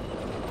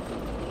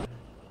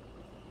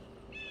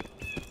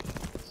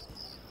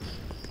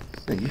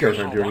 Hey, you guys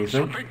aren't doing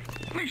anything.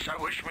 At least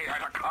I wish me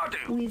had a card.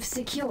 We've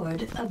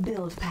secured a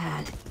build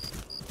pad.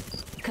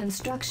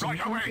 Construction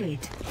Right away.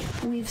 complete.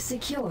 We've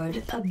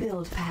secured a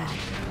build pad.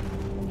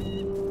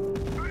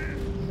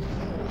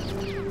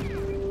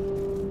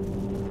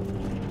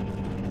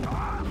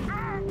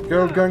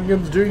 Go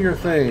Gungans, do your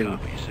thing.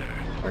 Copy, sir.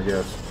 I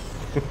guess.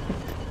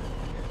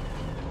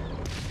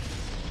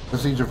 The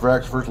Siege of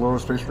Vrax, first lower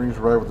Space Marines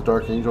arrived with the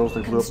Dark Angels.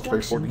 They blew up the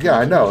spaceport. Yeah,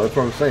 I know. That's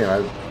what I'm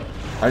saying.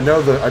 I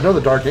know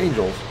the Dark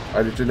Angels.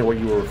 I just didn't know what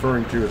you were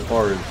referring to as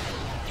far as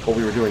what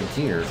we were doing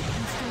here.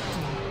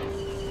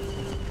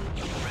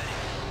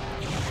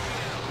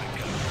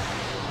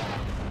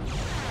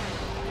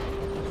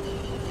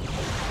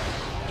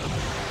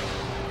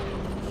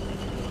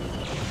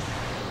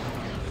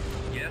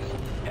 Yes.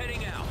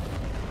 Heading out.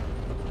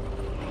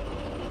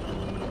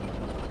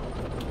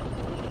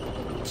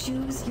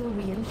 Choose your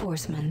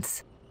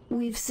reinforcements.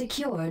 We've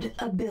secured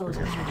a build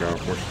Got some pad. ground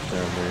forces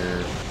down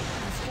there.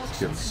 Let's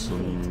get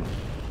some.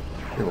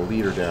 Get a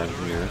leader down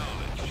here.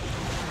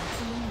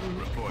 Maximum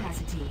unit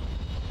capacity.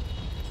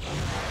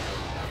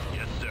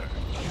 Yes, sir.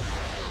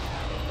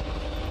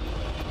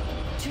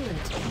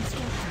 Turret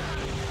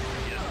constructed.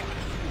 Yes,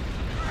 Commander.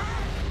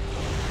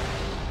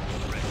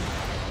 Ready.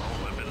 All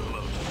weapons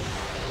loaded.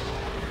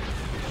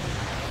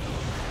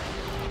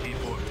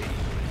 T4P.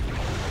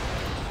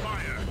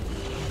 Fire.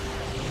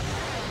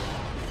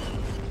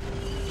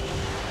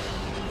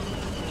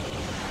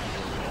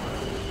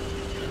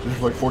 This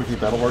is like 40K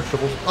battle mark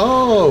shovels.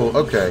 Oh,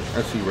 okay.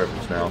 I see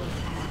weapons now.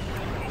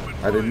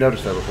 I didn't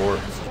notice that before.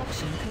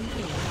 Construction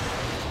complete.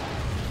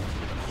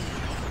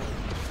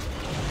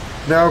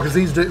 No, because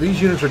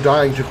these units are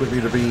dying too quickly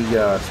to be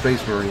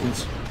Space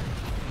Marines.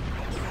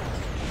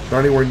 Not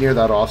anywhere near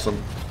that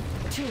awesome.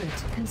 Turret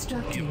Give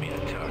constructing. me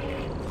the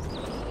target.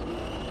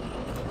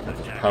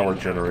 Power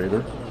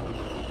generator.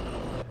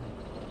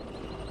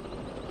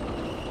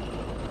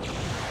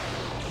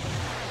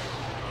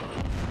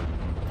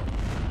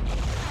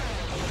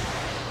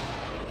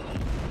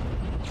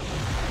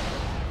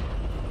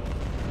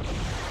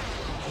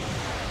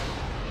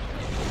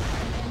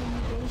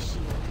 Enemy base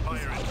shield is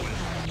Fire and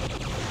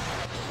offline.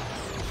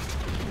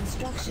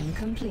 Construction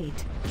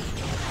complete.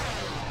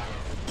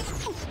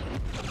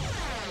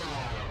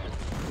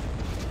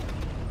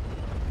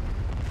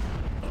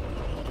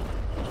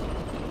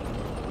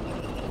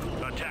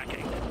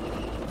 Attacking.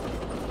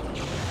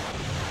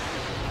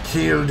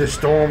 Kill the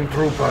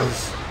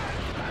stormtroopers.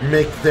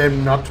 Make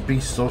them not be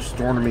so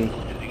stormy.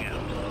 Heading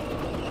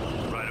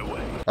out. Right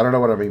away. I don't know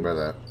what I mean by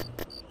that.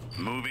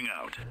 Moving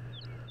out.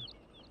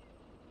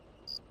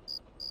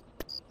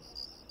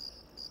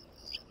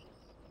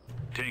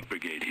 Tank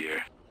brigade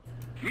here.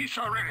 He's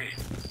already.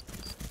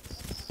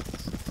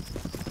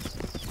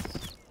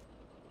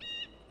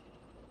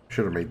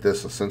 Should have made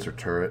this a sensor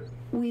turret.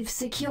 We've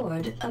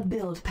secured a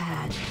build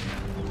pad.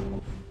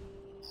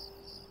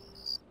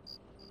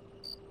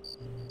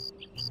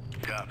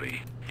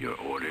 Copy. Your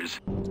orders.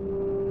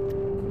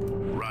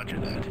 Roger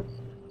that.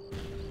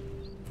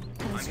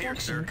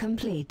 Construction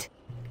complete.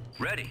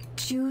 Ready.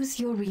 Choose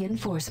your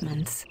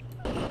reinforcements.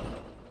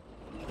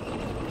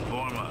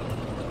 Form up.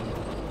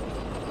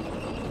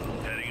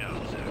 Heading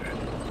out, sir.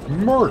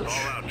 March!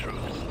 All out troops.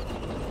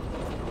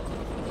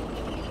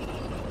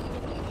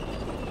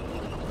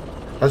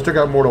 I still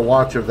got more to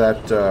watch of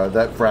that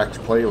Frax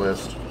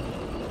playlist.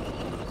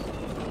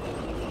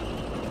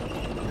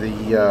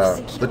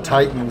 The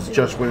Titans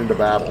just went into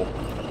battle.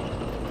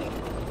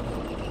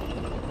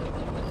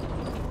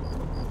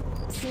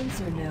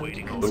 Sensor node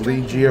Waiting The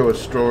constructed. Legio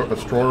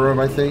Astrorum,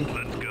 I think,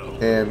 Let's go.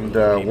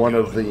 and one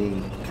of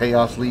the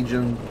Chaos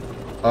Legion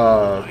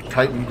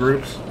Titan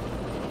groups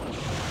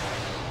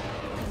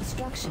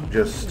Construction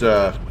just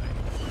complete.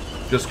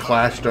 just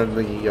clashed on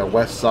the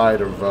west side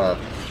of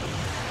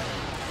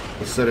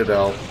The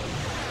Citadel.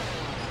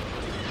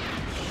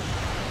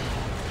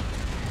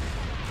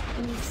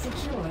 We've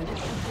secured a build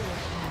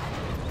pad.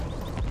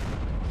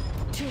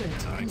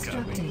 Turret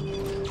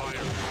constructing.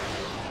 Fire.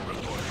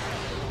 Report.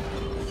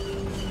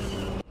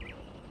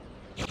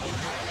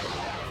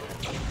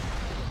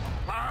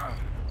 Ah!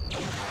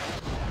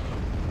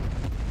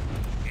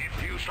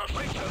 If you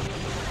suspect them.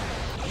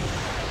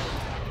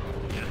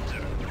 Yes,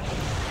 sir.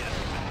 Yes,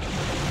 sir.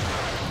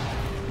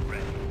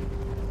 Ready.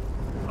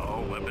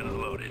 All weapons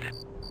loaded.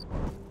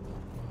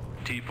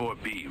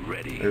 T4B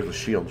ready. There's a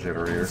shield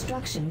generator.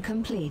 Construction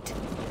complete.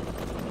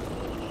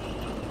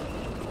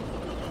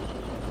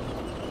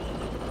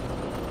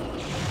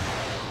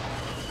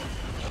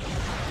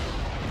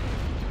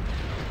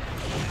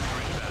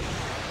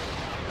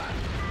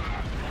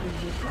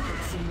 We've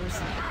recovered some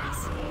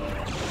mercenaries.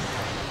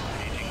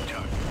 Engaging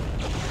target.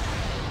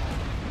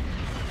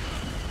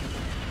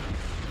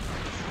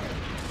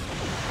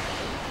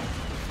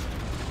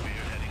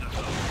 We're heading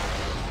assault.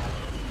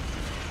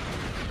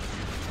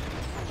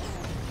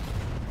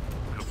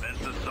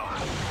 Commence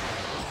assault.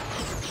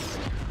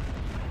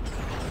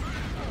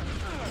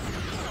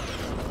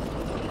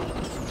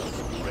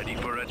 Ready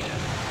for attack.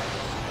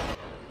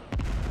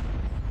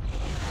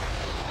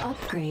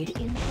 Upgrade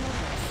in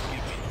progress. Give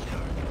me the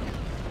target.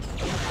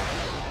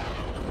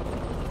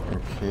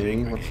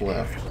 Okay, what's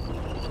left?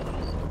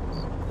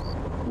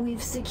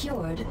 We've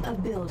secured a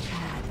build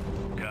pad.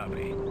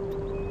 Copy.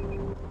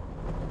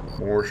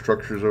 More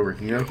structures over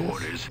here, I guess?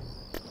 Orders.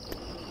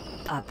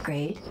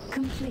 Upgrade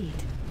complete.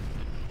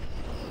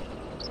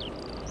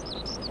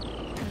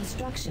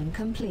 Construction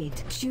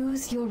complete.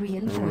 Choose your We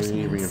need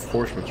reinforcements.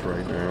 reinforcements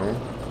right now.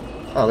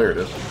 Oh, there it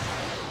is.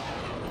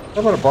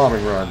 How about a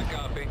bombing run?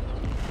 Copy.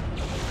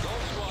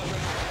 Gold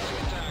squadron, to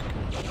attack.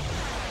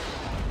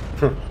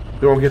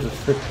 They won't get to.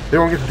 They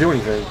won't get to do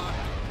anything. Over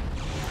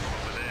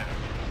there.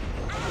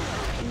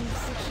 We've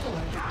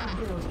secured a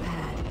build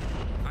pad.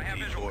 I have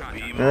visual T4B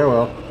contact. Yeah,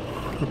 well.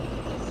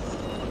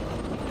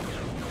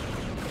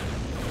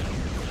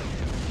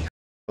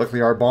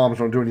 Luckily, our bombs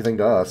don't do anything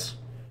to us.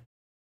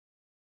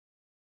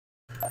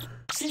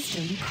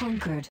 System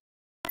conquered.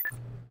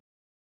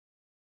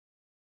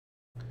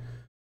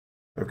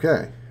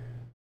 Okay.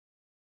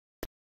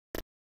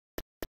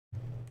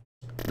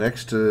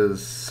 Next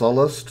is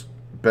Sullust,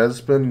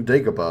 Besbin,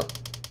 Dagobah.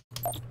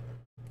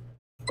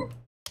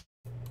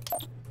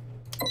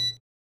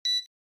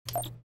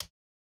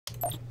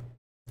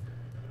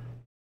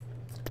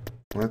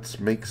 Let's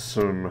make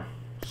some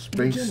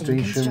space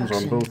Beginning stations on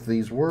construction. both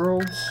these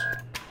worlds.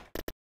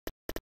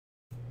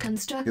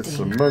 Constructing. Get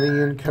some money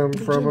income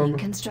from Beginning them.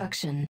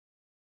 construction.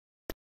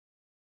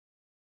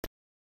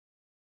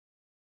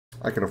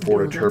 I can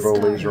afford a Building turbo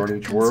started. laser on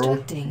each world.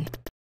 Constructing.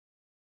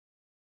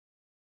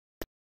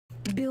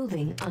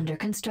 Building under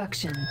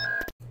construction.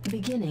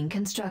 Beginning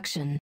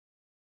construction.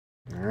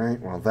 Alright,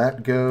 while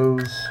that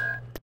goes,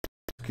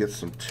 get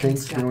some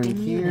tanks going Constructing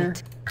here.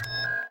 unit.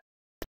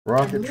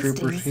 Rocket Enlisting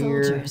troopers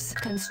here. soldiers.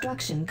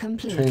 Construction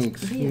complete.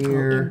 Tanks Vehicle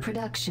here. in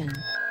production.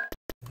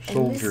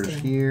 Soldiers Enlisting.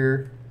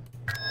 here.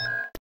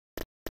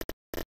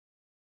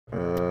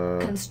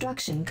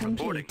 Construction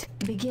complete.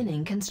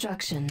 Beginning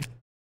construction.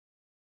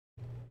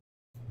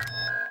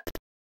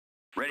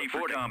 Ready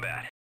for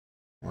combat.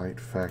 Light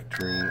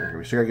factory. Okay,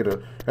 we still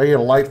gotta get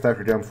a light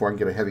factory down before I can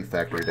get a heavy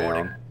factory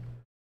down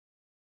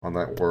on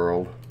that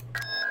world.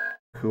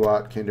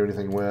 Kuat can't do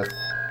anything with.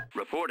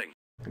 Reporting.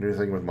 Can do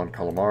anything with Mon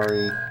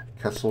Calamari.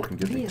 Kessel can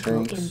give me Vehicle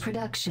in tanks.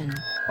 production.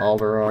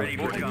 Alderon Ready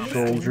can for get me combat.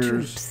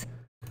 soldiers. Troops.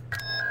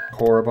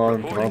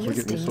 Korriban can also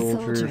get me Enlisting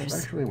soldiers. soldiers.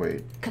 Actually,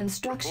 wait.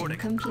 Construction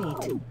Reporting.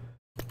 complete.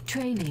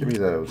 Training. Give me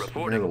those. They're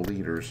Reporting. the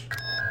leaders.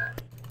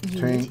 Unit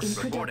tanks.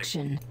 in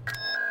production.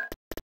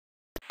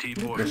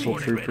 T4 Missile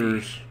ready.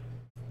 troopers.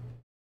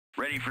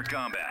 Ready for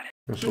combat.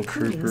 Missile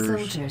Recruiting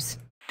troopers. soldiers.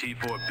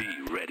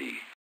 T4B ready.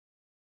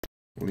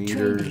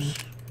 Leaders. Ready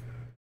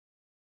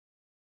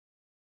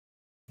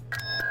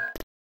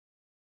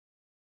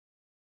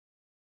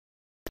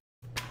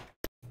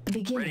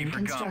Beginning for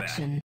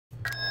construction.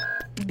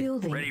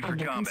 Building Ready for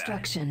under combat.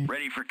 construction.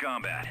 Ready for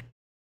combat.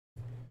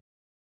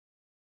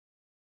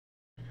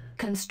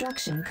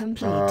 Construction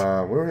complete.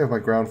 Where do we have my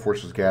ground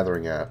forces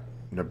gathering at?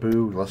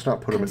 Naboo. Let's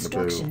not put them at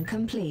Construction Naboo.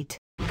 complete.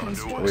 We have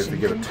Construction to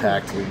get complete.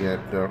 attacked. We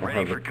get don't Ready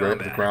have for the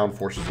combat. ground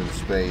forces in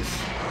space.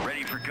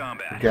 Ready for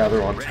combat.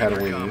 Gather on Ready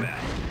for Tatooine. combat.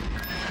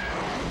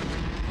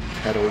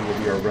 Tatooine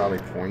will be our rally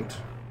point.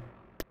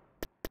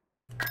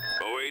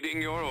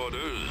 Awaiting your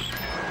orders.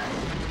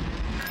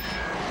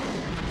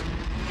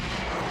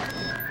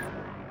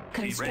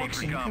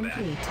 Construction combat.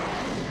 complete.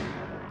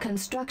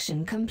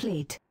 Construction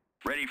complete.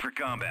 Ready for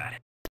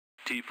combat.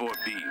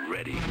 T4B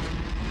ready.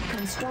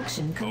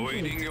 Construction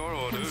Awaiting complete. your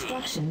orders.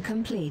 Construction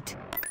complete.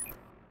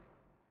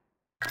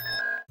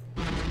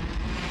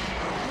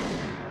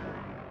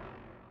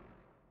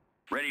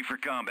 Ready for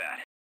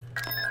combat.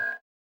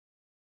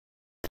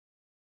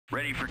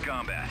 Ready for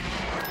combat.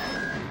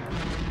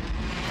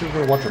 I'm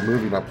gonna watch a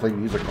movie, not play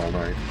music all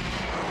night.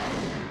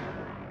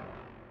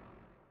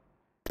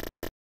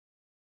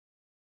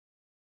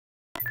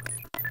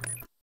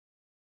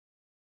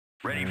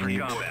 Ready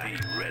for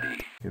combat.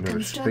 Ready.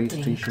 Another space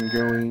station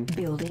going.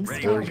 Building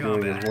Those started.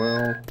 going as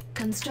well.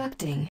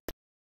 Constructing.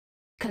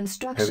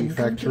 Construction Heavy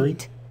factory.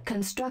 complete.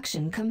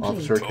 Construction complete.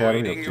 Officer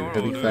Academy. Let's do heavy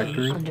Building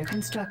factory. under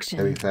construction.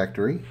 Heavy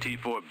factory.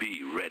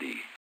 T4B ready.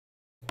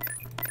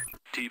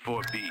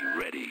 T4B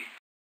ready.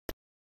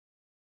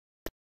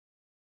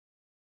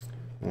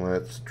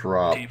 Let's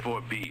drop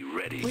T4B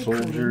ready. Recruiting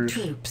soldiers.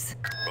 troops.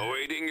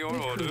 Awaiting your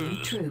Recruiting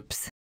orders.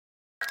 troops.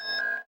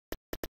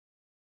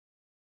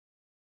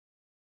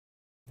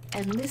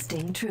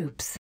 Enlisting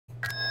troops.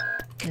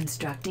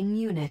 Constructing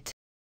unit.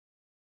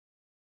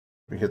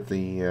 We hit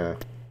the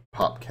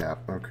pop cap.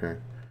 Okay.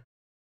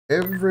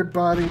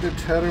 Everybody to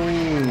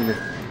Tatooine.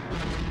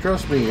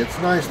 Trust me, it's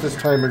nice this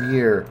time of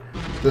year.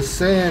 The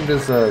sand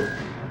is a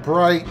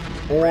bright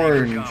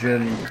orange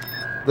and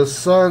the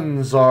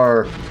suns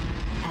are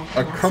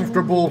a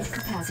comfortable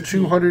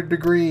 200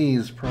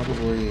 degrees,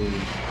 probably.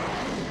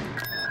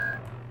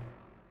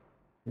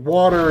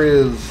 Water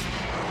is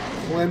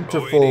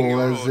plentiful,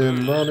 as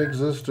in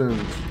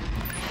non-existent.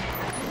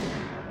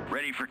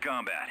 Ready for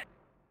combat.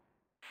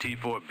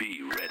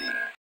 T4B ready.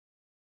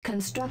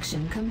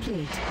 Construction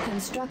complete.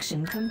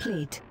 Construction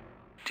complete.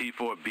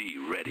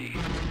 T4B ready.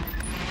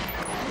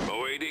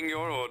 Awaiting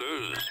your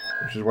orders.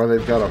 Which is why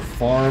they've got a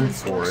farm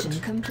for Construction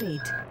it.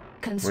 complete. I mean,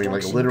 Construction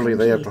like, literally,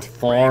 they have to complete.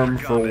 farm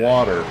for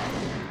water.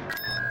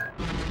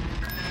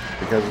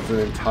 Because it's an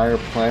entire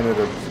planet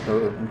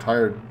of,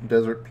 entire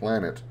desert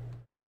planet.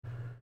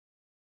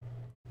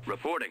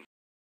 Reporting.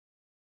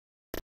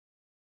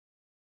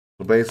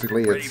 So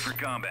basically, Ready it's for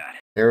combat.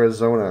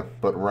 Arizona,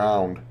 but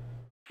round.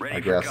 Ready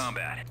I for guess.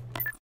 combat.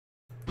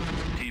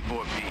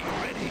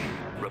 T4B ready.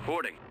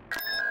 Reporting.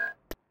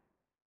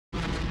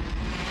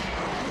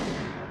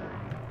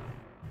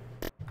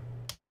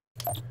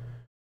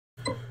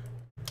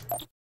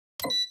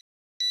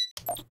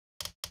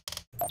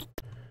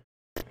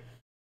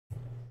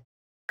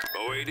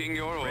 Awaiting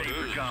your orders.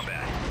 Ready for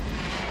combat.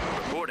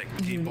 Reporting.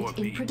 Unit in T4B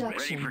ready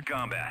production. for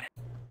combat.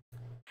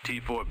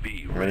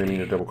 T4B I didn't mean to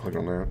ready. double click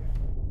on that.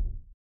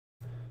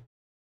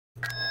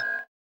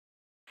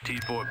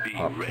 T4B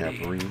Pop cap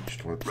ready.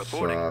 reached. Let's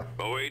Reporting.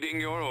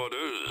 Awaiting your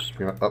orders.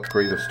 you know,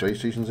 upgrade the space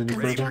stations any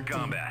Ready further. for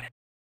combat.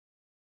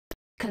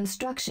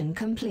 Construction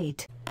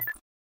complete.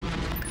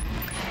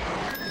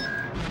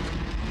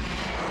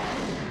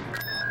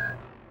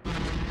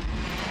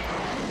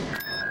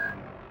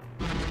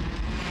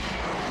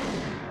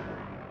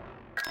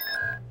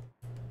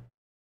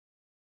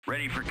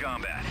 Ready for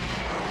combat.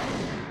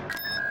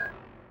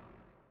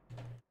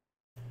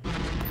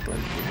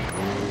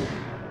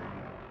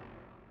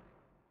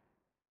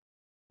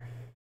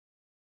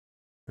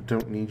 I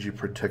don't need you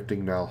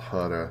protecting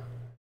Nalhutta.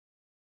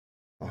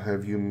 I'll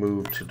have you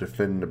move to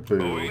defend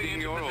Naboo.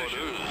 Awaiting your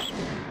orders.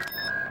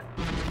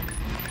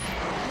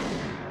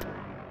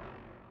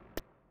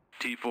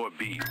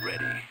 T4B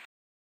ready.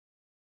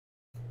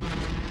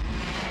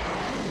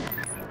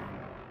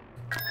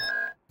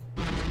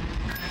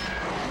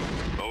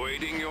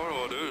 Awaiting your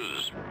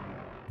orders.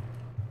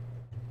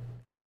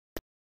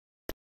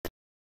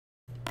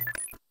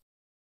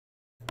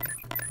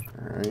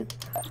 Alright.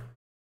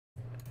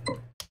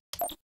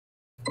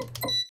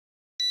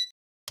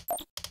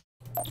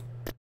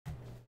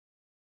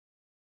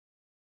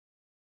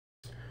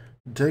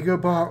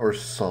 Dagobah or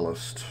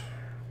Sullust?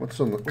 What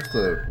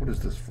is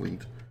this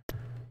fleet?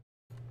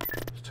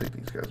 Let's take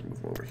these guys and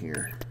move them over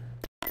here.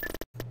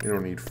 We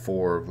don't need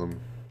 4 of them.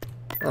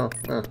 Oh,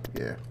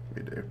 yeah,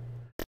 we do.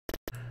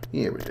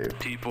 Yeah, we do.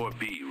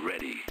 T4B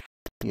ready.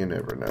 You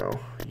never know.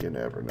 You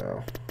never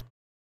know.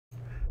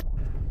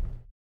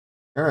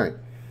 Alright.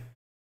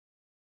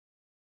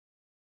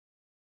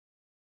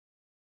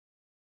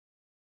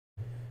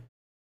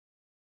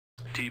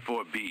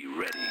 T4B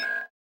ready.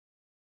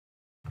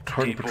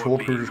 Target patrol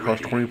cruisers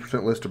cost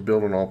 20% less to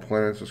build on all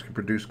planets. This can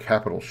produce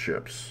capital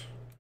ships.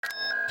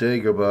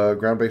 Dagobah,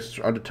 ground bases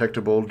are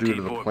undetectable due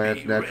to the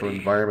planet's natural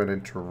environment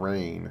and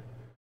terrain.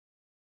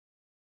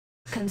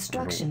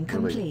 Construction I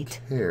don't really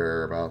complete.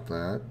 care about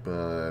that,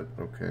 but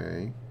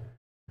okay.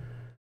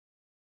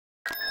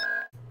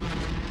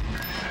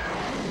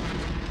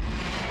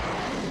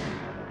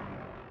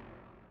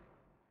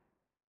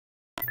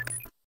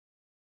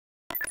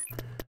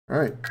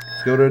 Alright,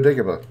 let's go to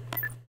Dagobah.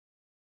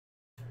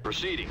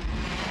 Proceeding.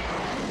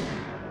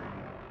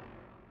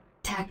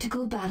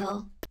 Tactical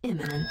battle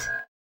imminent.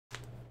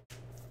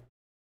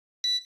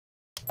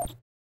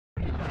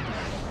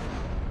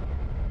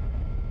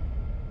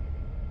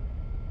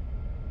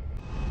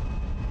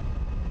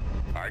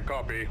 I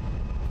copy.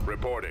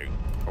 Reporting.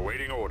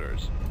 Awaiting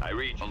orders. I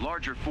read. A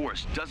larger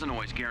force doesn't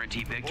always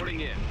guarantee victory.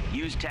 Reporting in.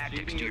 Use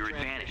tactics Receiving to your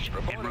transmission. advantage and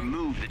Reporting.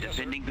 remove the Yes, sir.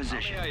 defending How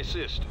position. may I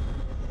assist?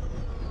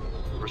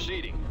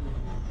 Proceeding.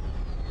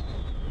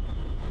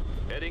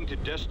 Heading to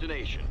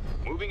destination.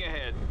 Moving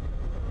ahead.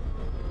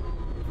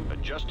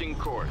 Adjusting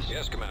course.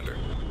 Yes, Commander.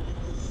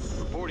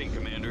 Reporting,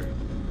 Commander.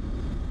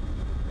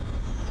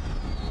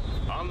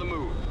 On the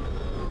move.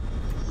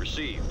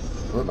 Received.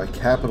 Let my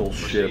capital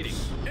Proceeding.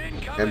 ships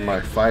and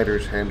my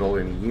fighters handle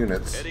any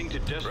units. Heading to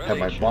destination. Have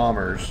my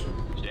bombers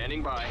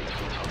Standing by.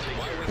 I'll take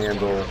care of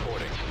handle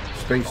reporting.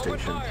 space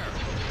station.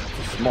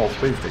 It's a small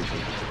space station.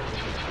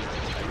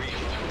 I read.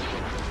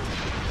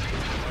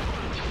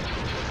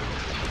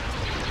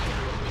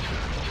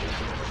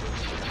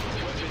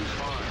 Weapons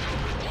armed.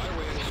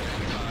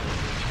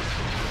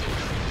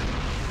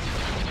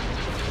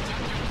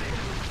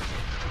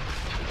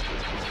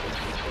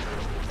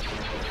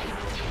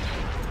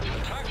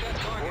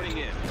 Reporting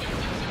in.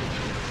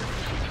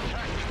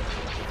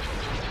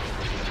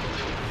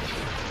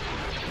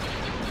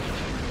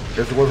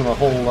 Guess there wasn't a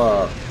whole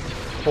lot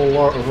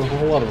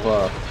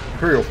of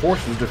Imperial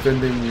forces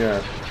defending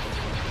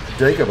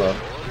Dagobah.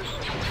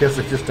 Guess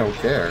they just don't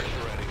care.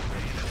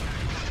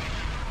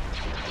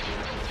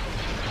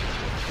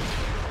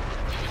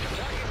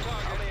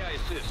 How may I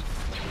assist?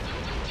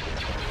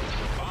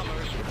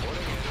 Bombers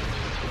reporting in.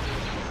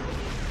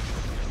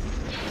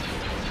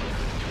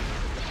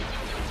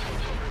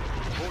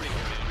 Reporting,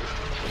 Commander.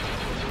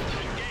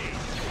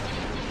 Engage.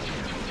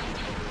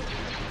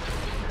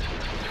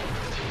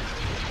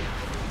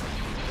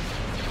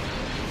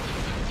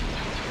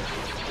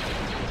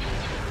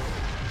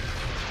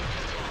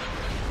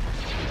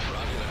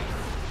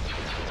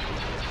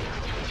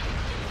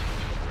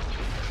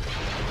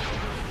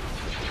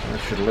 That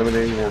should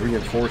eliminate any more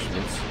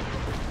reinforcements.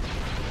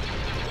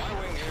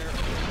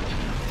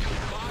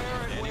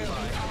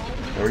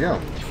 There we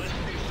go.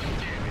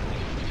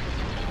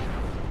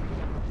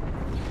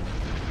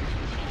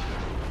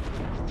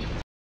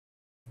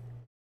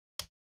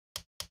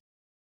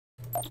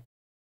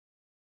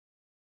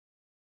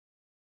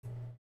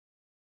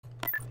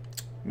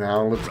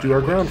 Now let's do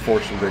our ground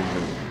force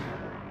invasion.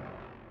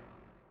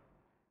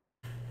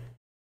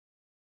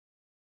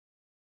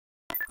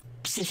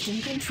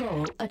 System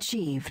control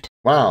achieved.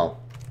 Wow.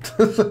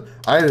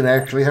 I didn't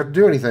actually have to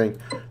do anything.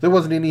 There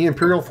wasn't any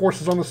Imperial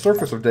forces on the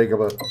surface of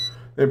Dagobah.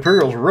 The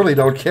Imperials really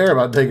don't care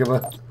about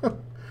Dagobah.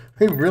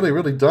 They really,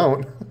 really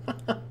don't.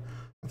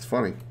 That's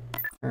funny.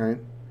 Alright.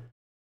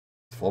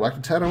 Let's fall back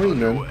to Tatooine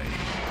then.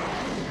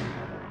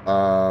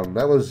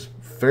 That was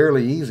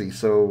fairly easy,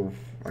 so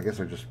I guess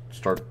I just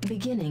start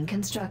Beginning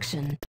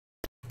construction.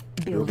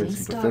 building Building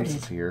some started.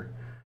 defenses here.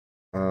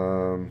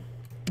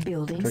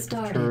 Building Protective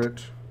started.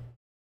 turret.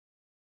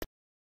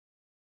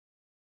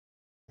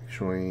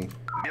 Actually,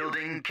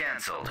 Building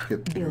cancelled.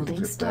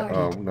 Building that. started.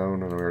 Oh, no,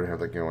 we already have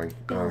that going.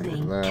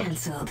 Building That.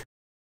 cancelled.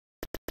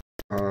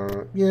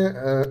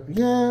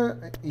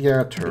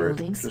 Yeah, turret,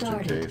 Building just in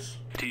started. case.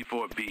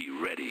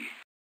 T4B ready.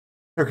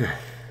 Okay.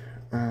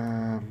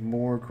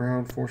 More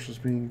ground forces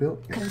being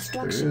built. Yes,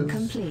 Construction there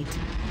is. complete.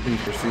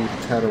 Please proceed to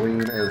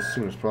Tatooine as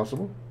soon as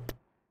possible.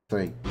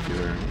 Thank you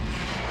very much.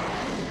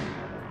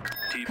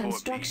 T4B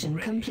Construction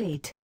ready.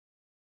 complete.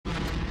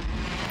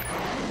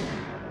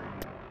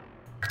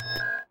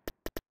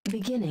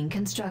 Beginning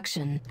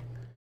construction.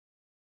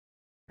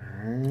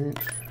 Alright.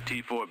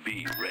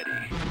 T4B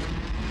ready.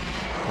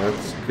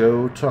 Let's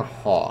go to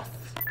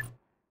Hoth.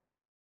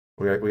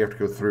 We have to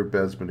go through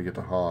Besman to get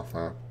to Hoth,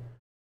 huh?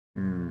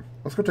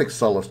 Let's go take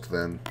Sullust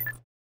then.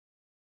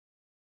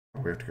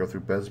 We have to go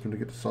through Besman to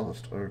get to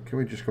Sullust. Or can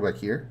we just go back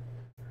here?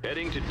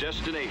 Heading to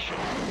destination.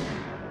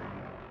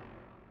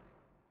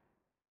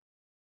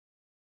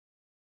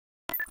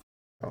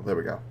 Oh, there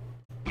we go.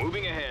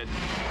 Moving ahead.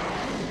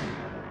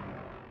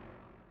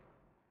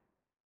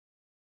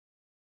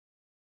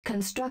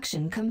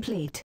 Construction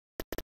complete.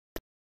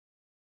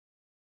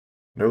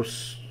 No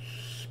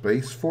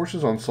space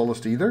forces on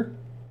Sullust either?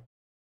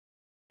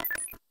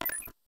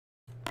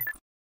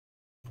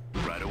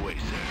 Right away,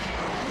 sir.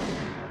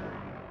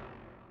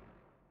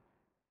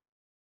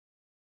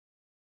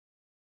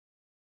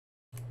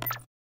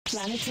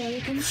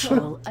 Planetary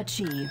control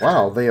achieved.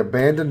 Wow, they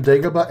abandoned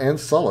Dagobah and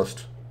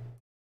Sullust.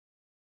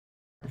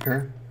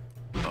 Okay.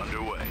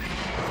 Underway.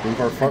 Let's move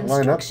our front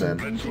line up Construction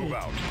then. Let's move complete.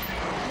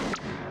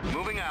 out.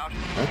 Moving out.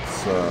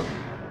 That's,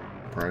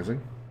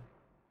 surprising.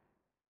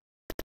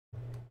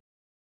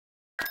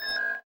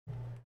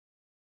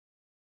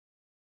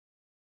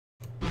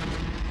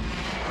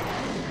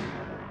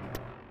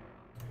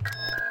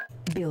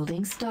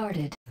 Building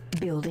started.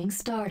 Building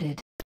started.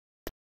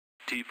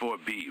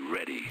 T4B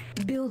ready.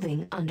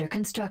 Building under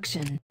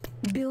construction.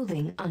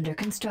 Building under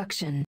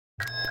construction.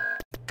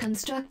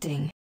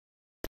 Constructing.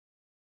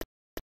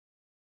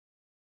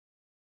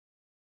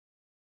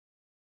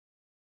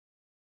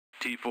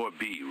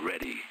 T4B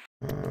ready.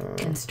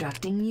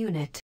 Constructing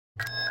unit.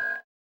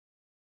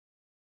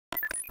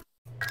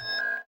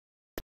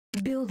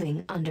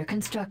 Building under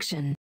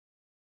construction.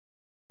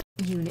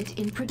 Unit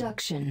in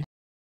production.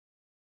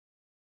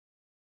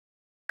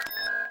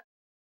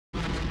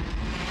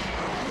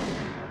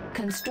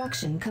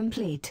 Construction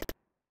complete.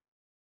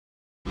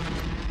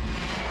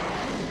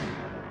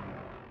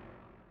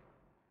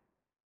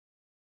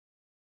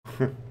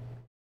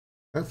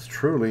 That's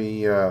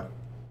truly,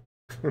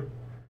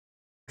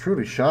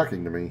 truly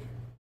shocking to me.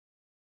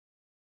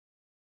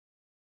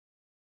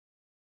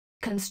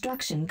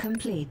 Construction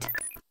complete.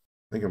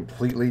 They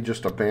completely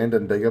just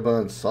abandoned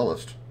Dagobah and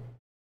Sullust.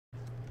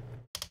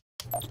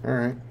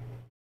 Alright.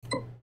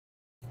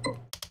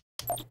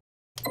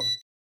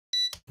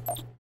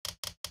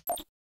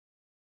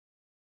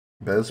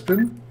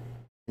 Bespin?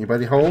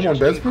 Anybody home on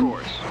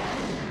Bespin?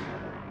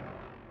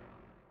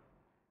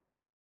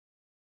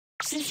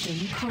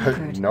 System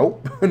conquered.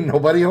 Nope.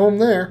 Nobody home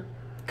there.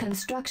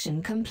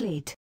 Construction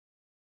complete.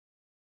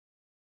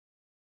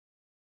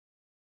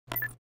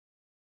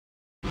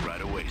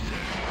 Right away, sir.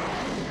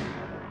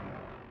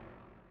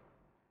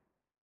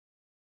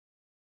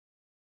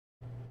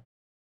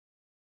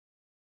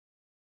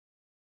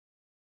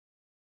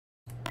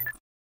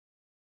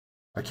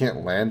 I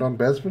can't land on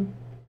Bespin?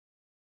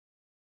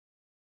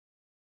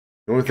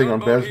 The only thing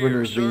on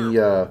Bespin is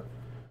the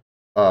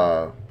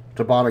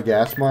Tabana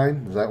gas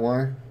mine. Is that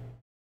why?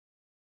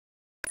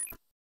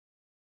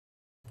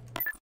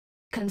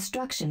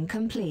 Construction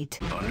complete.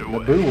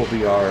 Naboo will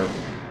be our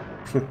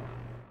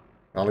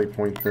rally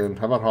point then.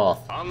 How about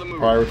Hoth?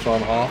 Pirates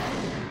on Hoth?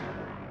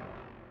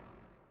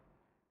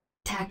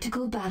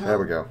 Tactical battle. There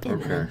we go.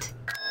 Imminent.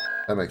 Okay.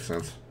 That makes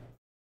sense.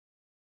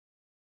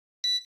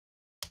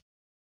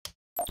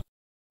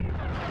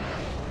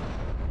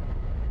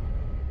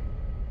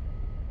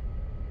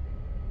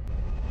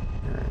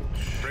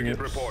 Frigate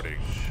reporting.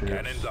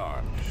 Cannons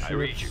armed. I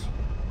read you.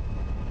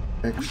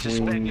 We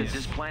suspect that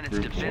this planet's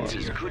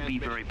defenses could be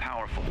very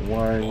powerful.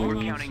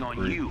 We're counting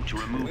on you to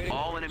remove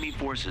all enemy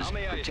forces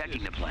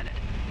protecting the planet,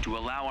 to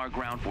allow our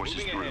ground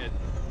forces through.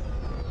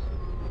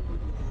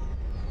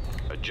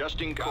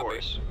 Adjusting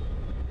course.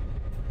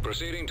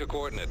 Proceeding to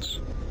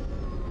coordinates.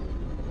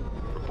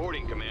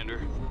 Reporting,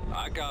 Commander.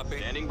 I copy.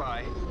 Standing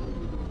by.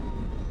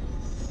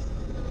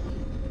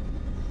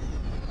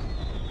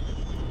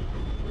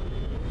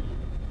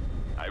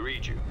 I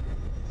read you.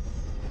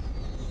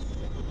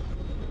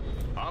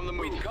 On the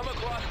move. We've come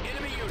across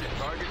enemy units.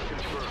 Target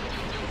confirmed.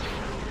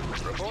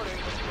 Reporting.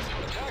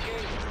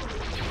 Attacking.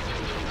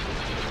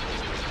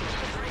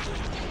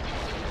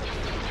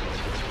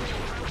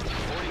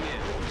 Reporting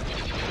in.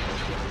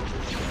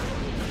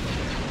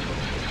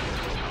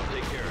 I'll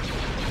take care of it.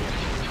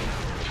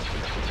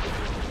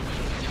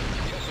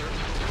 Yes, sir.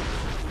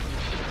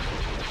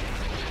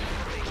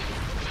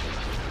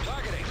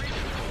 Targeting.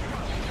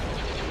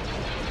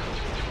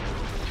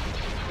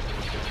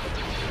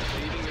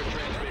 Receiving your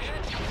transmission.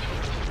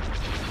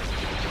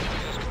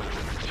 Yes,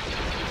 Commander.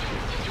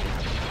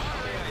 How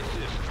may I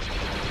assist?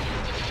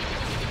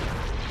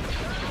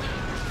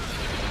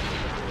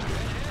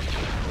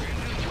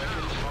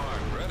 Weapons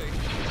armed. Ready.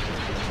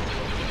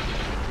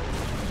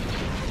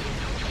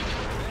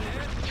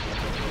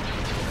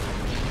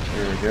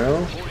 Here we go.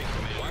 Reporting,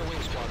 Commander.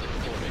 Y-Wing squadron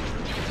reporting.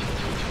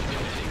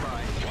 Standing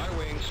by.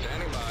 Y-Wing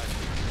standing by.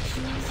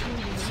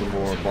 Some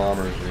more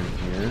bombers in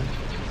here.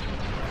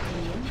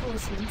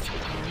 Reinforcements are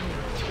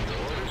moved.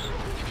 Orders.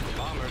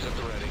 Bombers at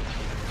the ready.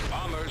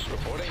 Bombers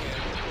reporting in.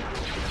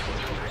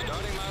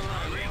 Starting my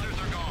run. Lasers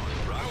are gone.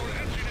 Our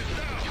engine is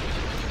down.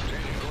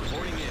 Changing course.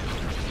 Reporting in.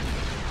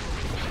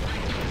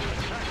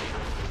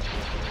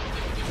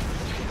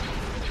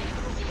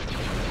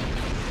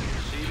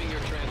 Receiving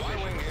your transmission.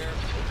 Y-Wing here.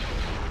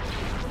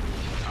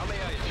 How may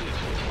I assist?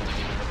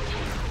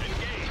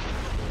 Engage.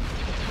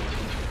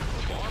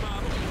 Form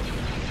up.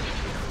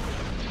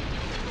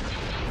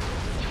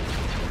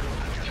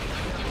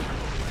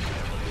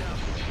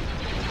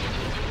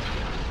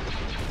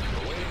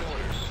 Awaiting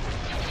orders.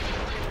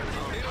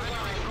 Torpedo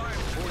line.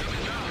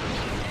 Reporting down.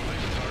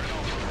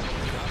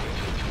 Copy.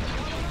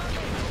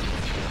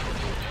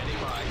 Standing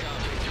by.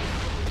 Copy.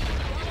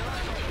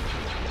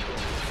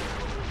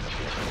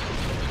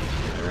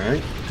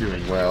 Alright,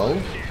 doing well.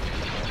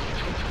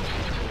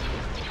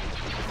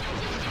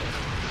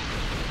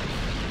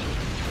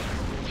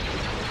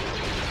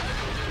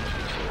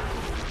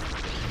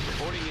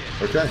 Reporting in.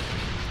 Okay.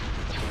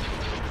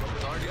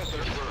 Target, yes,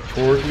 sir.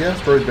 Toward the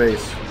asteroid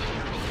base.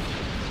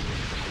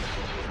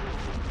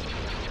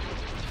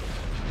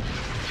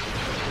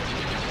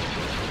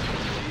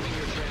 Receiving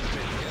your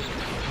transmission. Yes,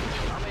 sir.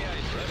 How may I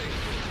assist?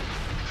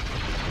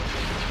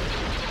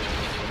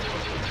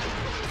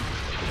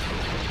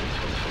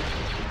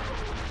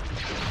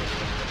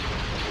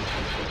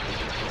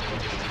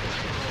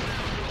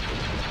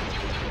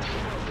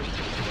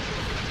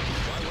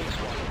 Y-Wing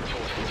squadron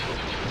reporting.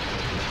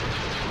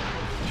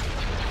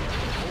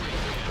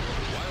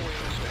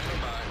 Y-Wing standing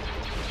by.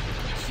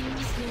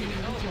 Choose the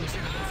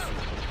reinforcements.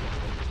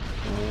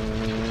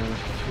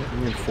 Can't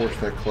reinforce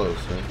that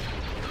close, huh?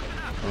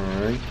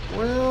 Alright.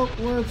 Well,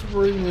 let's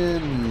bring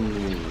in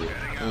you.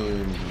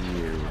 And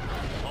you.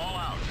 All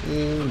out.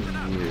 And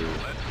you.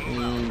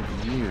 And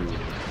you.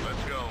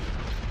 Let's go.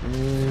 And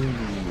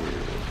you.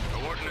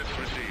 Coordinates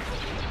received.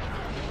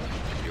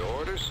 Your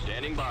orders?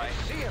 Standing by.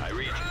 I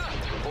read you.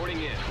 Reporting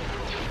in.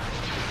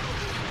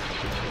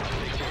 I'll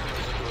take care of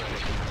Bombers at the ready.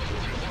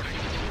 Reporting.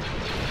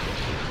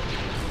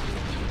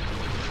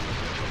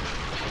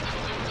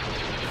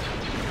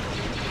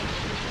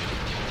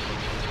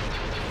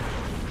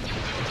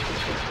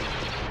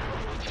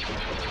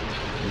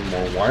 Need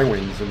more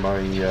Y-Wings in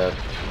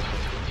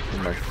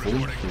my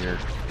fleet here.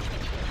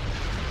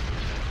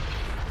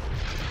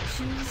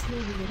 Choose your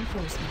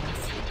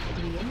reinforcements.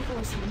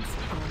 Reinforcements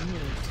en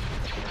route.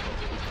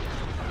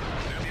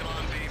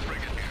 Nebulon B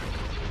frigate here.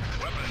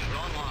 Weapons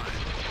online.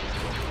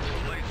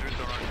 Lasers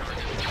are our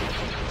target.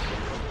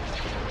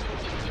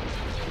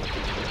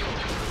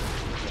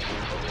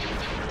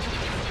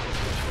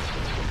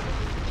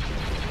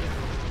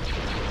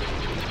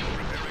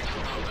 Preparing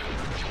for combat.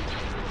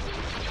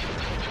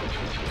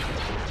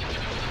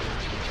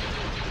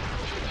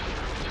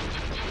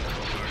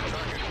 Our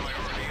target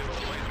priority is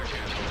the laser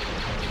cannon.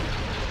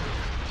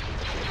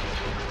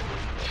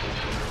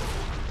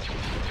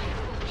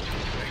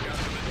 Take out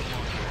the missile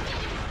launcher.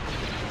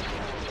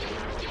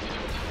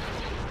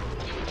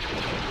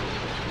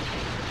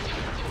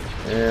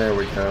 There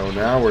we go.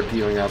 Now we're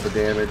dealing out the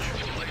damage.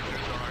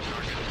 Lasers are our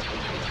target.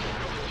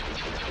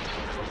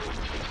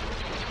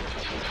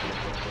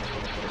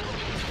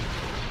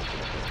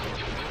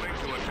 Moving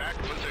to attack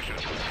position.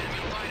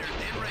 Enemy fighters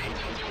in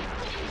range.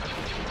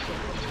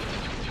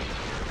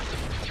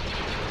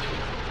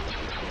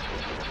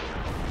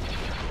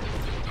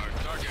 Our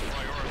target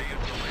priority is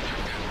the laser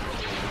cannon.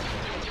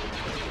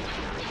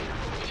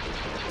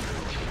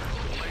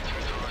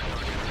 Lasers are our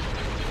target.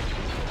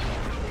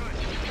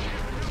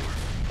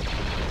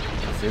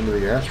 That's the end of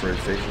the asteroid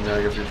station. Now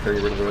I guess we just gotta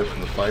get rid of the rest of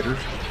the fighters.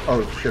 Oh,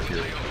 there's a ship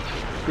here.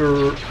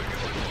 Grr.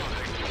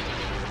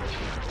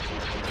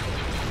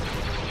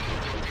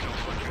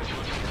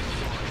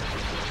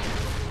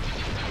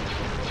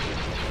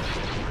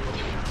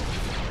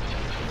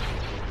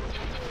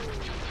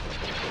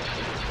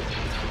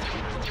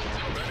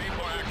 Ready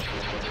for action.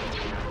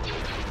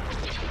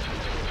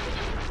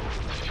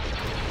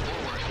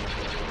 Forward.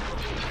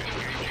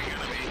 Engaging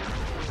enemy.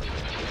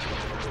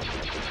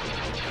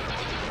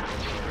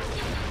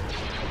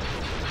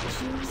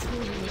 Choose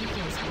your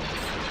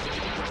reinforcements.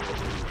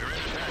 We're in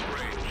attack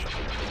range.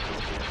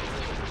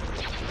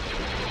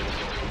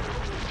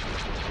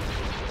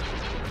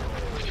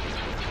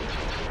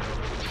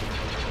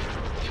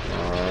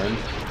 On.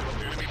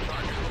 Enemy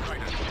target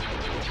sighted.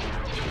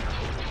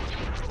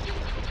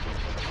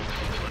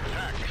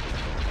 Attack.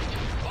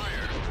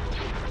 Fire.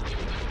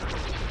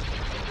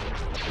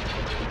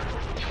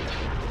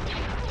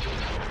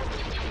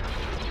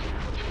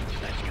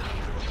 Let's go.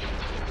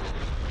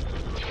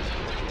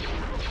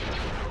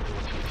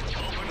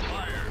 Open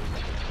fire.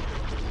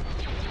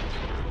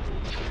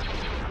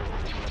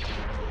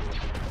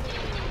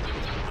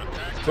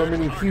 Attack. So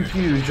many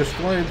pew-pews just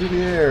flying through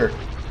the air.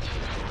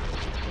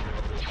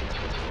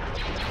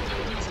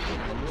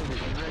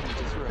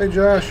 Hey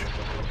Josh.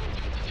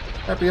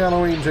 Happy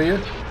Halloween to you.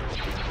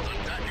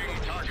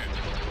 Attacking target.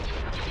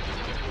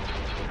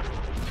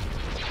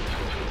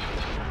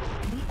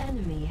 The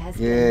enemy has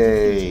been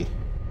Yay. defeated.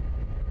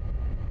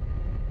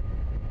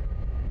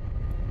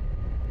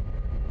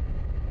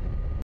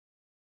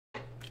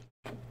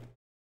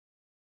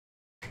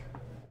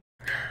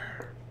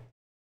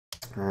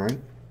 Alright.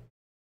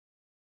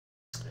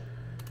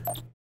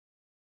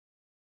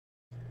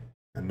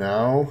 And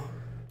now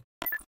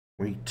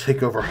we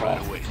take over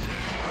Hoth. Away, sir.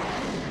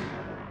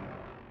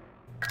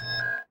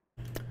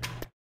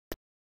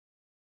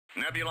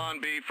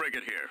 Nebulon B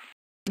frigate here.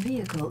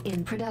 Vehicle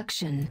in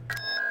production.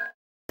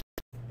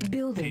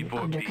 Building T-14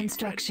 under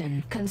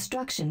construction.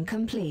 Construction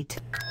complete.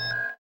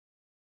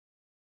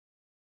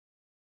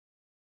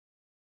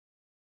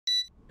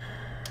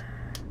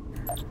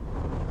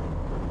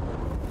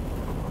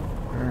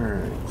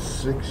 Alright,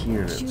 6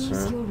 units, Choose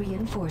huh? your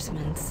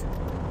reinforcements.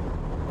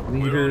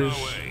 Leaders, We're on our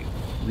way.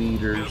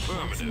 leaders.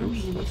 Affirmative.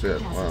 Oops, that's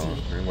it. Wow,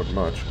 there wasn't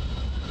much.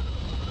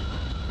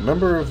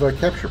 Number of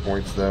capture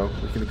points, though.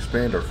 We can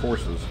expand our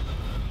forces.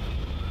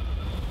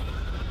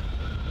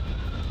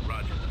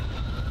 Roger.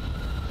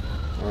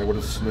 Alright, what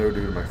does snow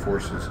do to my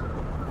forces?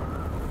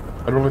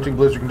 Unrelenting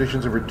blizzard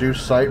conditions have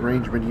reduced sight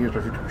range been used by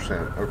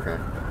 50%. Okay.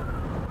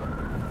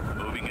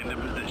 Moving into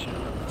position.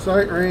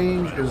 Sight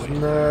range is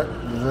not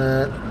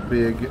that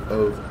big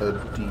of a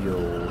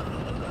deal.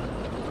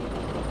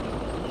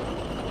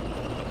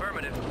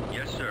 Affirmative.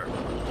 Yes, sir.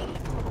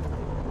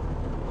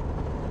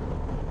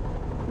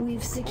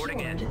 We've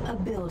secured a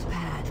build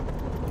pad.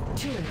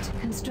 Turret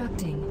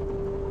constructing.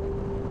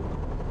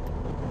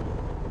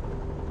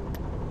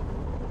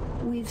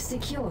 We've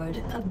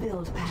secured a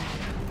build pad.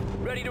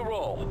 Ready to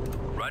roll.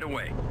 Right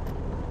away.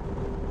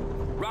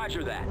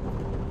 Roger that.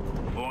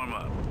 Form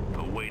up.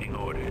 Awaiting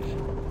orders.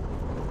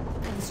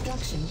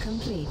 Construction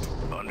complete.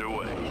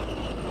 Underway.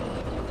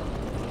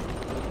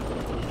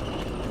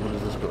 What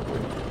is this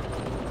building?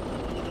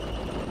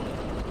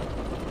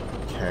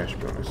 Cash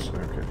bonus.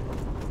 Okay.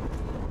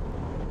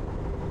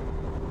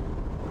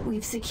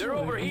 We've secured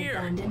over an here.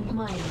 abandoned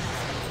mine.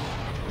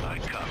 I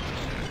copy,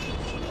 sir.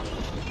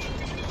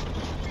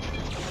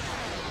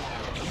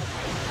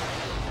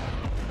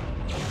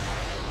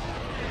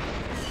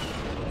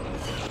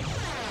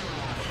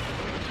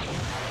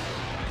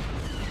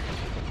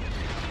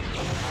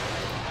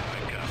 I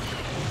copy.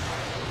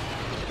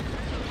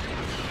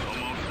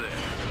 Almost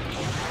there.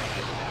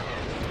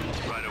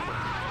 Right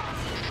away.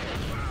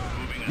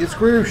 Moving Get out.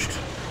 squished!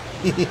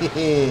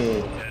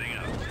 Heading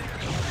out.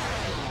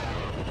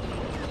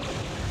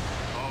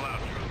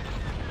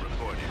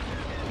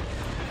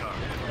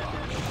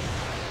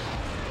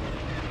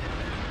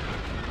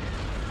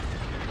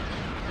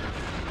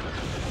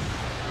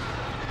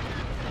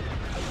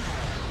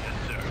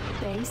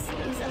 base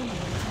is under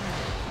attack.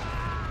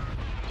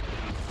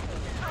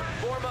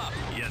 Form up.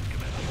 Yes,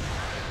 Commander.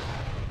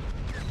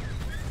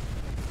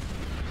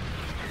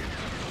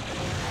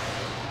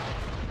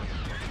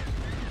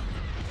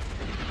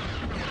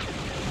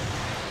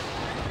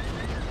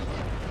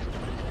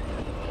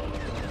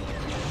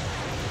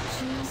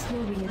 Choose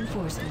your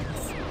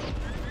reinforcements.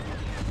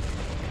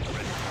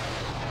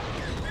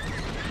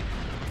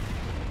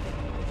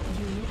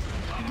 Unit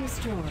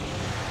destroyed.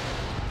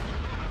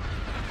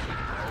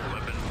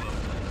 Weapons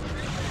loaded.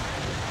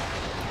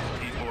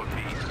 T4P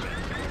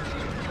ready.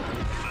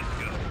 Let's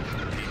go.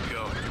 Keep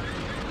going.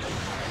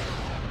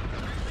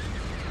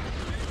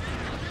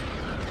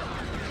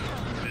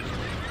 This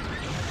way.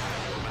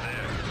 Over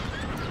there.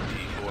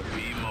 T4P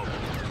mobile.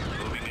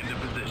 Moving into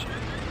position.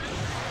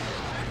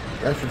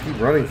 I should keep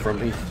running from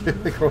me.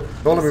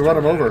 Don't let me run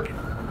him over.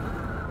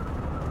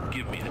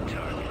 Give me the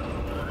target.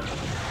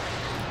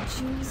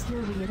 Choose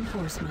your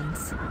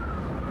reinforcements.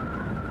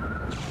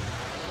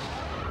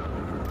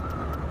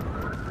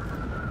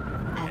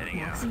 At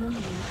Heading out. maximum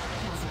load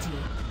capacity.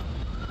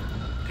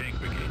 Tank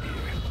brigade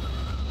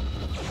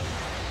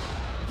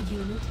here.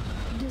 Unit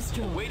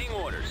destroyed. Waiting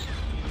orders.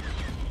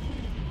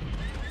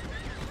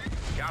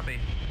 Copy.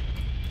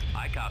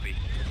 I copy.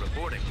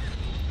 Reporting.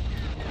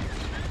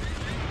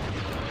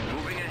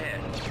 Moving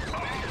ahead.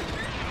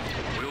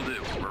 Will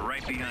do. We're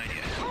right behind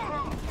you.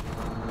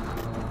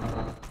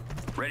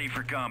 Ready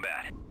for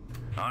combat.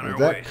 On our way,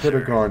 That could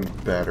have sir. gone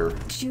better.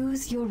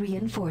 Choose your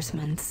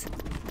reinforcements.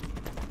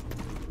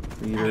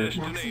 Either. At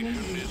maximum Destination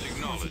load is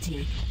acknowledged.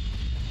 capacity.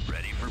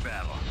 Ready for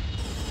battle.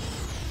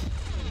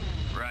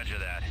 Roger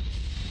that.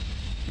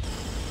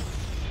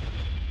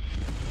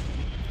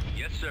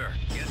 Yes, sir.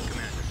 Yes,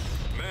 Commander.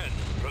 Men,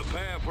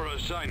 prepare for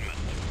assignment.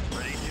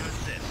 Ready to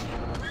assist.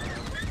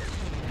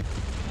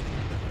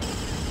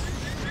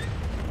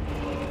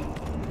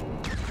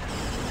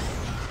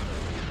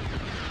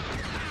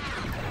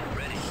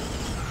 Ready.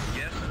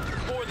 Yes.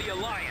 For the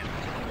Alliance.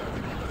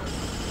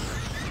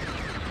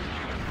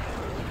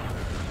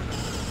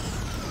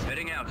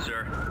 Heading out,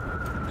 sir.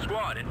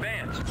 Squad,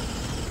 advance.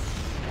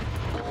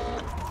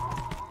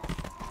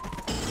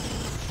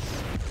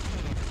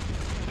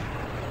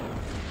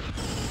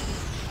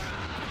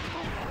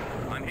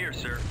 I'm here,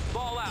 sir.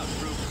 Fall out,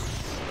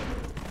 troops.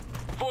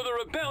 For the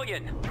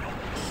rebellion.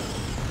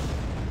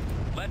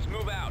 Let's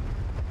move out.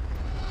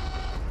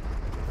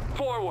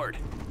 Forward.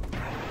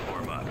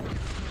 Form up.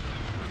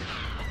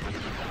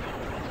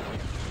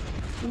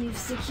 We've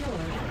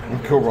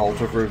secured.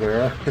 Cobalt over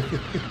there.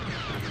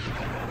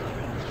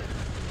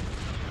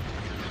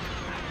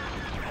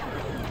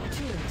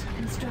 Turret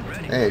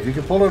constructed. Hey, if you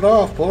can pull it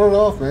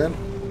off, man.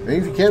 And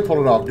if you can't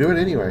pull it off, do it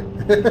anyway.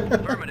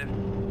 Affirmative.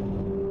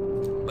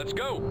 Let's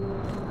go.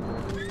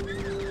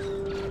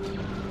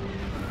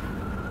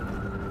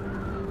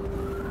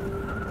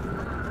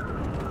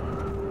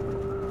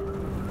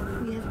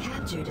 We have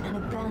captured an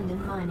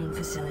abandoned mining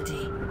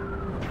facility.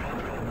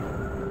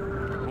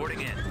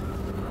 Reporting in.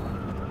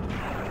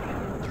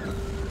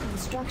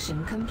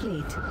 Construction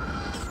complete.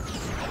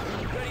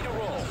 Ready to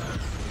roll.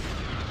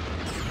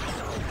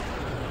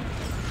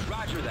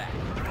 Roger that.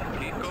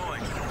 Keep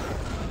going.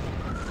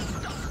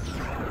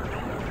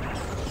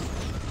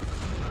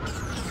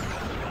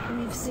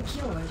 We've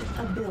secured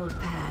a build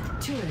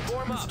pad. Turret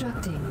Form up.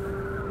 constructing.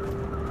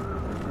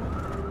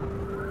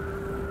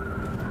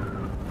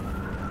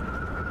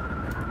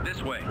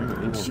 This way.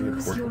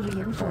 Choose your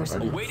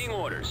reinforcements. Waiting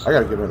orders. I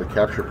gotta get another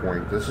capture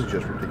point. This is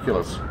just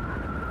ridiculous.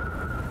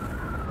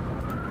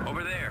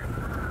 Over there.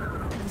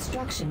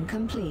 Construction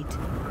complete.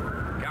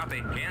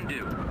 Copy. Can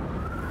do.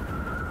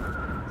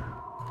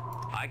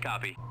 I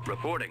copy.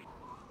 Reporting.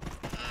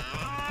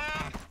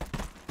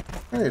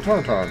 Hey,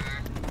 Tauntaun.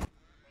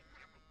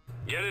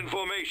 Get in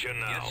formation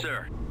now. Yes,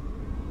 sir.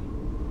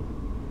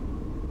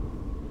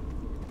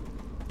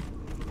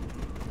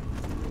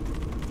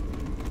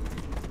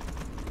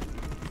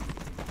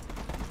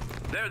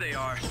 There they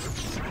are.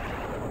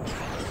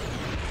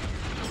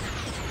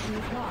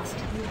 We've lost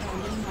the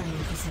abandoned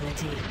mining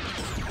facility.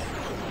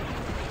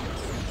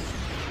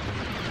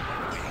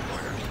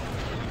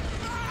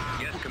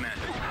 Yes,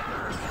 Commander.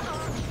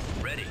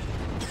 Ready.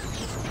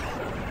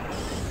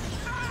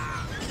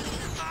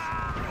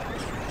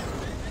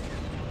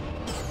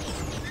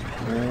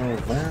 Well,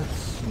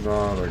 that's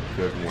not a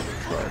good one to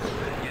try to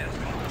read. Yes.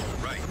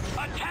 Right.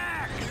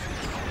 Attack!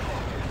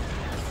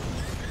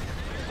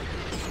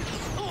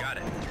 Got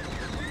it.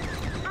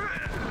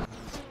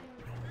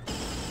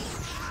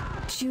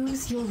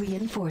 Choose your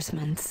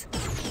reinforcements.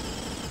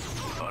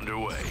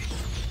 Underway.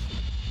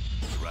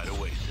 Right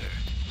away, sir.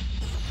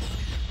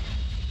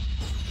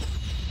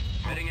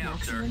 Heading At out,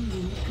 sir.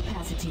 maximum unit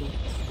capacity.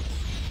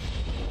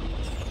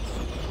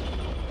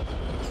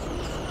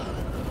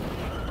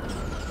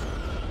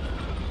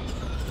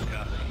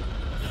 Copy.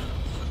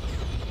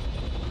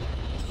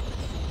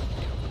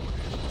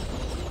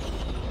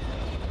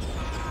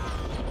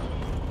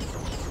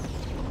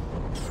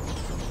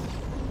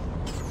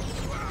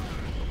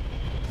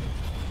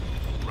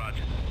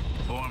 Roger.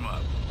 Form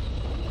up.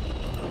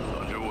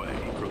 Underway.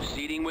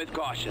 Proceeding with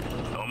caution.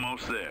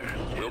 Almost there.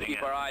 We'll Heading keep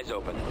out. our eyes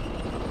open.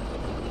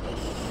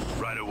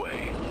 Right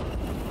away.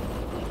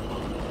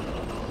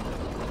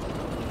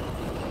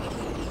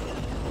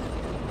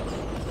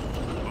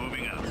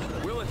 Moving out.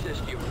 We'll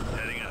assist you.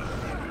 Heading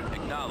out.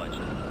 Acknowledged.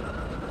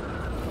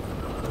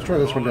 Let's try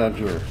this one down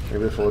here.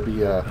 Maybe this will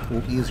be a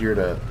little easier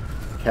to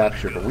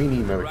capture, but we need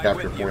another Right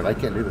capture with you. point. I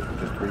can't do this with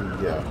just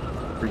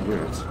three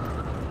units.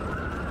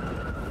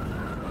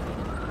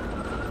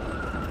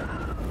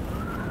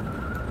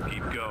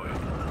 Keep going.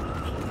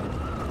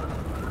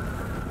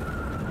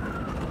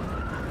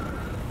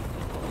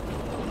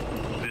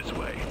 This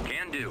way.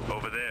 Can do.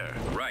 Over there.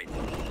 Right.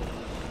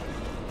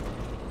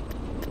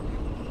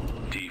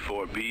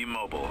 T4B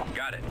mobile.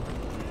 Got it.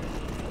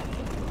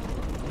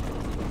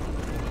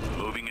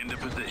 Moving into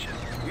position.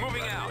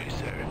 Moving Right out. away,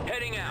 sir.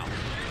 Heading out.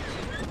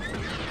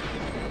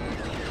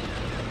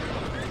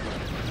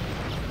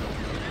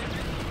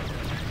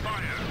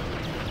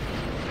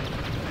 Fire!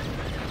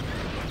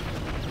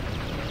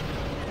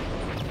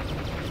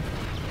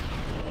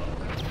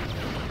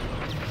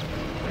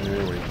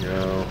 There we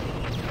go.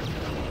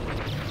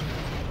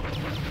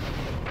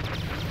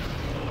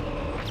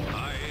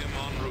 I am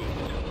en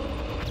route.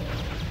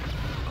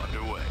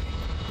 Underway.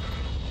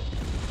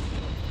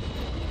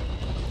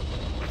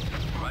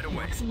 Right away.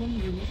 Maximum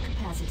unit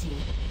capacity.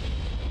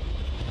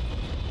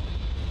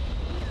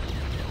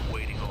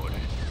 Waiting orders.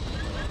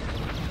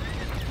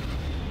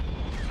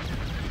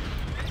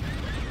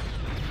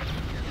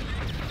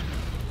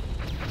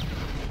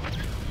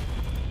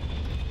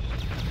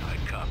 I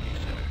copy,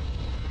 sir.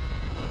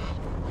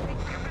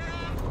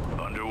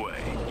 Underway.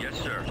 Yes,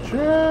 sir.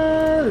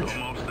 Charge!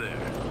 Almost there.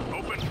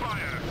 Open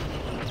fire!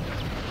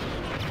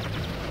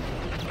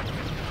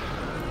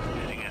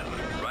 Heading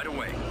out. Right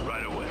away.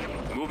 Right away.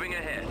 Moving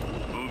ahead.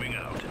 Moving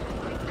out.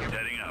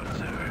 Heading out,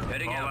 sir.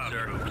 Heading All out,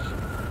 sir. troops.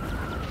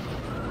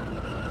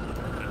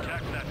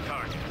 Attack that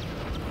target.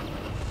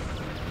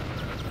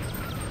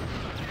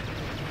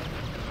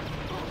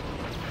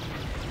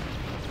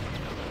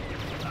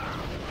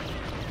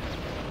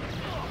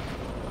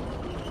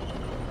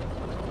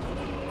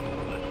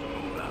 Let's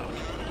move out.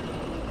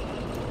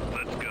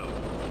 Let's go.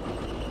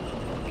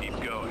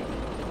 Keep going.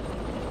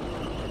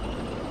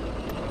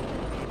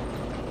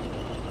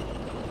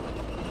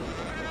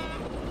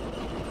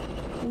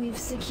 We've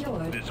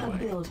secured This a way.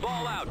 build Fall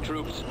pad. out,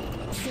 troops.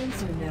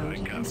 Sensor node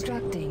Copy.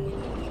 constructing.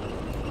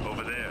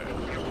 Over there.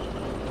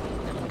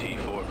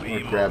 T4B. I'm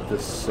gonna grab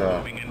this.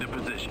 Moving into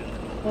position.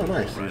 Oh,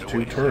 nice. There's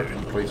two turret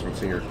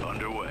replacements here.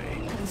 Underway.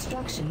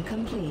 Construction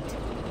complete.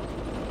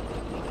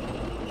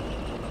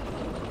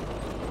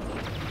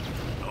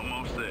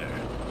 Almost there.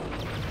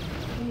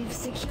 We've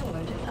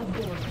secured a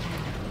build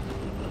pad.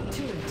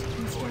 Turret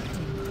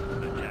constructing.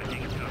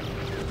 Attacking target.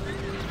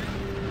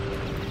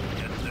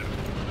 Yes, sir.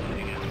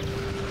 Heading out.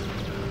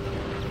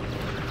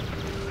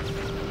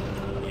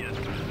 Yes,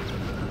 Commander.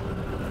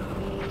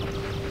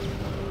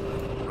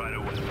 Right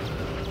away.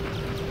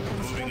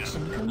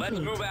 Construction complete. Let's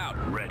move out.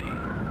 Ready.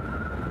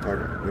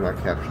 Okay, they're not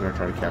capturing. They're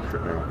trying to capture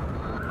it now.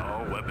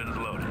 All weapons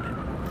loaded.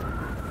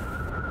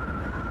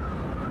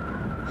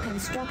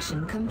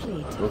 Construction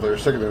complete. Well, they're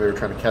second they were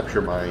trying to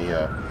capture my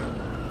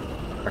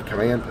my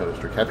command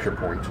post or capture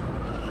point.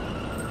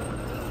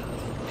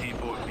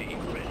 T4B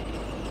ready.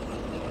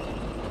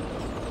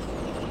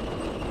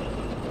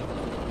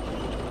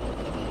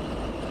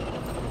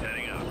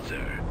 Heading out,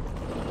 sir.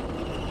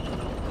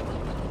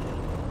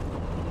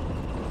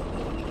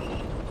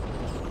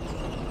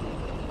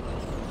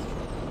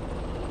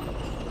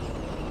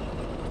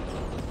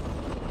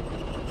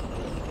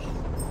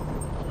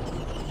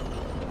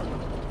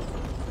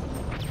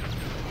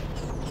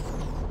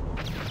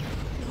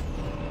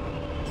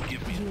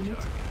 Give me the Unit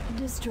target.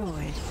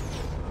 destroyed.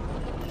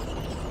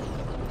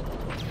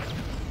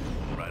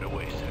 Right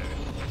away, sir.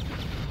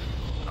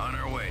 On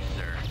our way,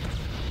 sir.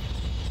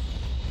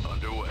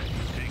 Underway.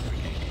 Take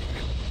brigade.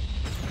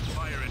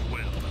 Fire at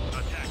will.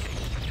 Attacking.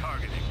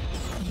 Targeting.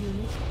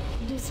 Unit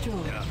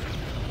destroyed. Copy.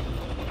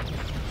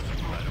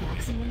 Right away.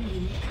 Maximum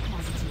unit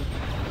capacity.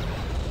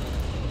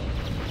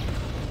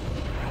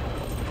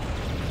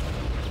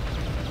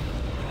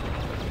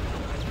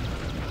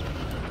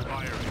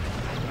 Firing.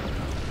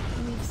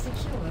 We've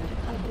secured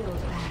a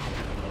build pad.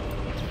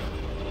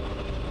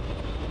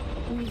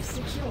 We've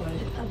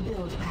secured a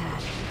build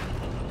pad.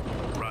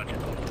 Roger.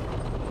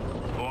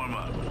 Form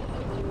up.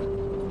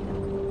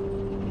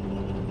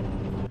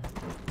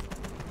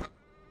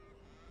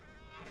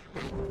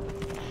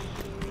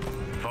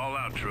 Fall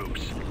out,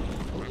 troops.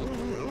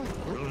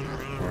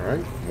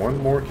 Alright, one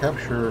more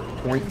capture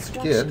point to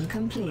Construction get.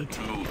 complete.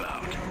 Move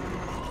out.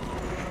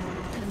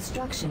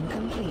 Construction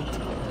complete.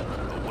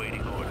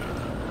 Awaiting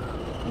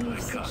order.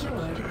 We've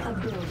secured a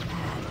build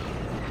pad.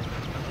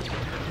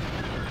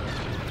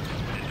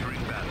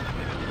 Entering battle.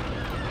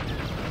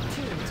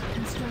 Turret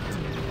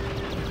constructing.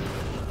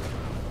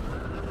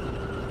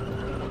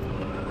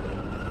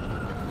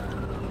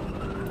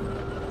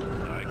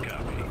 I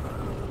copy.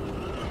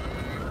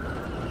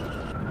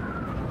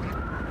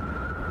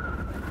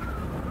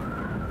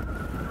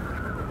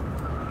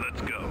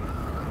 Let's go.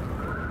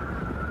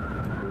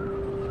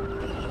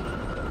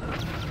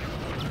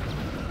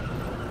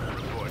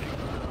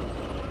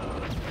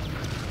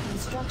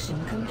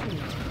 Construction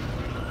complete.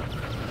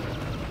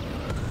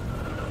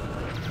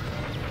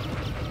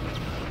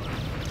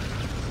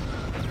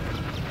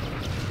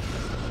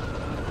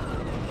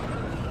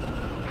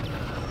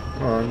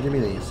 Come on, give me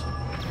these.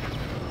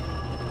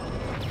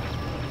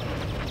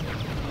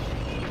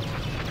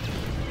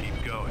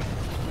 Keep going.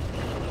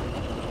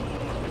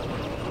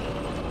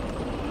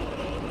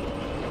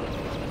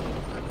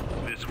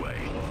 This way.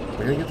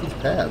 We're gonna get these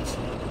pads.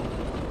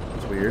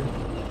 That's weird.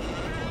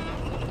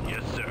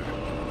 Yes, sir.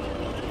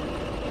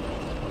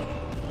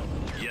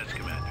 Yes,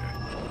 Commander.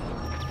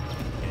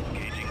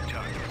 Engaging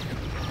target.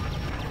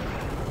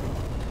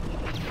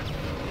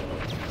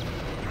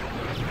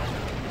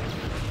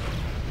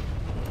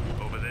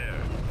 Over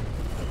there.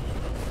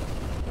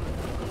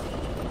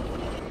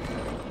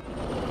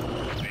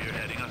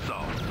 Spearheading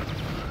assault.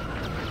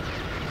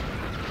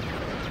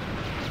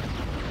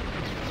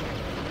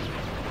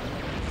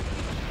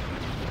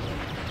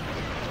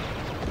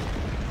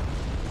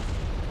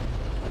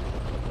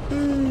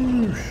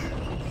 Boosh!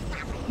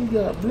 You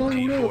got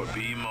blown up.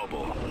 T4B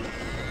mobile.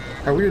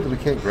 How weird that we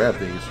can't grab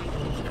these.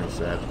 It's kind of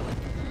sad.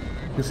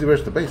 You can see the rest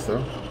of the base,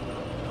 though.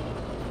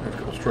 There's a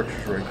couple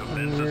structures right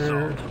Commence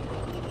here. assault.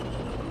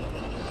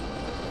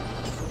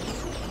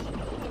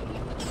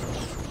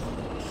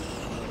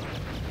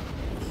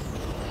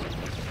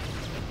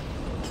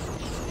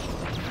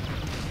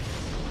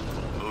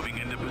 Moving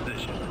into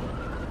position.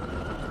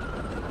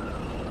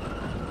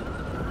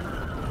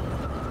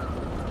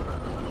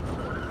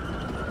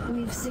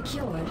 We've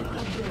secured a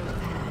build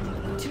pad.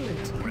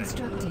 Turret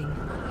constructing.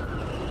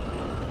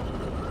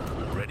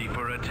 Ready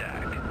for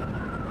attack.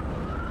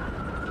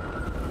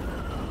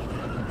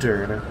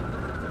 Durna.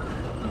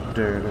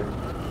 Durna.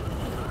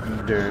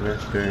 Durna.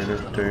 Durna.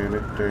 Durna.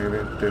 Durna.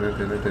 Durna. Durna.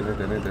 Durna.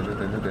 Durna.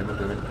 Durna. Durna.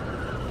 Durna.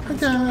 Hi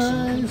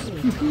guys!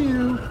 Pew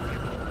pew!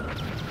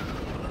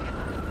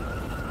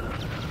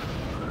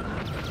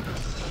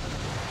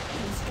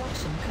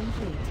 Construction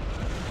complete.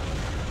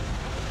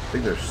 I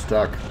think they're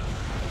stuck.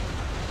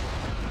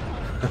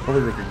 I don't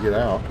think they can get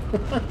out.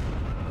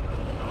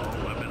 All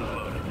weapons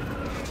loaded.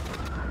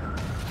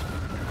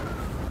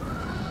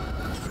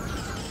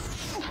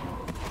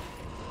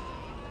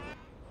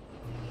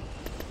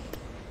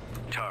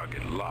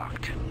 Target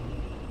locked.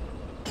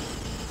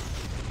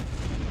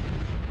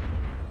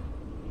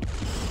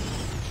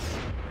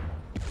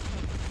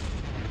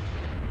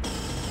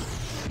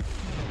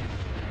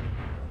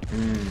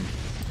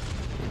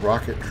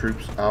 Rocket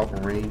troops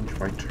outrange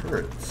my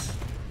turrets.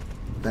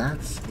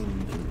 That's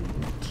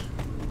inconvenient.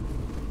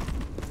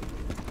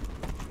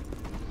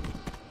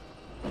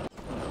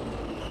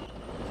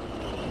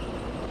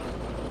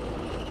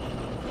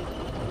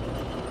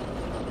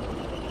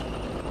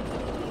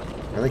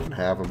 They can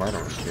have them, I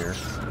don't care.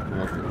 I'm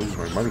not going to lose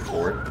my money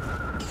for it.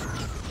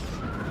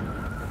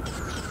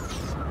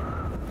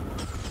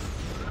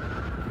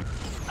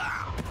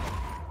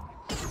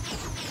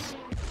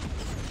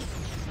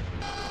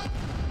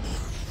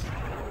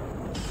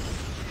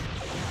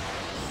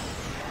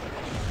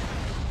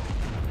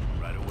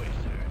 Right away,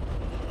 sir.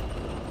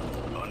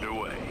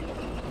 Underway.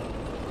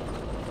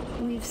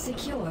 We've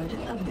secured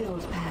a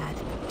build pad.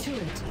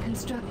 Turret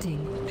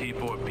constructing.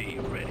 T4B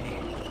ready.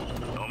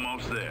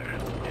 Almost there.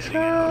 Heading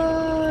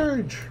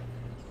Charge!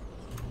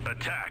 out.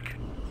 Attack.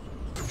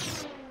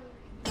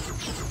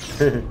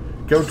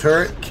 Go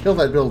turret, kill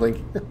that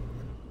building.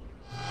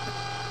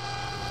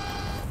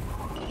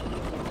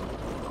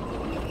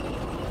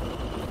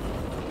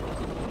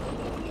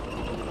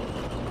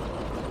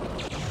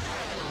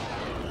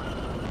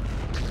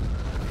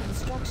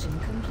 Construction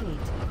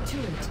complete.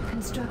 Turret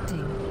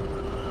constructing.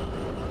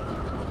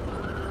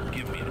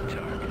 Give me a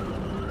target.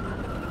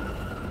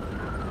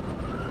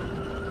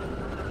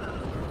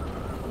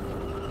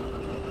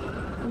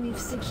 We've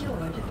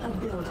secured a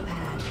build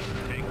pad.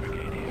 Tank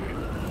brigade here.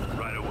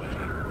 Right away.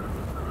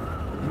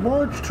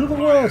 March to the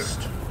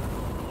west!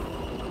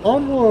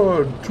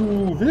 Onward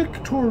to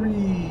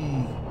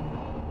victory!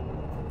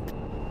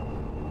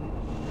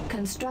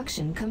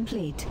 Construction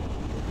complete.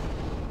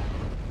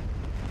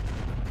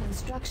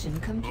 Construction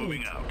complete.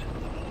 Moving out.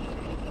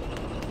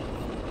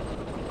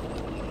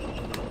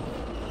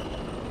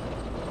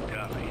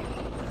 Copy.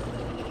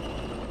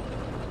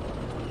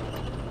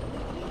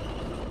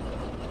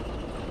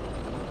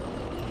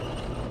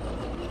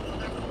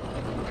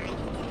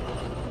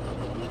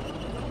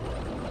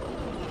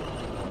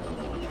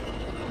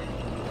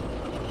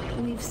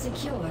 We've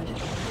secured a build pad.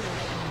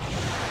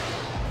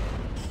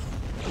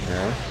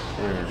 Yeah?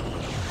 Where?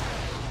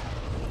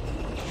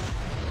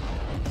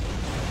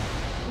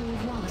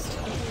 We've lost a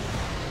build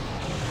pad.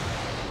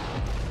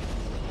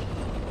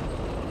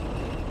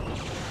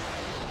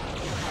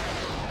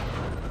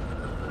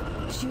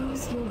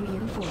 Choose your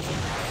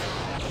reinforcements.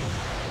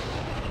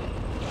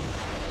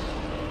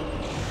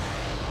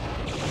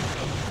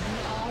 We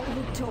are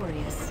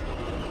victorious.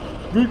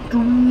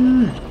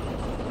 Victory!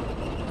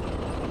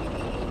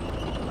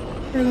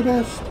 We're the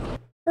best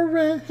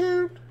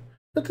around.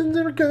 Nothing's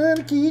ever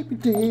gonna keep me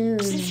down.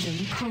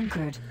 System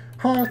conquered.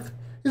 Hearth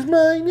is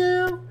mine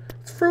now.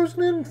 It's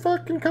frozen and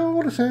fucking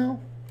cold as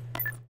hell.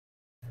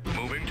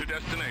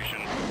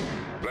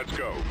 Let's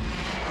go.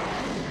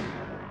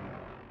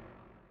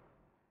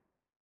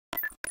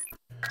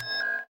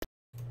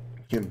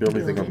 Can't build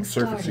anything on the Building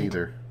surface started.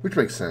 either, which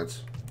makes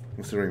sense,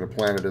 considering the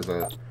planet is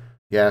a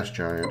gas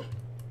giant.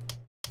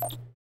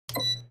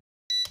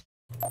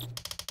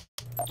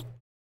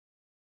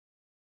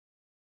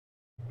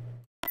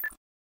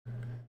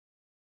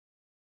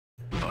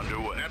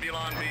 Underway.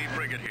 Nebulon B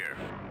frigate here.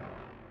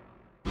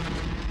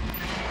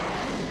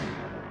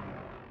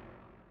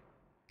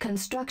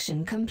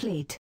 Construction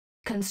complete.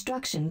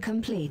 Construction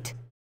complete.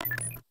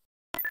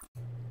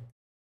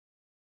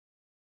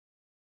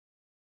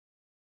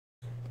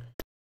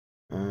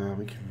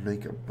 We can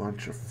make a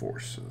bunch of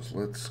forces.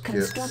 Let's get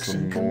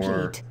Construction some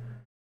more. complete.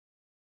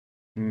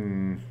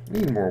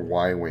 Need more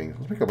Y-wings.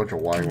 Let's make a bunch of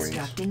Y-wings.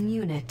 Constructing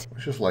unit.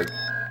 Let's just like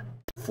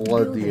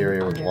flood Building the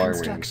area with under Y-wings.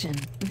 construction.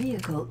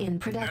 Vehicle in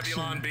production.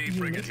 Nebulon B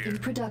frigate Unit here. in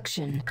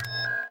production.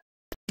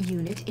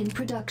 Unit in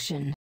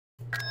production.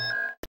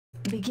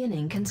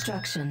 Beginning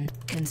construction.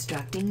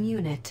 Constructing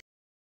unit.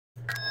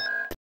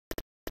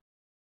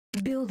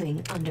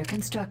 Building under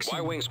construction.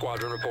 Y-Wing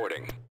Squadron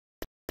reporting.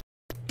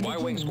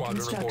 Y-Wing Beginning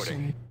Squadron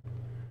reporting. construction.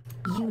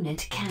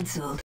 Unit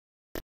cancelled.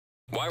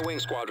 Y-Wing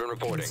Squadron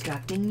reporting.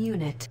 Constructing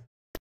unit.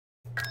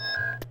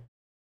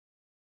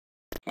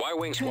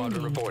 Y-Wing Squadron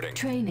Training. reporting.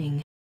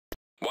 Training.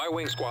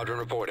 Y-Wing Squadron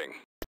reporting.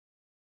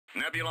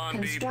 Nebulon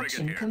B frigate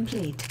Construction here.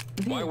 complete.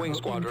 Y-Wing Vehicle in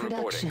squadron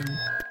reporting. production.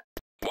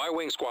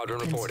 Y-Wing Squadron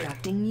reporting.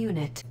 Constructing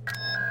unit.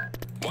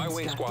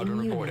 Y-Wing Squadron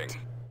Constructing reporting. unit.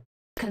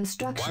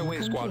 Construction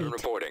Y-Wing Squadron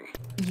complete. reporting.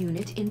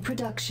 Unit in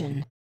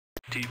production.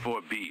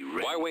 T4B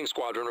ready. Y-Wing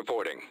Squadron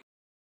reporting.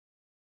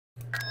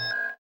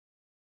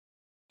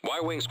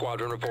 Y-Wing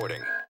Squadron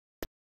reporting.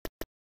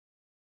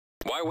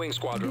 Y-Wing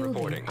Squadron Building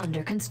reporting.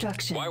 under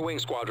construction. Y-Wing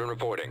Squadron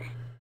reporting.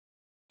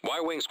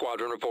 Y-Wing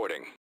Squadron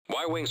reporting.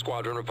 Y-Wing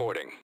Squadron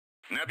reporting.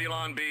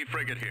 Nebulon B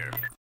frigate here.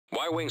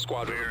 Y-Wing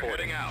Squadron We're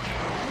reporting. heading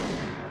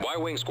out.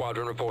 Y-Wing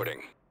Squadron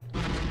reporting.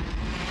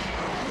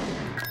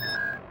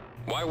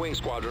 Y-Wing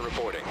Squadron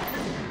reporting.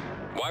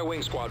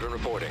 Y-Wing Squadron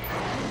reporting.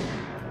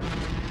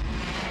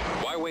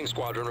 Y-Wing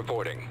Squadron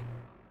reporting.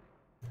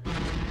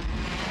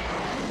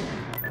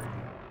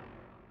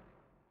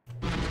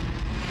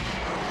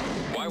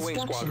 Y-Wing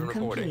Construction Squadron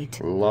reporting. complete.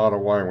 A lot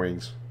of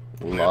Y-wings.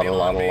 A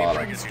lot.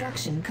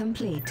 Construction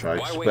complete. I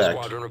Y-Wing expect.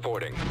 Squadron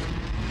reporting.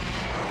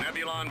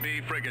 Nebulon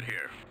B frigate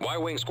here.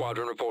 Y-Wing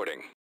Squadron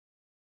reporting.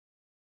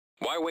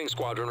 Y-Wing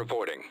Squadron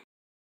reporting.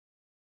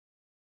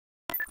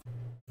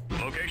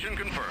 Location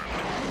confirmed.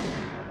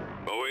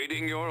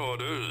 Awaiting your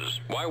orders.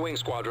 Y-Wing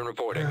Squadron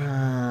reporting.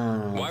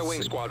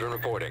 Y-Wing Squadron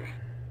reporting.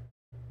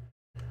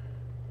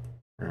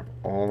 Grab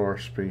all our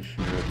space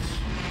units.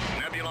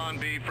 Nebulon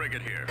B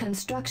frigate here.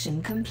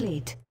 Construction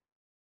complete.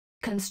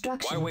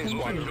 Construction Y-Wing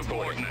Squadron complete.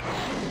 reporting.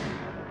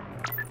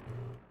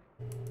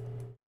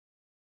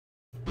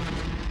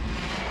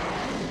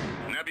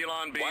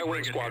 Nebulon B Y-Wing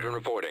frigate Squadron here.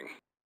 reporting.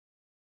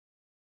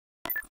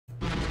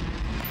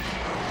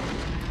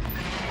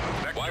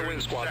 Vector Y-Wing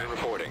Squadron set.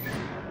 reporting.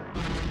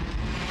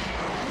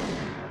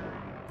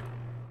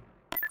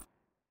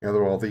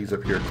 Gather all these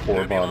up here.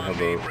 Corbon Nebulon have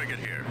B a frigate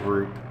here.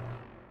 group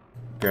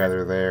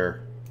gather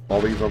there. All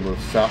these on the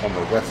south, on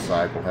the west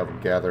side, will have them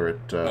gather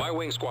at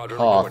Y-Wing Squadron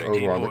Hoth.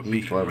 reporting. Over on the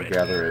east, will have them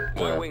gather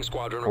at Y-Wing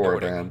Squadron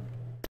reporting. Korriban.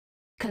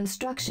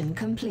 Construction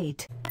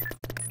complete.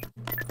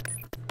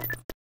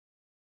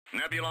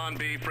 Nebulon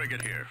B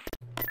frigate here.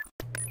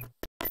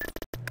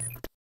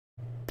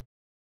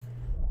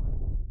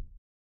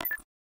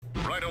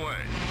 Right away.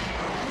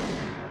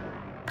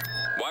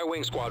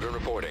 Y-Wing Squadron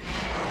reporting.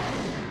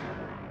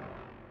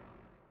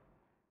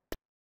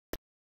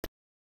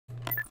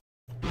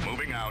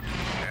 Moving out.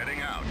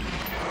 Heading out.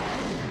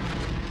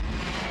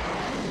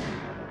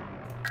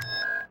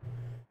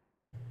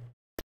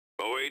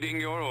 Awaiting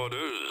your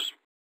orders.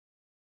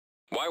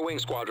 Y-Wing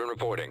Squadron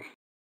reporting.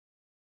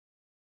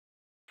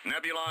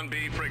 Nebulon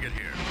B frigate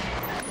here.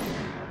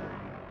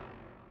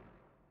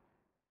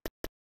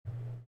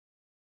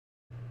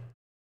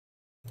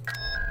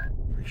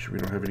 Make sure we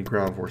don't have any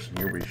ground force in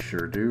here. We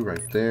sure do,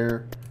 right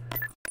there.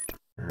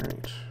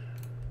 Alright.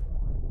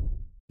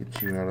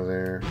 Get you out of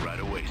there. Right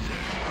away, sir.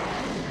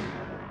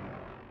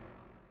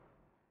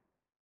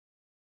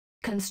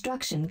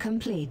 Construction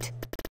complete.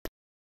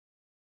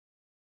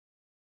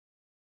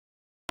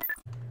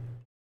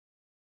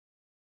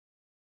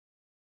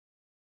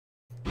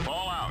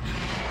 Fall out.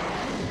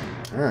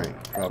 Alright,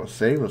 out of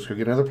save. Let's go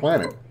get another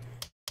planet.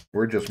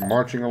 We're just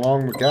marching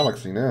along the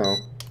galaxy now.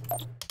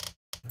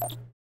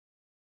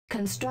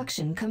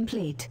 Construction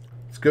complete.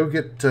 Let's go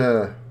get,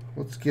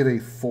 let's get a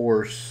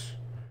force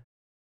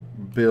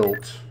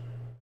built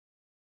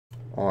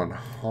on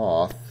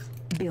Hoth.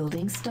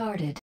 Building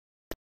started.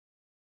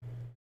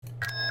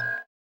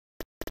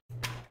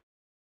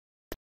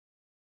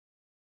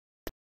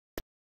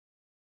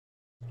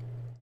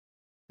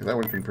 That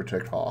one can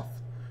protect Hoth.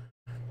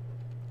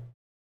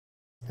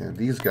 And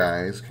these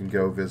guys can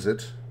go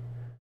visit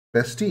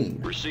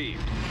Bestine.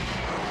 Received.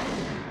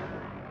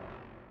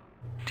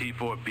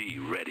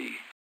 T4B ready.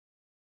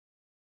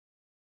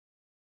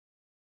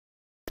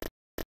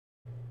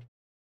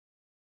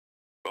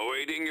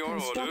 Awaiting your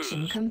Construction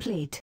orders.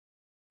 complete.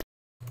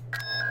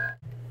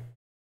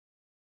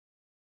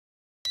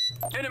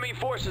 Enemy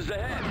forces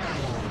ahead.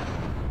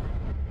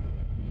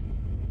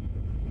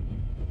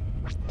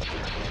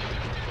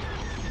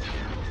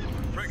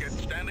 Frigate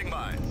standing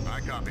by. I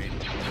copy.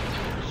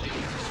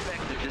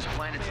 Suspect that this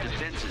planet's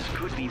defenses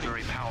could be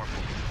very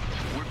powerful.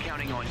 We're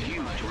counting on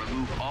you to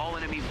remove all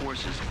enemy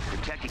forces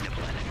protecting the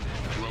planet,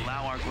 to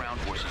allow our ground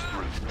forces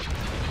through.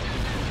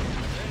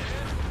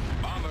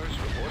 Bombers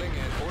reporting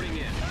in. Reporting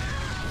in.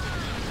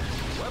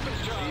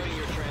 Weapons charged. Receiving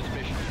your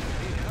transmission.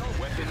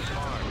 Weapons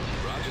armed.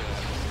 Roger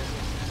that.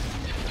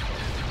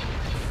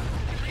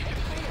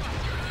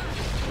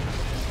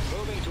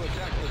 Moving to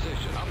attack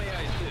position. How may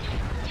I assist?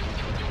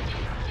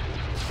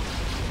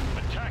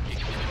 Attacking.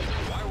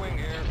 Y-wing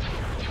here.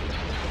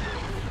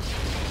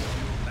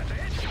 That's it.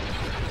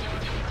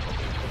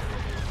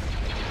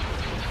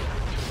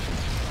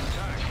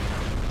 Attack.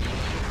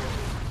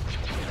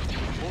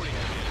 Reporting in.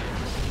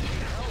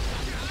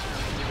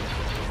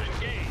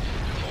 Engage.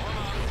 Warm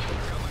up.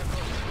 Got my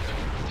post.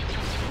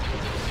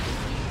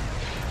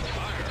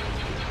 Fire.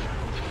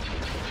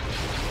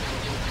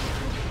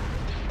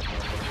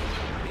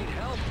 Need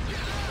help?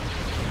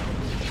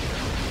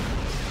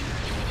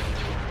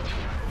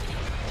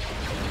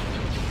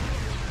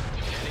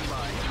 Standing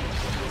by.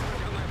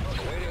 Got my post.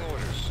 Awaiting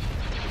orders.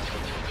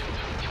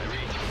 I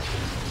read.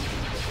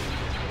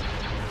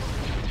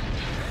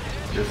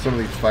 Get some of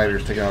these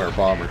fighters take out our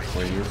bombers,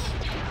 please.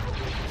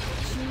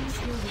 Choose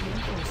your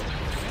reinforcements.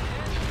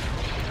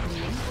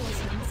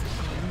 Reinforcements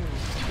en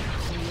route.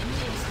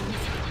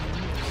 Reinforcements en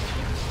route.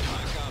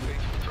 I copy.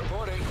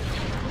 Reporting.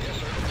 Yes,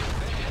 sir.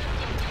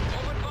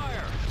 Open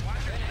fire.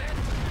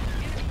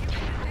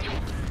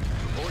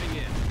 Reporting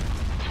in.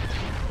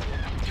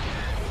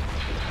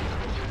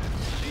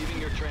 Receiving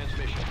your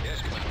transmission.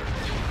 Yes, Commander.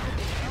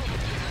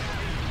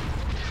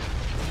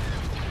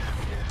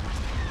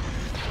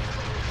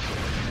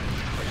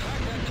 Attack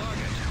that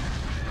target.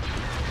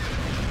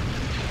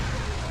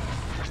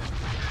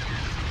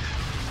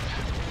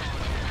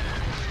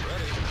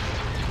 Ready.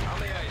 How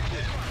may I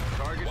assist?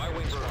 Target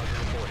Y-wing squad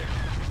reporting.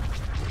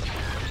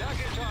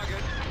 Attacking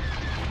target.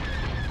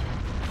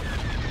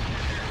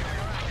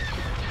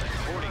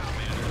 reporting,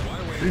 Commander.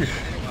 Y-wing Sheesh.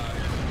 standing by.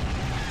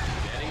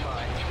 Standing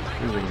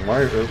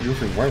by.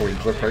 Using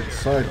Y-wings left, right,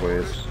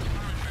 sideways.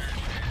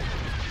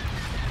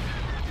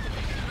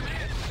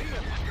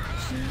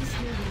 Choose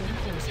your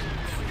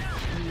reinforcements.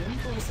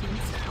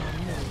 Reinforcements en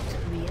route.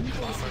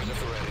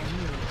 Reinforcements en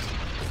route.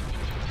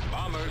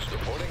 Bombers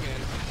reporting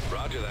in.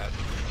 Roger that.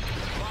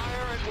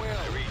 Fire at will.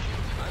 I read you.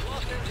 I've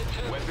lost engine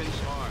 2. Weapons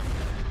armed.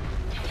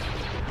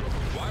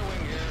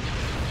 Y-wing here.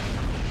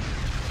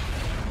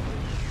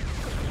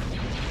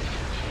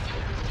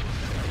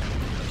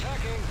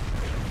 Attacking.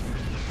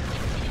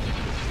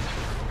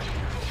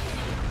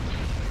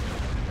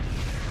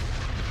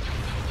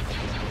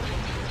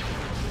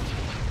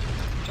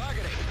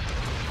 Targeting.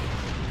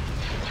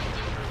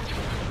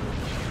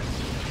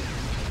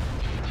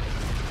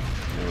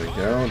 There we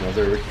go.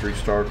 Another victory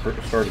star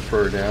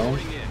destroyer down.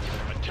 Reporting in.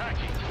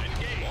 Attacking.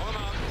 Engage. Warm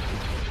up.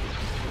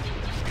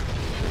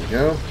 There we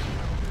go.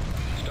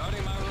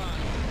 Starting my run.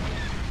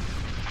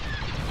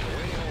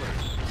 Awaiting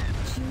orders.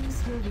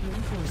 Choose your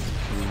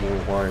reinforcements.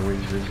 More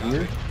Y-wings in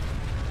here.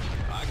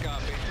 I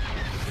copy.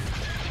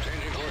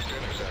 Changing course to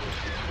intercept.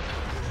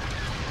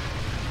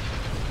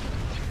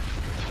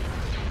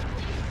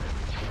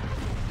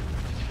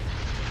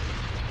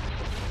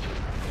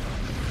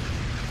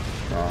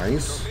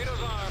 Nice. Torpedoes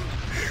armed.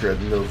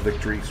 Shredding those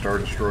victory star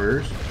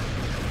destroyers.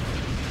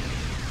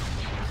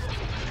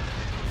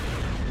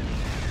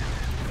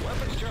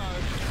 Weapons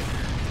charged.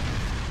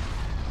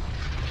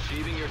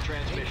 Receiving your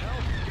transmission.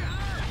 Help.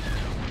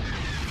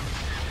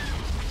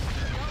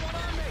 Got one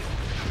on me.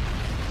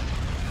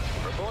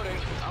 Reporting.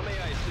 How may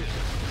I assist?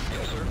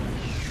 Yes, sir.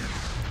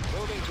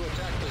 Moving to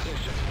attack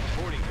position.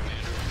 Reporting,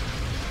 Commander.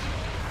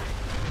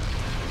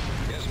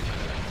 Yes,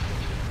 Commander.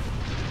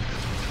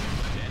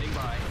 Standing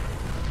by.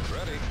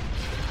 Ready.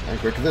 And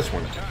go to this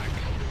one. Attack.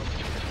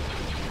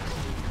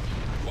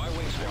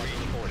 Y-wing squad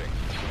reporting.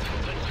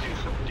 Let's do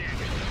some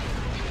damage.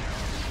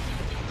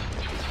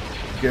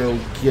 Go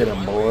get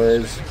 'em,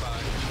 boys. Standing by.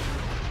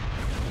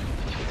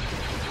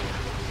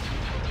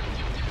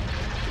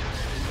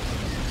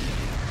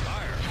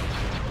 Fire.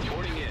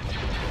 Reporting in.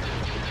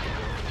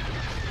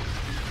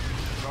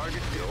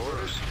 Target The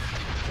orders.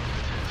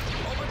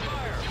 Open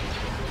fire.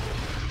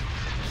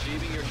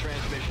 receiving your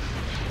transmission.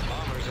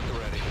 Bombers at the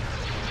ready.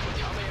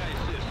 How may I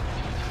assist?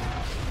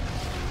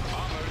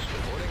 Bombers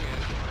reporting in.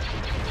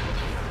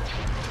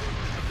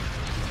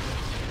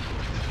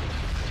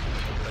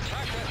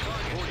 Attack that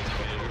target. Reporting,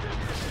 Commander.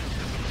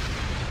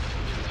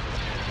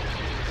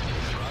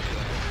 Roger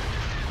that.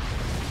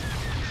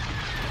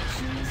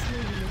 Choose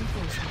your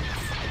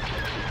reinforcements.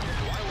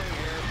 Y-wing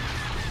here.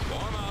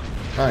 Warm up.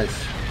 Nice.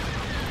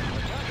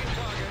 Attacking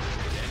target.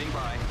 Standing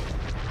by.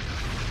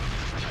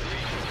 I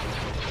read you.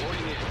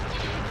 Reporting in.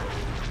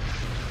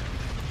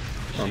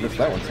 I missed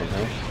that one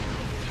somehow.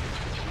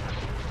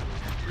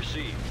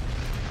 Received.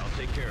 I'll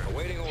take care of it.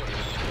 Awaiting orders.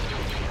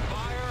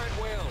 Fire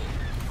at will.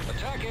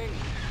 Attacking.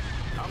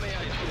 How may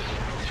I assist?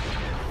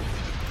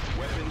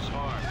 Weapons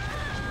armed.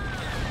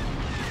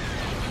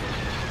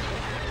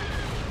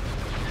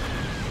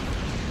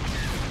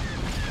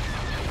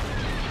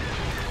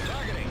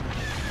 Targeting.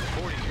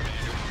 Reporting,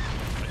 Commander.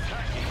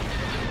 Attacking.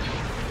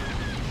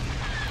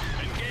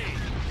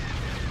 Engage.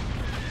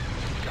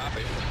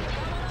 Copy.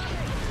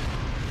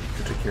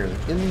 To take care of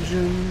the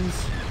engines.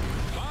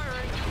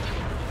 Firing.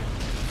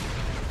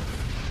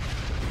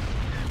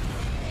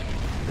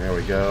 There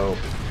we go.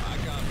 I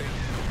copy.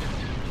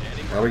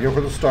 Now we go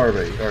for the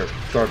starbase, or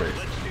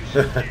starbase.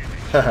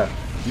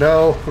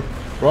 No,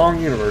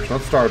 wrong universe,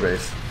 not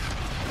starbase.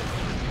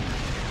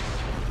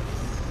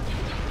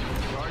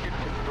 Target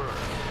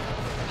confirmed.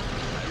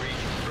 I read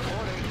you.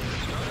 Reporting.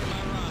 Starting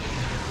my run.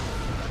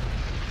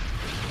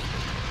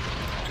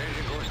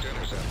 Changing course to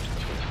intercept.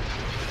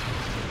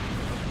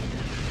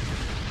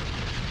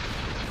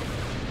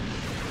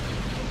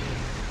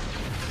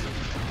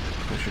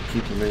 I should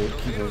keep them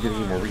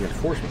getting more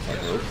reinforcements, I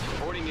hope.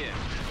 Reporting in.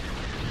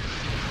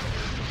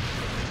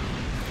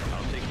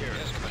 I'll take care of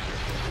Yes, it. Commander.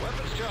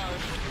 Weapons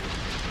charged.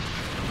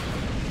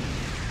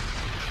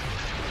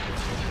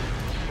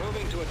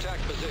 Moving to attack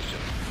position.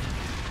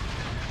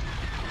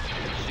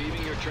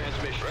 Receiving your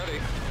transmission. Ready.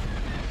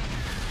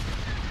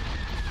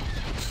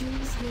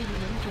 Choose your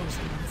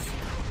reinforcements.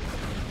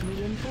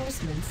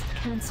 Reinforcements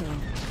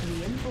cancelled.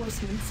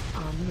 Reinforcements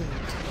en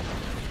route.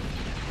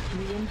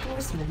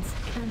 Reinforcements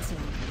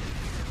cancelled.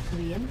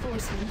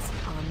 Reinforcements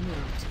en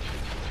route.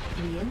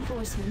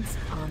 Reinforcements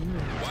en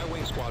route.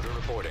 Y-Wing squadron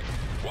reporting.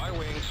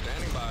 Y-Wing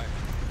standing by.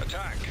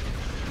 Attack.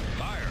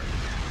 Fire.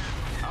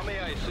 How may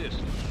I assist?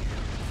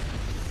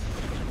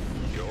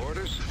 Your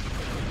orders?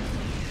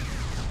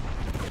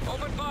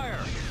 Open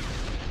fire.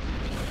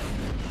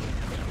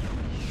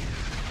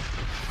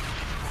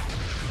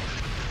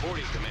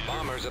 Reporting, Commander.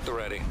 Bombers at the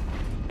ready.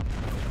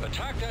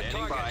 Attack that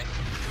Standing target. by.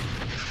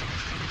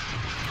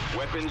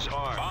 Weapons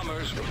armed.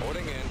 Bombers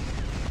reporting in.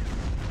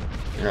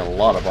 We got a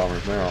lot of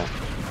bombers now.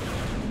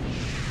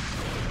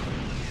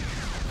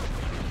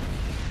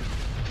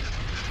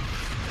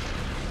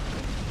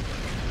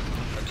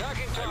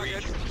 Attacking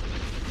target.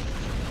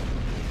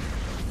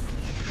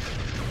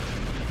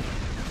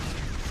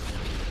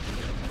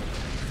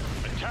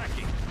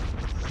 Attacking.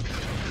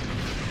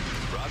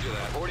 Roger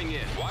that. Reporting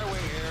in.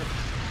 Y-Wing here.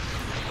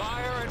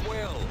 Fire at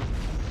will.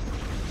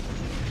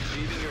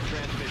 Receiving your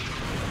transmission.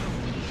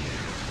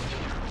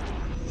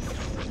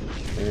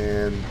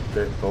 And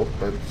that, oh,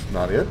 that's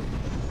not it.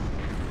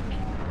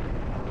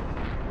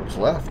 What's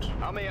left?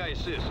 How may I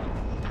assist?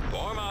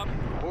 Form up.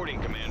 Reporting,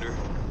 Commander.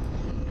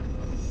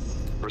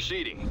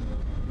 Proceeding.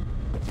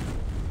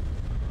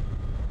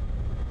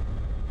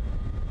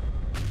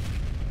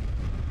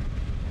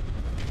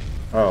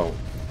 Oh.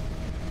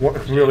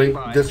 What, really?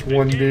 This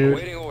one dude?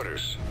 Awaiting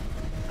orders.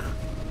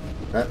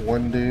 That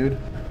one dude?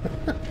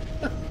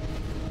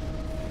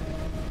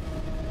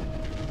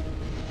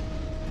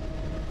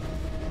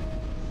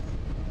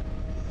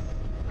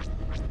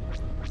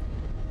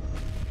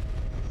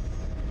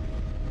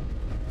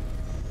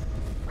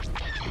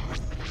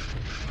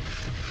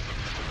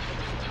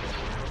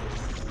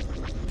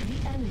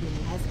 The enemy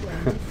has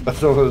been defeated.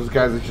 That's one of those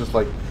guys that's just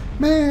like,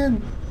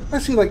 man, I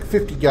see like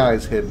 50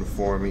 guys heading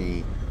for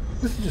me.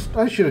 This is just,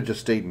 I should have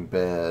just stayed in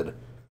bed.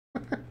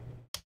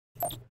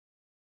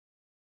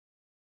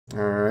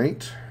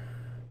 Alright.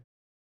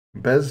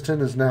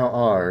 Beston is now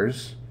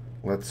ours.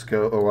 Let's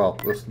go, oh well,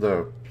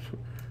 the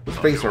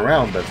space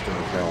around Beston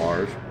is now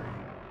ours.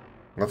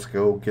 Let's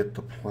go get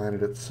the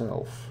planet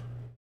itself.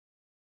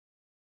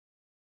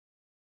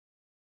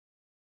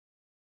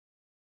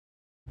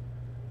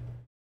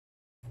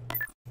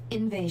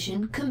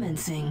 Invasion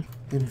commencing.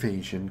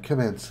 Invasion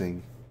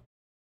commencing.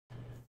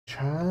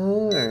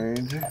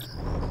 Charge.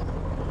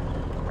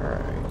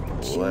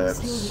 Alright, Choose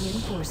let's... your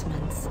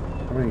reinforcements.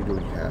 How many do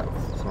we have?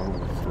 It's only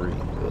 3.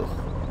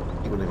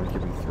 Ugh. He wouldn't even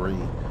give me 3.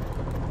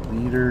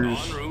 Leaders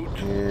En route.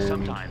 and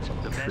Sometimes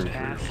the best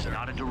path troopers. is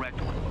not a direct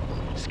one.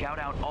 Scout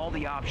out all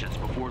the options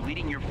before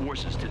leading your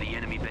forces to the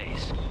enemy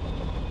base.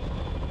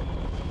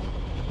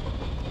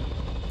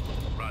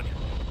 Roger.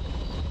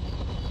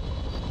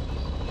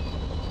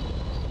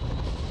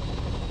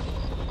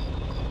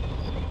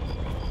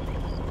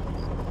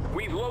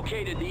 We've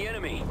located the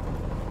enemy.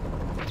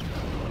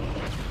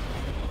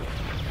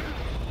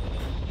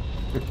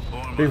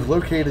 Form We've up.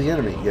 located the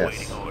enemy, yes.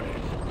 Waiting orders.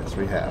 Yes,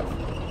 we have.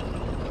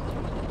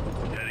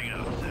 Heading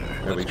out,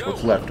 sir. At least go.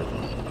 what's left of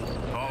them.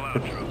 Call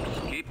out troops.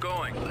 Keep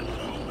going. Let's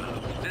move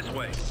out. This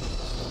way.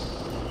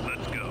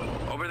 Let's go.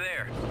 Over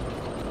there.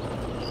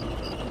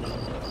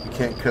 You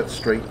can't cut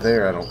straight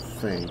there, I don't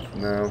think.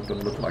 No,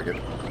 doesn't look like it.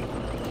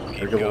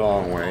 Gotta go the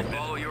long way.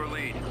 Follow your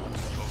lead.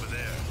 Over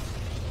there.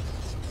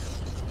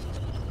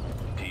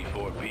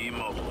 T4P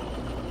mobile.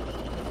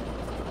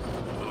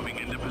 Moving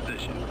into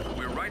position.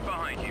 We're right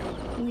behind you.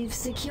 We've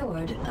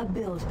secured a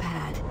build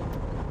pad.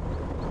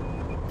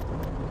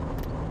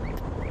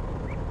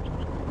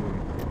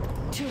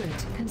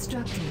 Turret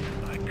constructing.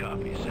 I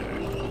copy, sir.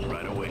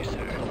 Right away,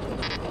 sir.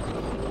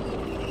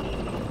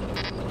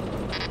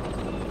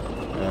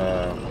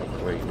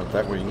 Wait, not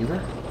that way either.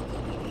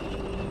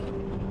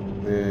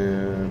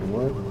 And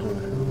what the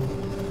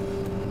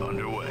hell?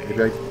 Underway.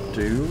 Maybe I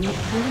do this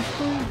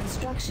way?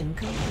 Construction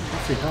complete.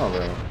 Let's see how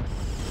though.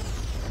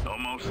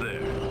 Almost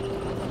there.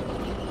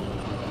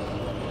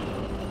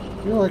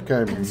 I feel like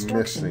I'm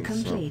Construction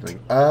missing complete. something.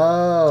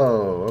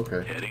 Oh,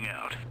 okay. Heading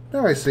out.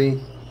 Now I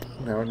see.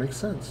 Now it makes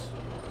sense.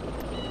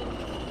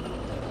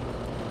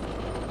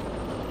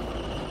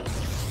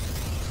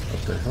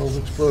 What the hell's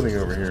exploding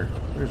over here?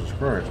 Jesus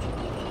Christ.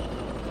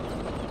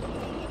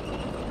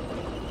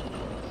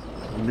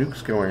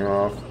 Nuke's going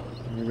off. I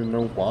don't even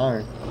know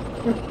why.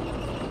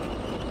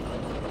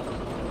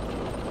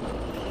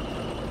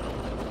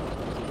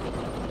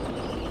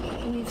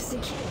 We've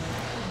secured a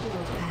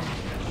build pad.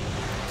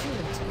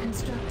 Turret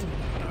constructed.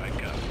 I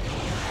got it.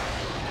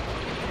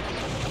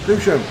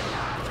 Scrooge him!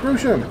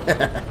 Scrooge him!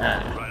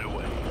 Right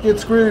away. Get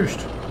Scrooged!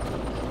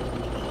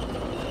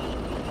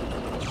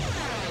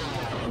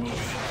 We've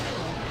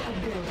secured a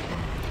build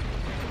pad.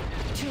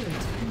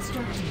 Turret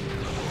constructed.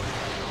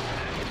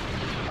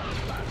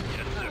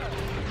 Yes, sir.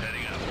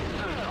 Heading out.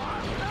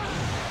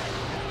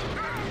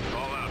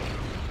 All out.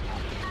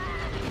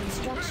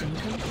 Construction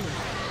complete.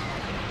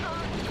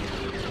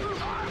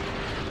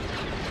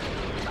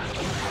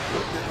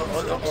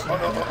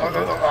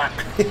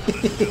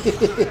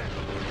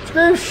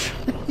 Scrooge!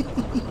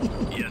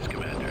 Yes,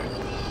 Commander.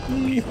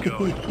 Keep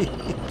going.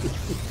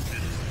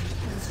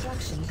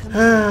 Construction complete.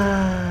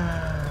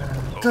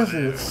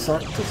 Doesn't it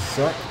suck to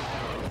suck?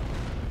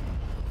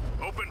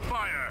 Open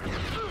fire.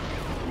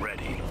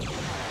 Ready.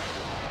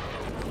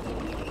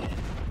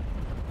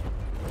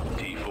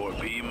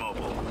 T4B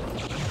mobile.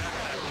 Attack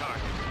that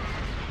target.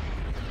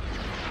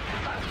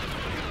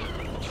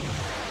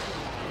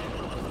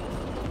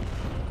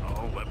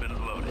 All weapons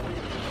loaded.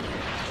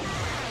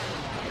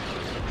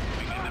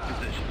 Moving into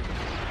position.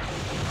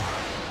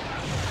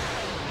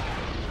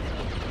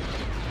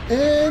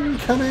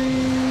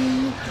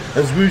 Incoming!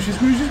 Squishy,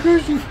 squishy,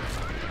 squishy!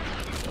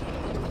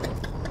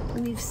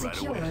 We've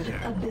secured sir.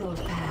 a build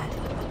pad.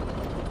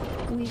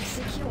 We've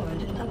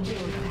secured a build pad.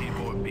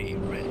 T4B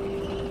ready.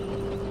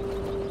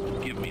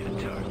 Give me the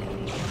target.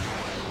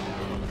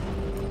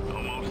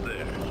 Almost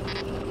there.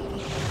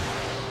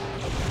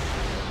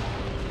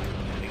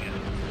 Heading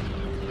out.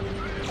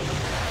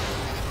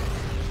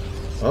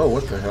 Oh,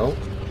 what the hell?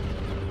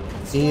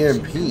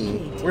 EMP?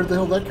 Where the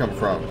hell did that come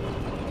from?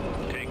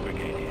 Tank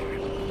brigade here.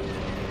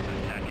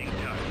 Attacking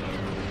target.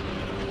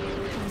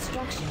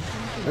 Construction I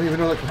complete. don't even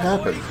know that could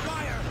happen.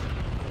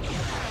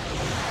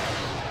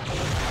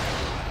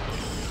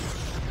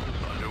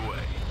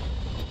 Underway.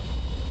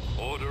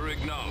 Order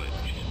acknowledged.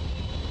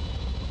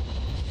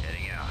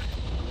 Heading out.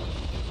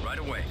 Right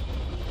away.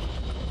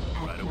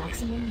 Right At away.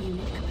 maximum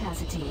unit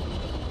capacity.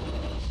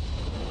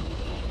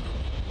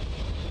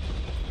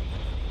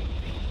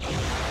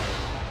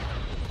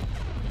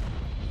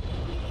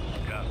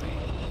 Copy.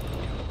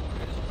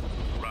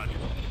 Roger.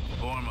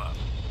 Form up.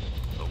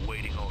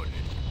 Awaiting orders.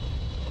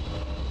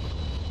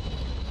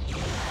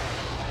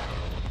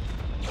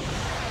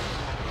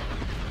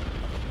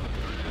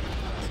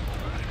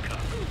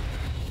 Copy.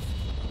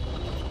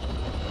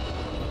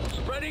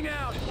 Spreading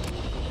out.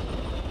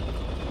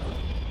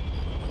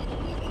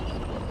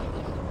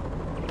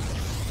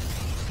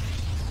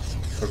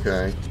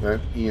 Okay,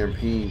 that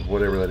EMP,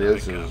 whatever that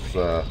is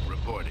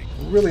Reporting.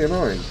 really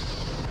annoying.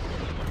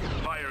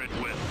 Fire at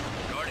will.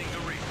 Guarding the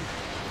reef.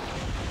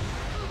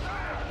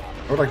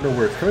 I would like to know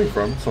where it's coming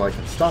from so I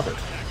can stop it.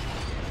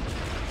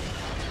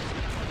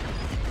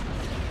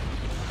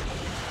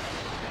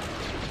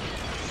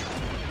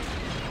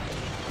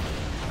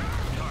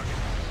 Target.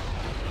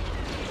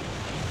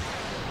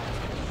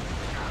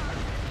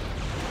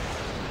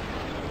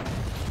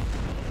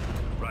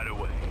 Right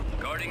away.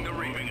 Guarding the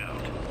reef. Moving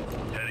out.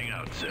 Heading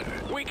out, sir.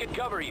 We can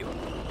cover you.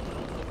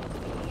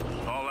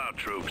 All out,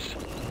 troops.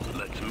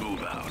 Let's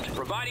move out.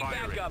 Providing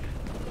Firing. backup.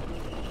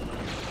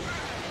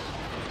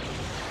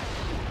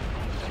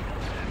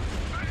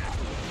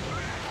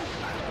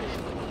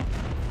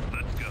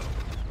 Let's go.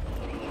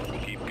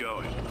 Keep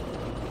going.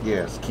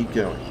 Yes, keep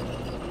going.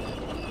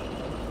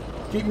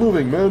 Keep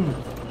moving, men!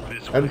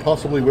 This And way.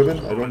 possibly women.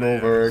 I don't know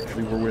if there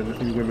actually were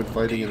any women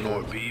fighting in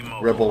the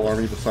rebel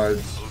army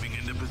besides Moving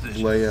into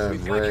position. Leia We've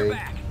and got your Rey.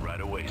 back. Right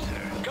away,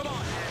 sir. Come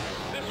on.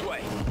 This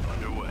way.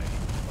 Underway.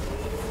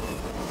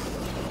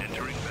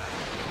 Entering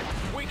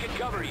battle. We can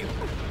cover you.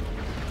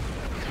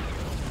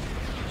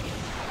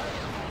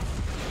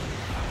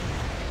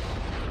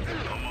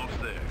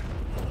 Almost there.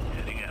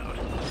 Heading out.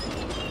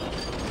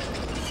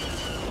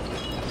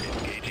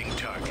 Engaging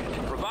target.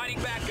 Providing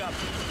backup.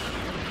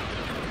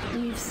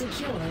 We've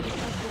secured a build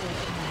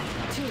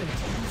pad. Turret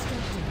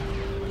constructed.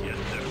 Yes,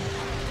 sir.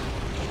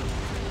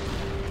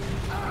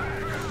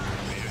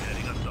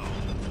 Spearheading assault.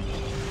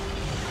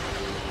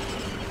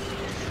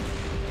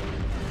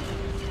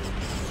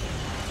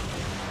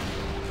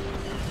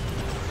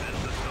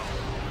 Commence assault.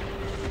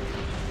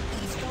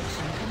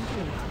 Construction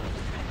complete.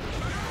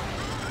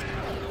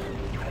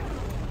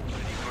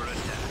 Ready for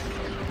attack.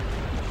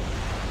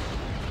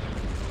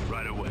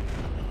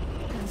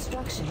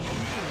 Construction complete.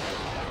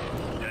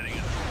 Heading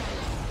in.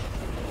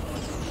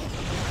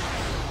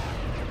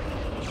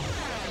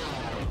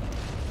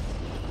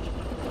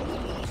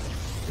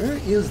 Where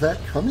is that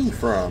coming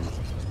from? We've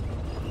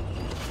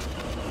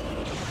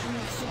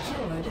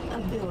secured a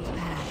build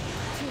pad.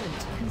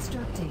 Turret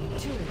constructing.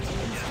 Turret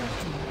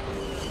constructing.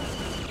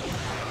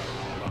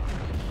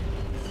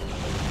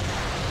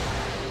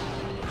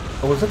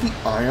 Oh, is that the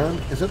ion?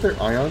 Is that their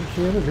ion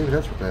cannon? Maybe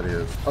that's what that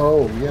is.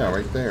 Oh, yeah,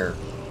 right there.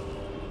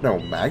 No,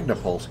 Magna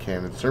Pulse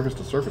cannon.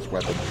 Surface-to-surface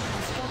weapon.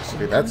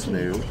 Okay, that's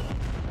new.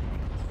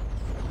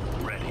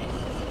 Ready.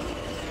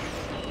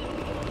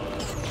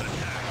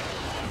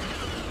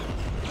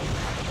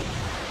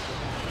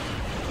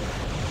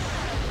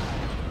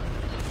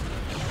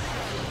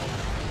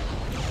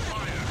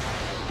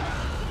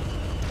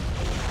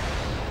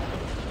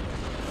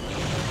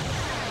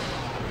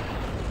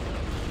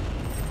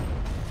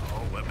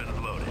 All weapons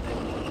loaded.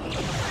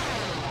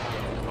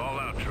 All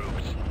out,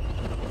 troops.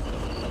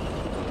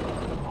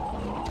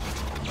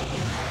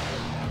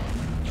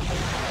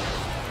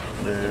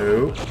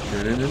 No. No.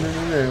 Didn't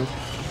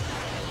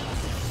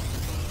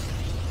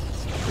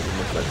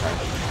miss that time.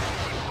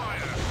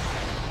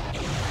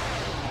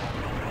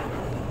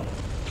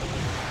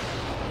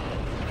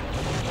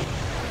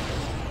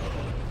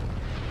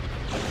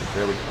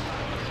 There we go.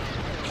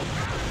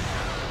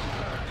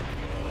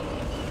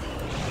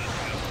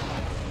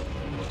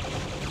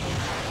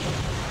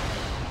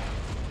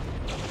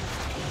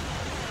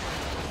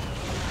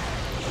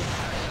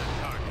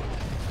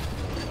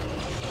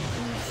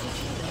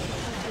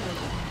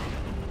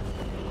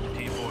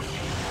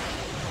 T-14.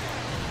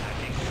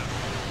 Hacking cover.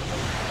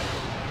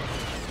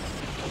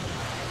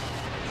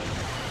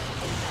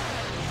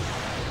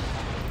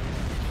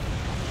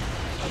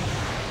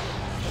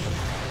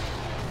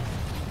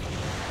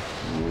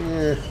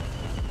 Yeah.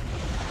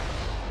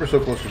 We're so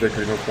close to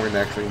victory, no point in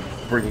actually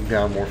bringing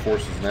down more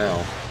forces now.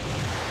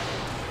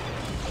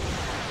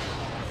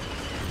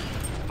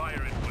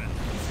 Fire and wind.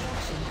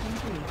 Construction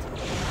complete.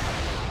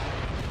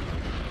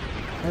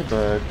 Hi,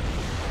 bud.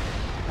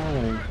 Hi.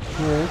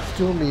 Yeah, it's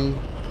still me.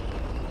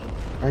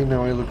 I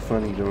know I look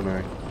funny, don't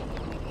I?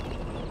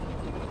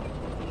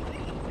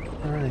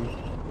 Alright.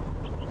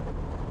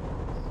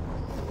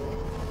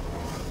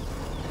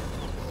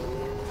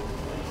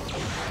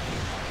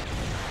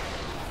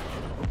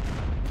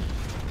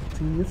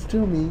 See, it's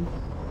still me.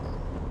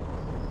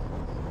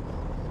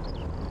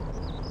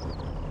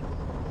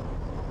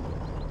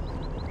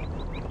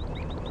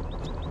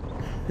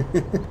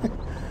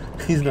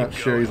 He's not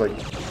sure. He's like,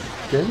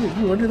 Danny, are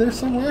you under there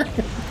somewhere?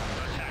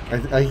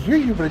 I hear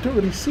you, but I don't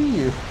really see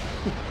you.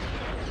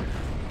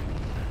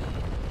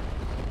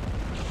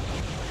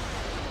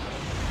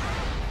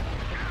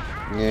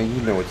 Yeah,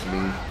 you know it's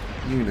me.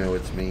 You know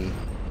it's me.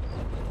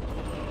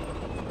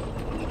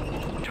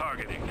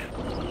 Targeting.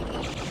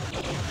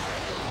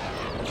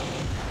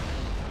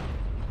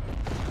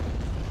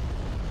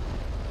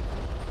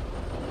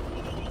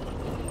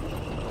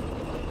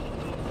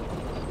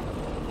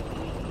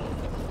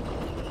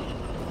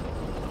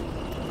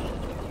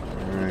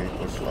 Alright,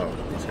 let's slow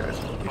these guys.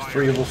 These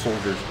three little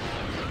soldiers.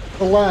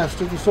 The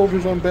last of the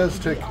soldiers on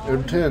Best 10.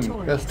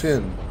 Best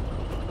 10.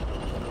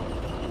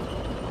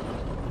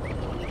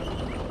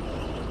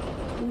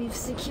 We've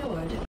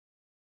secured.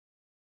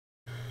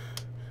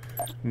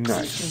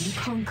 Nice.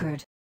 Mission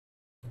conquered.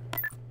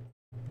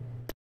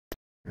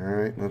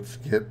 Alright, let's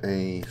get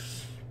a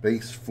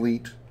space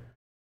fleet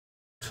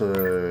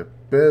to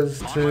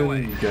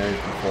Beston. You guys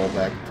can fall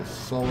back to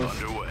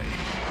Solace. Underway.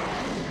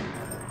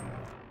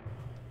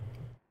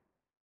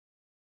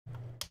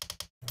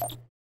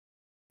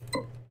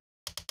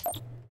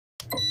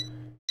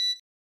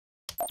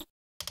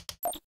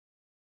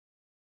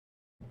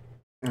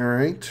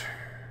 Alright.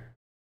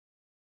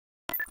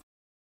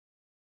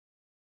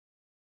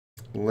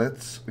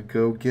 Let's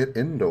go get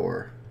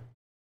Indoor.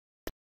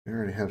 We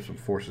already have some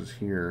forces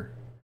here.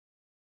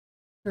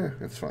 Yeah,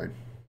 that's fine.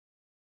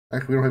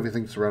 Actually, we don't have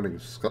anything surrounding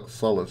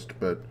Solace,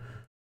 but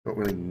don't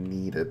really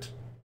need it.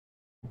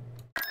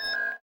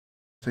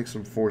 Take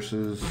some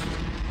forces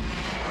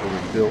that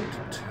we built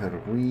to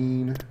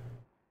Tatooine.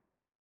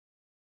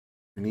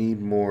 We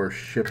need more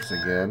ships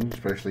again,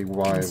 especially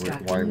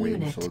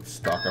Y-Wing, so let's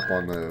stock up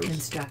on those.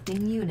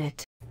 Constructing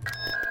unit.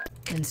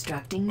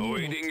 Constructing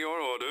Awaiting unit.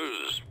 your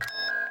orders.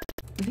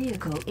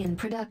 Vehicle in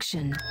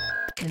production.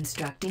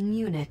 Constructing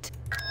unit.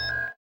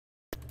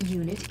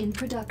 Unit in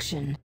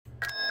production.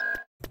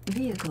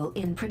 Vehicle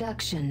in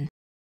production.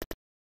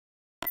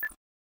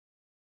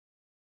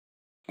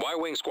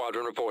 Y-Wing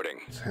Squadron reporting.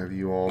 Let's have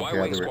you all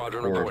Y-Wing gather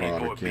Squadron at reporting.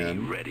 Korriban Or be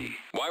again. ready.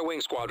 Y-Wing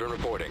Squadron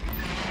reporting.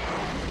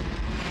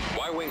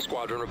 Y-Wing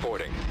Squadron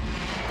reporting.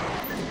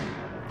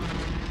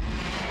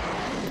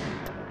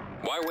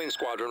 Y-Wing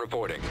Squadron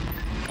reporting.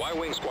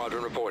 Y-Wing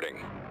Squadron reporting.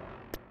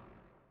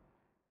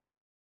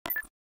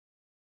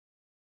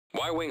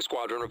 Y-Wing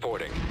Squadron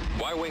reporting.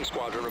 Y-Wing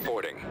Squadron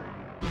reporting.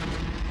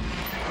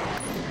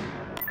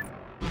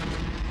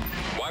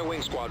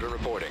 Y-Wing Squadron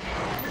reporting.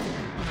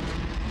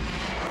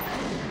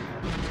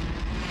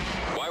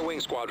 Y-Wing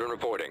Squadron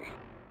reporting.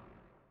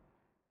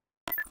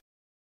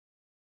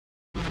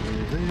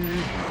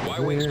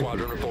 Y-Wing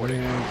Squadron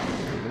reporting.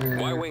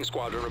 Y-Wing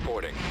Squadron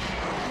reporting.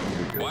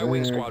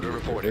 Y-Wing Squadron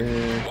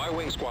reporting.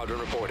 Y-Wing Squadron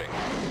reporting.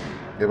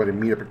 Everybody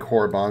meet up at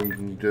Korriban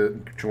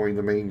and join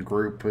the main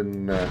group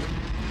and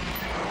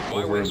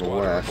over in the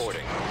west.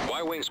 Reporting.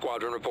 Y-Wing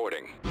Squadron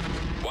reporting.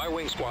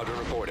 Y-Wing Squadron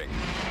reporting.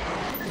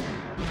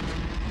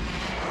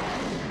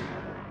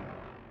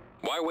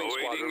 Y-Wing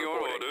Squadron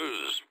reporting.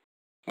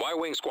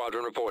 Y-Wing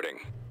Squadron reporting.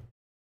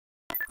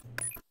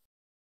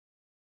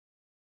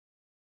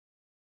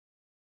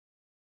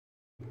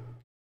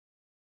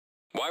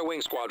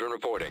 Y-Wing Squadron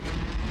reporting.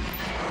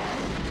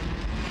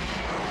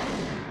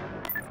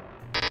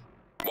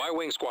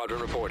 Y-Wing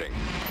Squadron reporting.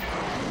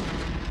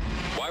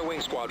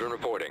 Y-Wing Squadron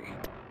reporting.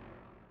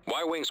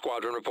 Y-Wing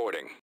Squadron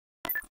reporting.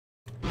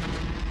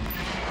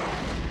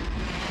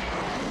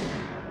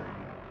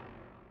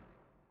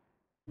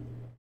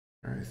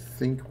 I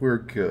think we're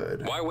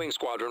good. Y-Wing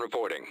Squadron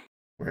reporting.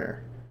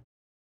 Where?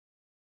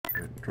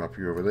 Drop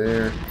you over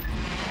there.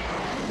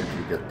 If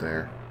you get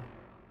there.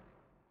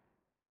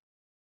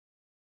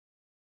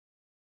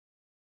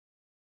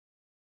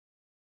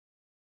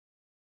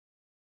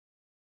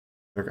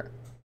 Okay.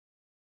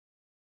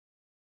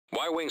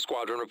 Y-Wing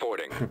Squadron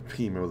reporting.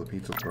 Pimo the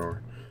pizza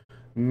thrower.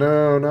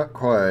 No, not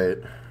quite.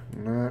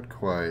 Not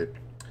quite.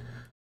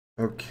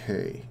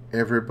 Okay.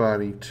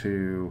 Everybody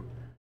to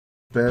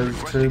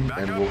Beston,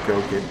 and we'll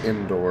go get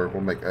Indoor.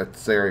 We'll make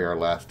that's our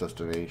last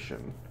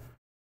destination.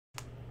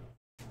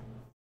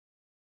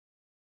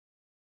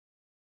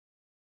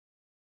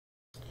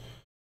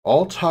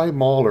 All TIE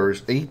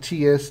Maulers,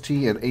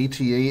 ATST and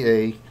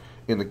ATAA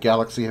in the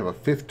galaxy have a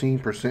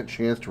 15%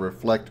 chance to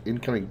reflect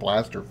incoming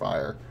blaster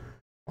fire.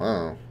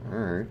 Wow,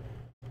 alright.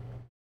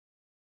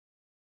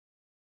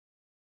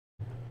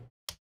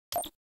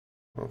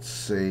 Let's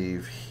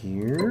save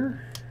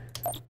here.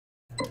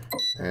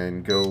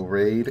 And go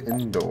raid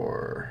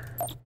Indoor.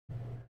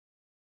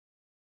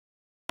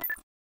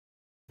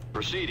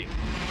 Proceeding.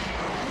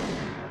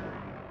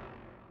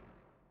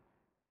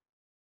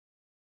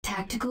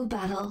 Tactical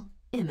battle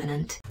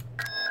imminent.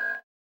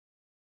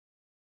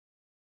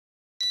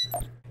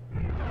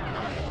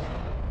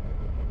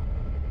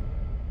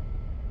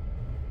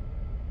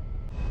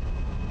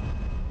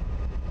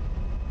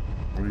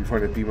 Would you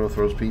find that Demo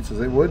throws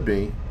pizzas? It would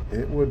be.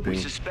 It would be. We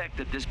suspect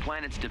that this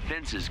planet's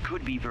defenses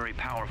could be very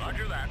powerful.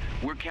 Roger that.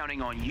 We're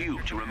counting on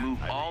you to remove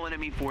all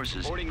enemy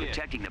forces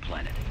protecting the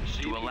planet,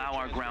 to allow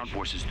our ground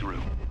forces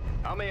through.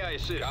 How may I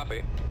assist?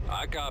 Copy.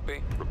 I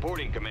copy.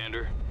 Reporting,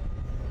 Commander.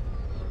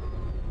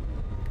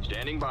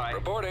 Standing by.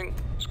 Reporting.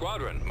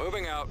 Squadron,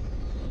 moving out.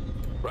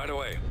 Right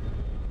away.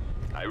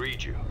 I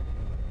read you.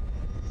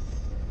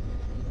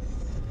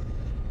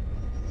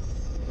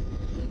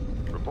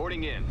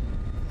 Reporting in.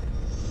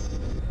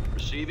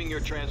 Receiving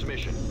your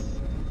transmission.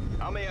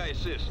 How may I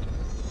assist?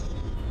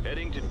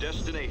 Heading to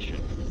destination.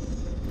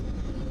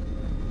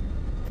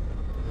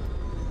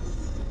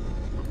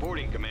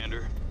 Reporting,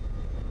 Commander.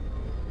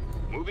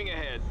 Moving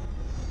ahead.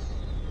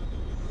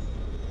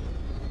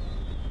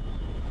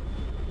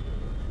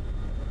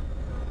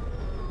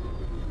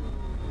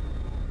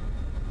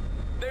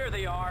 There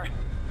they are.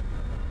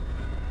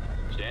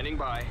 Standing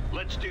by.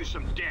 Let's do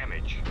some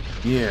damage.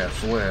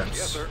 Yes, let's.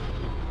 Yes, sir.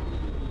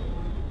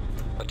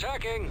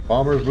 Attacking.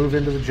 Bombers move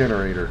into the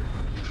generator.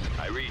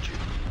 I read you.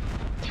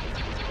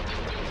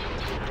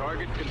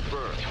 Target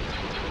confirmed.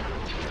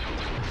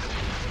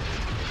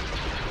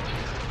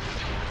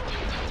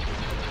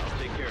 I'll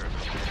take care of it.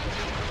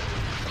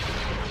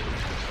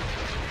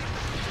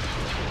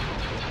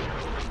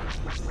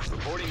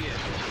 Reporting in.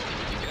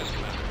 Yes,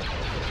 Commander.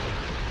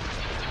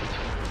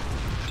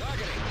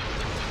 Targeting.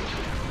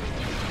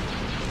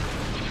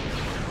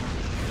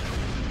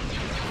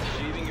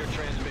 Receiving your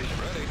transmission.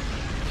 Ready.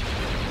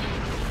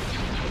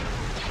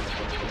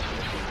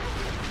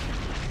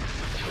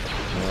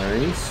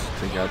 Nice.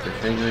 Take out the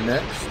hangar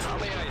next. How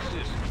may I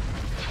assist?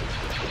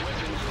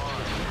 Weapons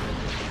on.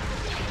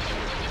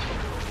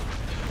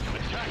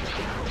 Attack.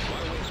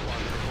 Y-Wing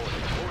Squadron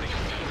reporting. Reporting.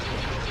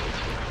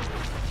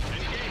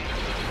 Engage.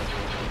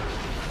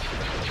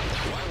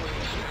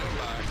 Y-Wing standing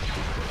by.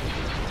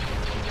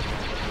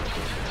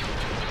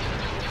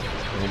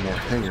 No more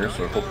hangars,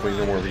 so hopefully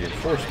no more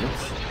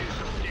reinforcements.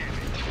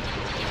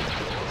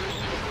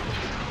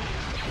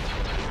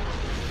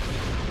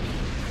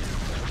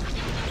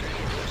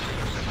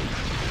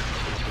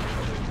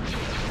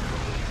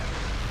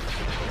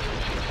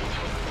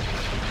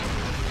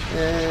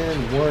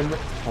 And one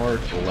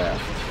part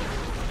left.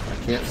 I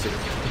can't see.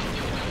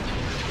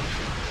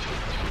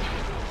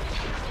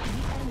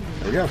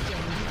 There we go.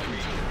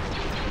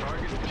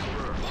 Target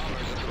confirmed.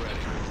 Bombers at the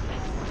ready.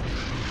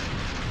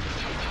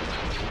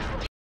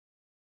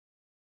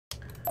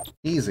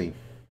 Easy.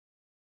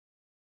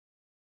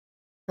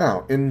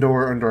 Now,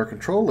 Indoor under our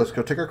control. Let's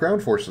go take our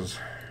ground forces.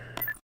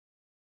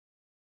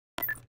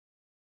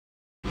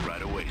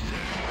 Right away, sir.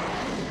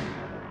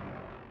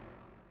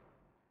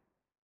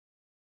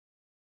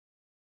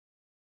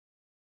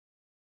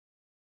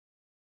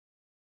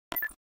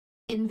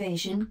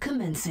 Invasion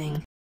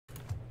commencing.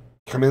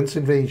 Commence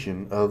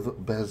invasion of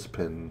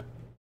Bespin.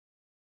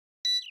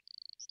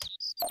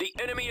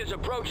 enemy is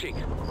approaching.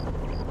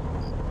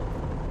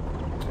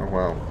 Oh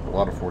wow, a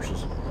lot of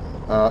forces.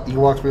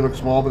 Ewoks may look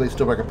small, but they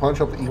still make a punch.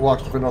 Help the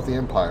Ewoks defend off the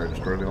Empire,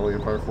 destroying all the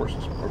Empire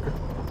forces. Okay.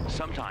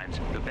 Sometimes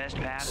the best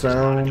path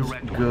Sounds is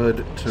not a direct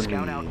good one. to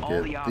Scout me. out all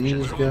Get the options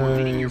these for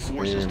moving your guys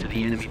forces and to the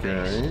these enemy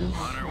base. guys.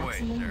 On our way,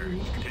 Maximum sir.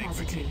 unit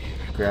capacity.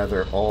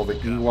 Gather all the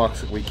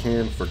Ewoks that we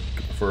can for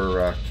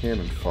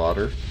cannon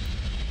fodder.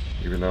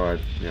 Even though I,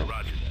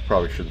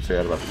 probably shouldn't say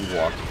that about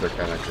Ewoks. They're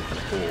kind of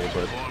cool,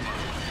 but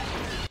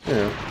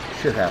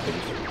shit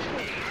happens.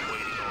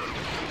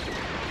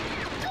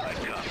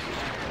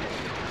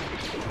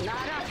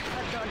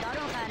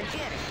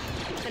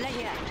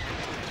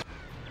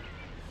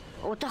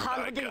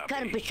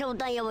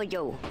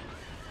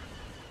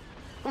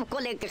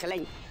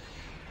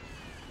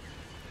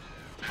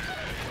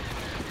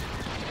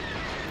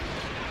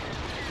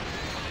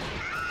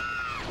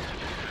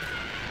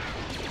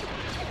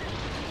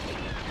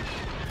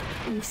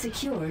 We've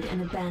secured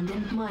an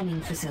abandoned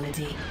mining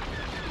facility.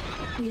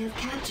 We have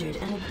captured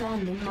an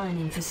abandoned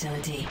mining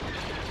facility.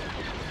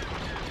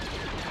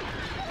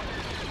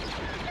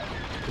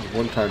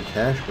 One-time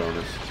cash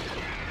bonus,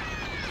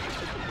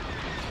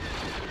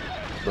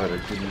 but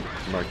it didn't.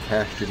 My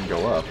cash didn't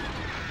go up.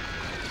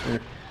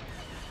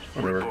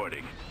 Whatever.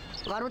 Reporting.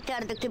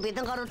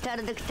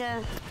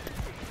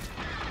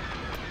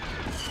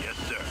 Yes,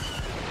 sir.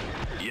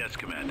 Yes,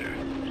 Commander.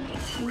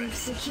 We've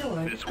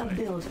secured a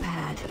build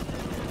pad.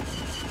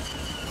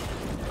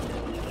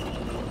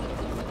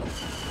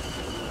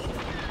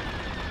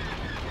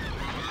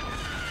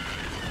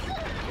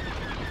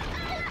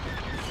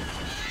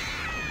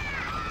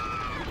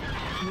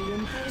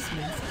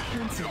 Reinforcements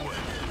cancelled.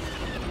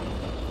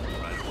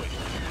 Right away.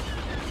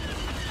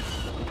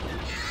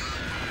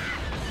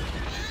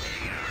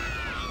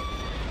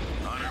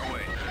 On our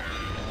way.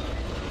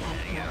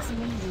 At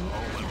maximum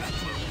unit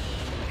capacity.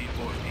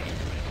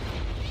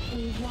 T4B.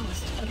 We've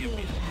lost a build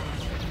pad.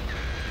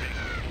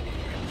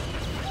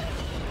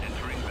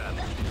 Entering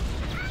battle.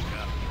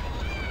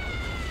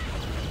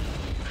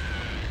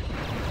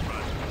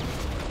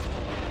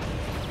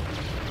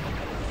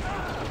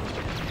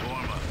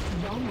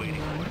 Bombing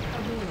run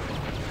available.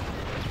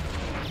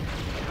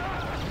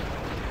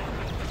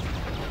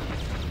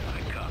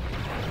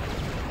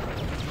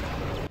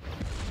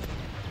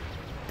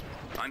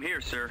 I'm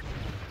here, sir.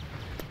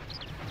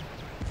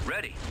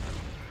 Ready.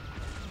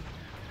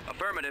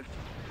 Affirmative.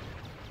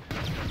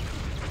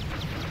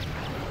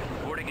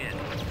 Boarding in.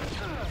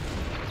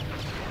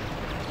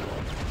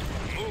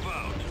 Move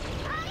out.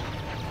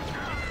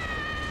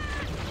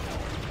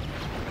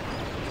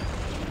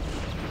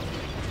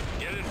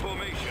 Get in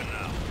formation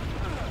now.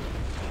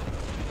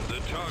 The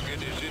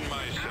target is in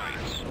my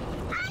sights.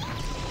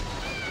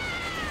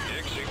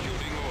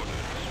 Executing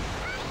orders.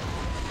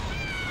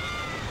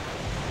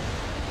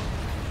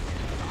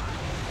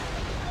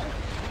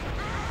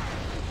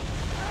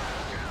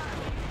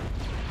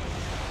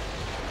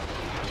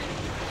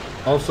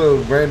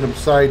 Also, random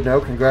side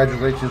note: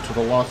 congratulations to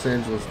the Los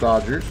Angeles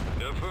Dodgers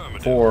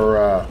Affirmative.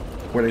 for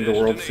winning the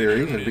World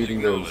Series and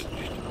beating those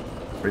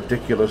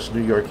ridiculous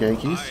New York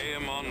Yankees. I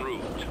am en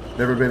route.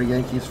 Never been a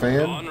Yankees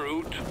fan, En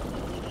route.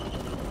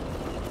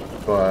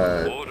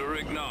 but Order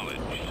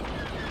acknowledged.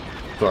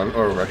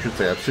 or I should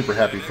say, I'm super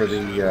happy for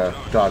the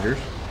Dodgers.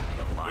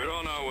 We're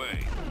on our way.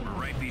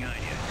 Right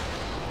behind you.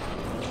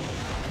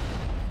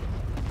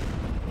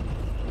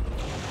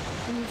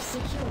 We've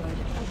secured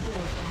a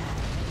build pad.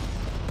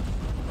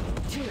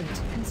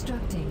 Turret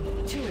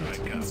constructing.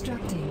 Turret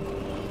constructing.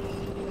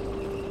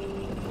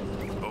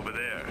 Over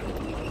there.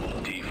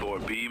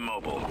 T4B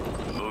mobile.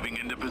 Moving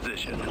into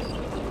position.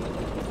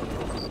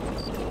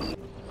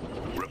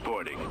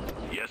 Reporting.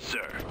 Yes,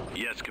 sir.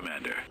 Yes,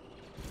 Commander.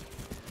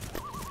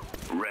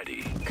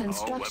 Ready.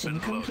 Construction All weapons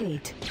loaded.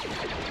 complete.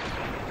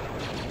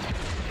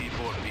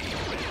 T4B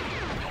ready.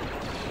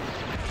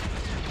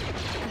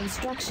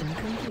 Construction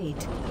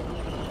complete.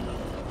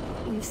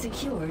 We've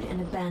secured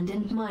an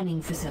abandoned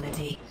mining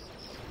facility.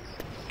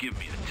 Give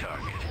me the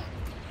target.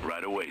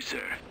 Right away,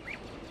 sir.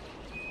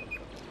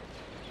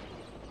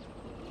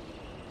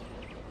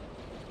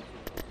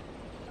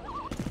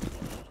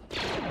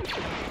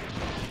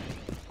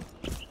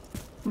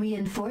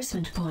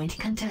 Reinforcement point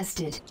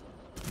contested.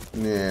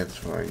 Yeah, it's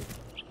fine.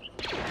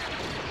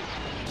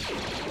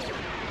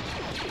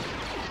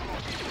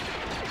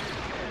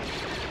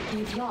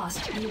 We've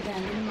lost the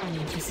abandoned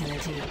mining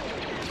facility.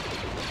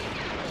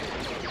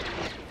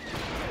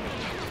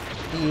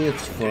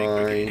 It's Take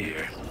fine.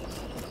 here.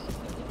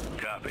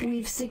 Copy.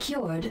 We've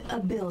secured a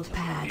build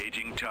pad.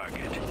 Engaging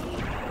target.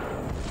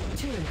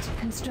 Turret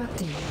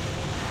constructing.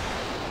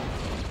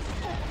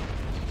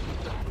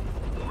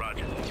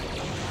 Roger.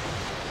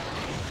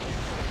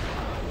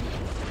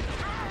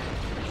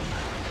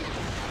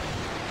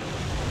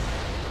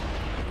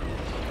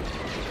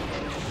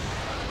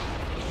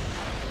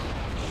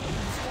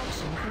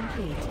 Construction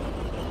complete.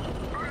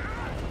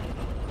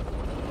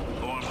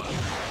 Form up.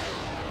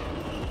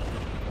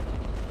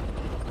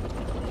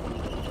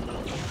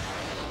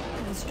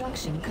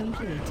 Construction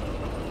complete.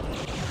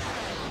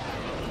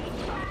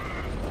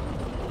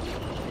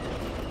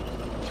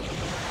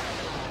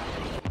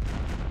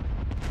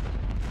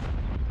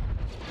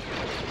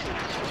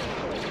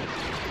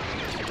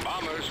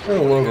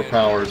 a little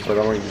overpowered, but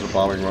I want to use a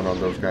bombing run on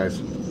those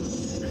guys.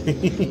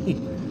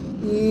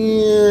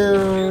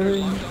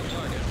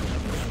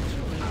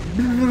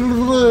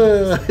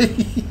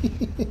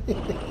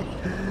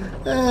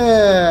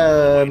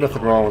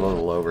 Nothing wrong with a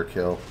little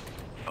overkill.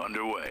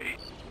 Underway.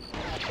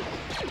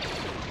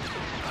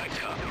 I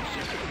copy,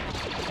 sir.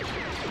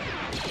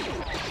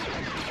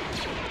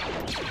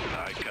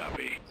 I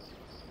copy.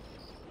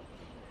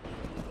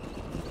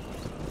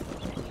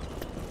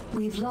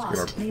 We've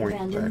lost the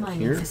abandoned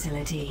mining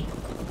facility.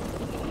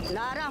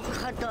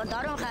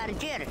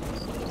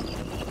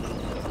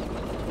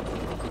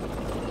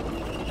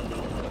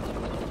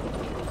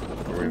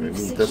 We're going to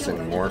need this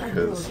anymore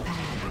because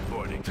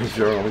these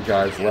are the only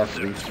guys left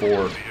of these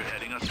 4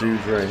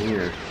 dudes right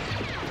here.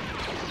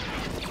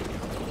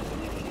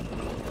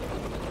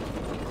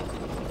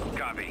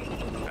 Copy.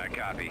 I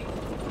copy.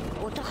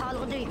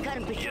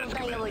 Yes,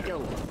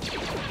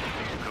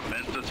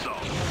 commence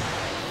assault.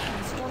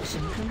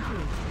 Construction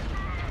complete.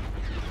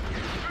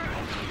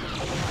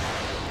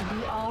 We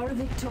are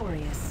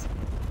victorious.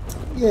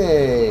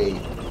 Yay!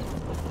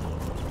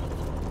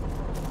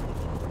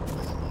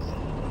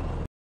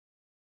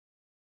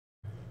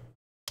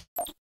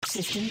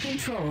 System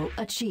control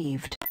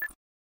achieved.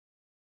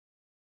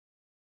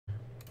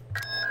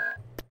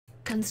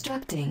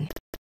 Constructing.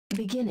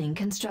 Beginning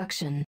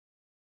construction.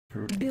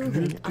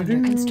 Building under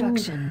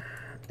construction.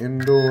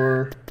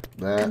 Indoor.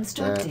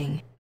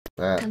 Constructing.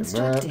 That,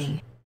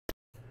 Constructing.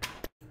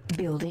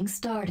 Building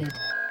started.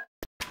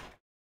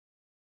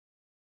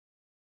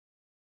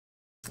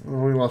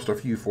 Well, we lost a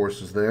few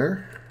forces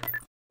there.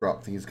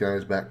 Brought these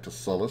guys back to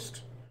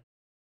Sullust.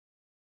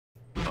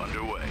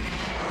 Underway.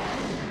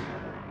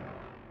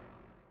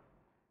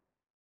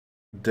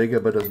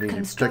 Dagobah doesn't need to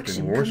protect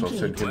anymore, so I'll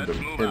send him to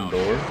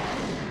Indoor.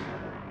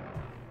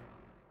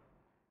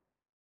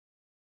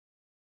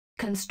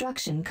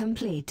 Construction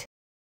complete.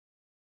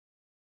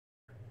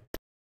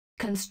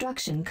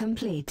 Construction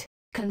complete.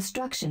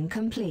 Construction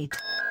complete.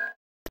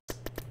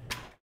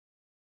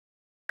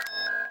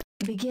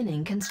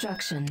 Beginning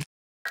construction.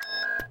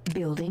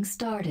 Building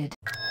started.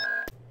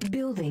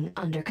 Building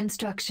under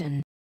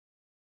construction.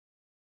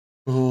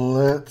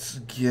 Let's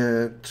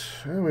get...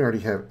 we already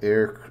have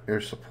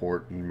air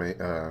support and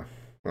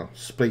well,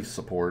 space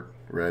support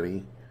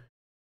ready.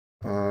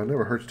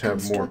 Never hurts to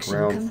have more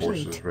ground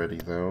forces ready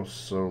though.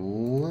 So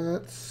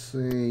let's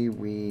say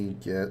we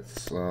get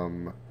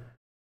some...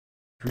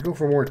 Should we go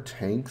for more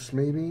tanks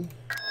maybe?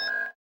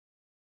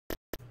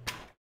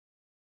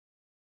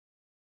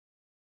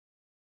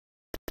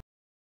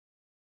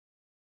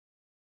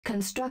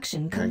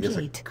 Construction complete.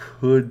 I guess I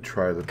could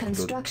try the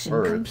Construction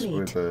turrets complete.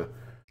 with the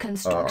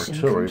Construction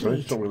artillery, complete. but I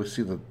just don't really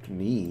see the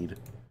need.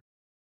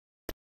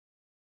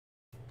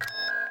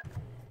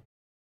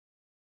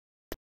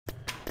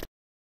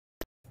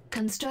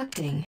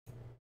 Constructing.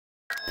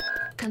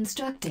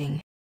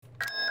 Constructing.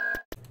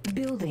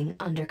 Building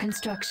under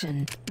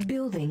construction.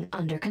 Building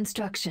under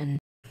construction.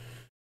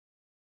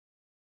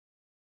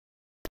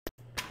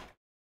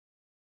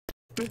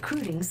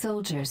 Recruiting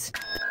soldiers.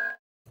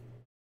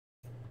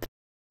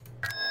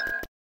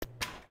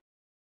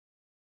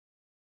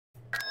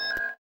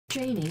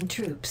 Training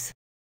troops.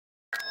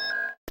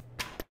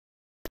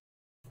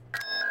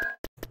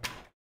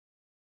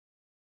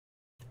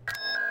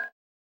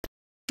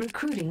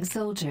 Recruiting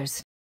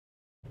soldiers.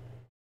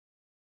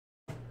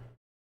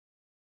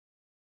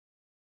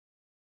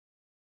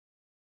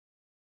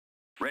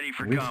 Ready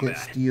for We combat.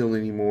 can't steal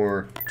any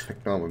more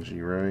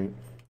technology, right?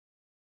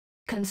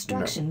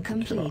 Construction No, we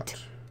complete.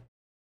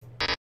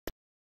 cannot.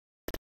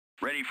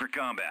 Ready for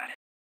combat.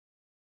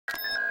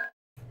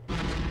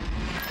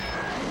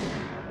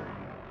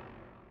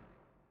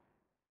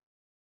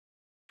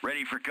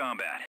 Ready for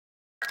combat.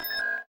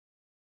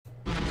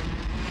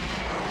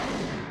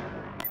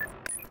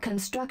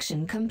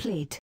 Construction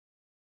complete.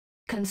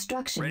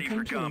 Construction Ready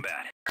complete. for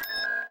combat.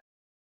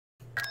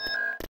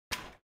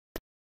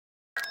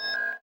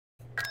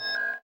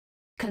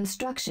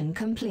 Construction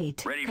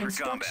complete. Ready for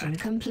Construction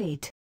combat.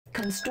 complete.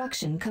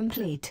 Construction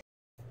complete.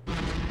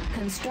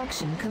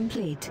 Construction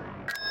complete.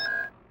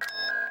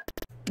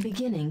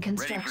 Beginning Ready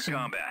for construction.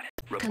 combat.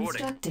 Reporting.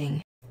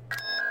 Constructing.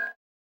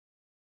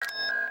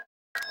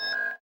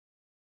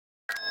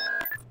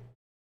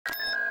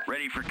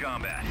 Ready for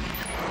combat.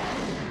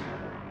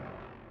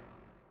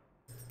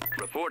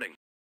 Reporting.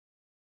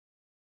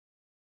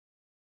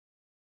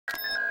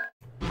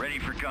 Ready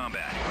for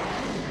combat.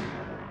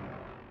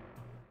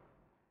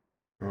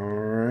 All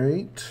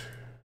right.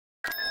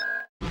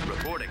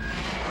 Reporting.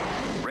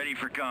 Ready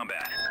for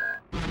combat.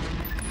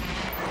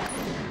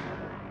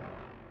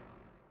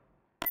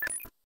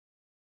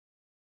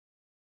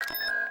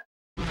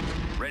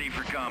 Ready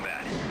for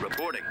combat.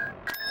 Reporting.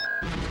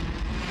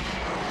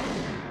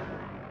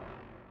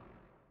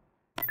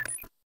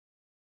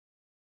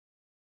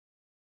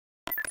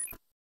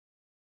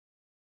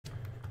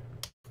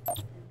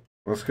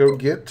 Let's go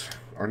get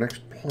our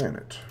next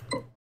planet.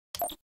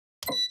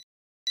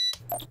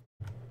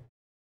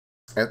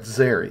 At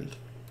Zeri.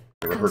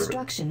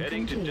 Construction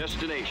Heading to complete.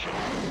 destination.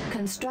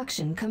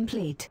 Construction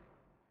complete.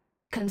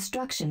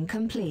 Construction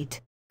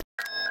complete.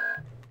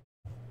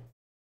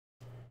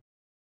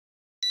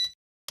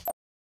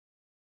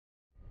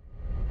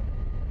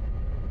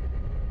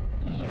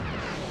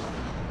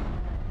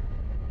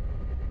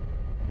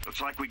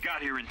 Looks like we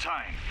got here in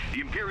time.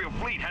 The Imperial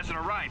fleet hasn't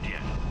arrived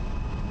yet.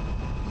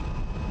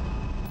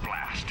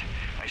 Blast.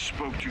 I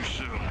spoke too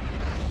soon.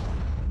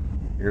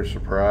 You're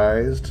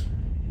surprised?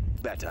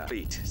 Better.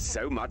 Fleet.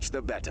 So much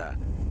the better.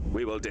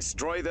 We will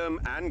destroy them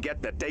and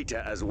get the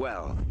data as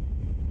well.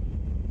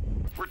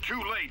 We're too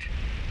late.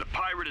 The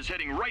pirate is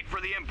heading right for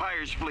the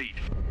Empire's fleet.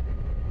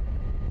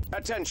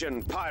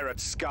 Attention, pirate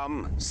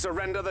scum.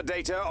 Surrender the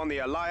data on the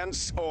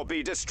Alliance or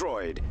be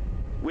destroyed.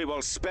 We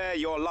will spare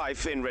your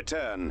life in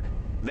return.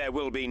 There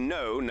will be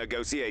no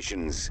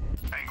negotiations.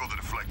 Angle the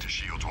deflector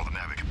shields while the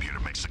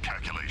navicomputer makes the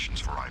calculations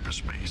for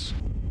hyperspace.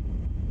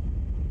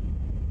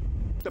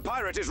 The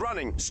pirate is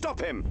running. Stop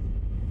him.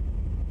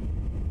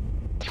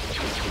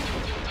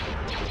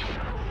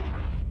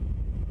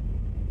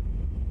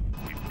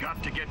 We've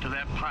got to get to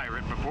that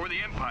pirate before the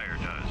Empire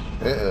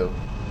does. Uh-oh.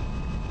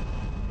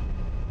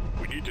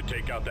 We need to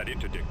take out that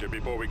interdictor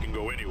before we can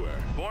go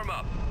anywhere. Form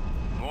up.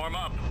 Form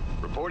up.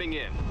 Reporting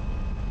in.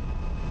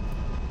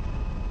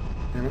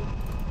 Damn it.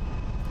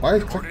 Why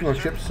is clicking on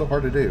ships so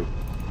hard to do?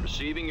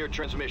 Receiving your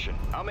transmission.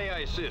 How may I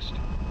assist?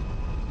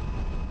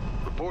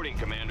 Reporting,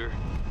 Commander.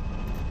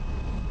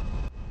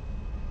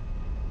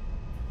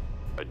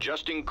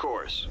 Adjusting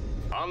course.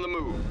 On the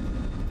move.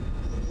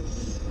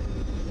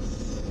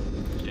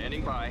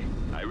 Standing by.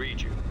 I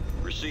read you.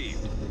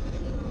 Received.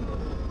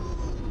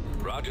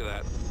 Roger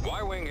that.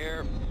 Y-wing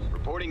here.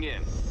 Reporting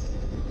in.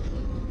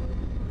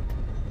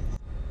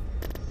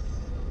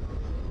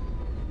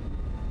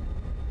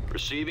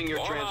 Receiving your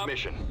Form up.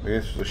 transmission. I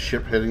guess there's a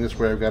ship heading this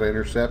way I've got to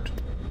intercept.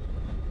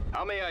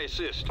 How may I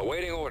assist?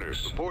 Awaiting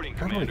orders. Reporting,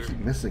 How do I Commander. keep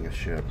missing a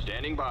ship?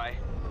 Standing by.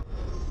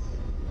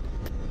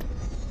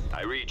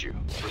 I read you.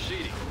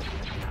 Proceeding.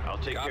 I'll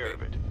take Copy. care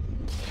of it.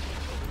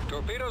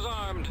 Torpedoes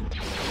armed.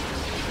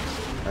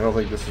 I don't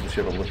think this is the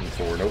ship I'm looking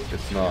for. Nope,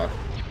 it's not.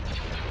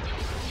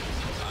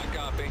 I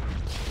copy.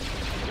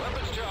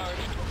 Weapons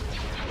charged.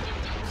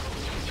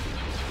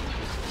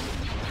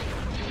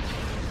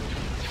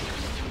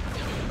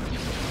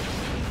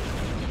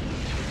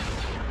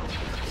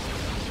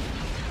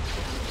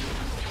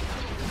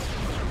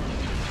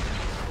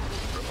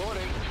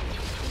 Reporting.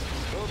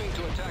 Moving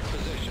to attack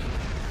position.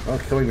 Well,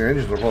 killing their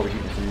engines will probably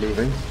keep them from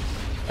moving.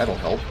 That'll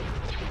help.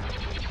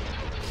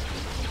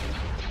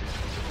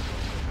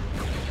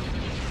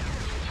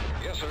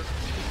 Yes, sir.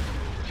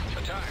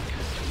 Attack.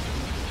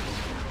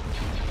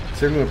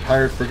 Saving the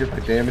pirate frigate by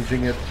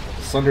damaging it.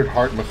 The Sundered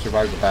Heart must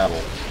survive the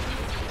battle.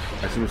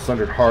 I assume the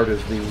Sundered Heart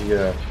is the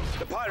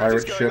The pirate is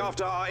pirate going ship.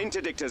 after our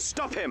interdictors.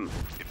 Stop him.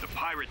 If the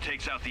pirate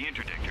takes out the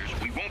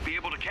interdictors, we won't be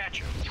able to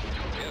catch him.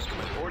 Yes,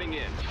 Commander. Reporting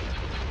in.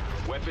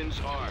 Weapons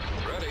armed.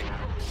 Ready.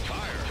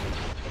 Fire.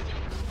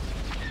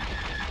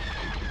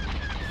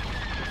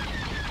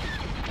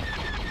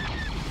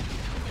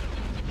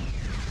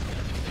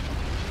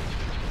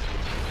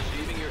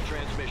 Receiving your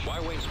transmission.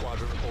 Y-wing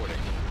squadron reporting.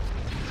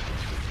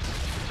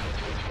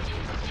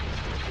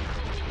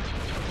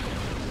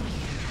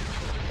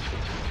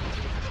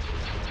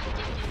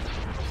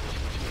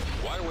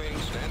 Y-wing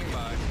standing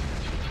by.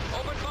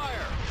 Open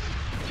fire.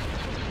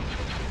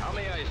 How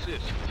may I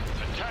assist?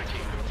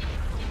 Attacking.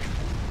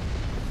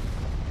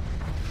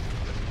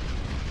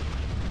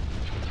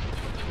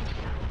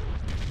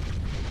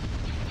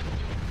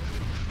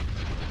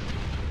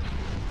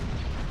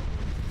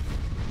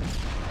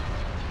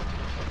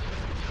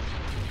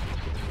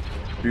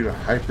 Due to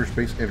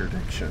hyperspace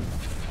interdiction.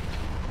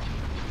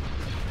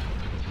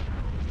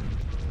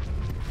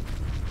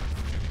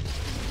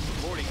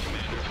 Reporting,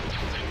 Commander.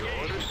 Your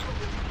orders?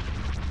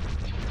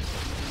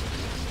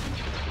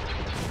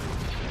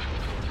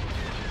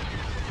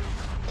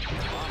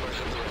 Bombers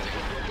at the ready.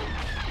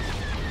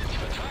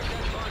 Attack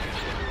that target.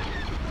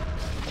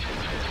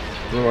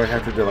 What do I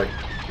have to do? Like,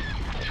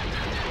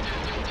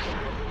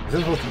 is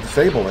this supposed to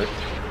disable it?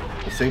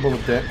 Disable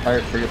the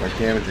pirate frigate by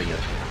damaging it.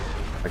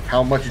 Like,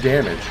 how much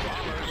damage?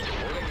 Bombers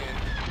reporting in.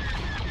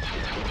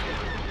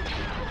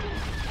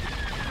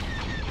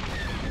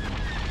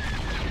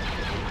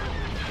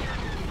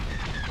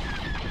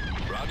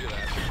 Roger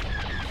that.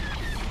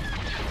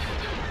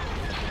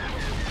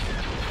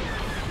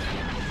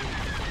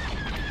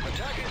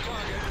 Attacking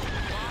target.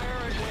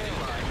 Fire and wheel.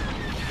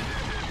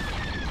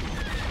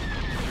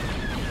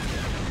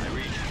 I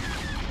read you.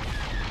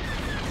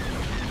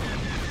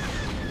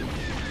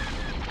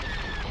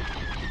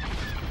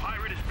 The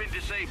pirate has been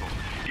disabled.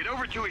 Get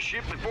over to his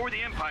ship before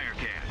the Empire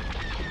can.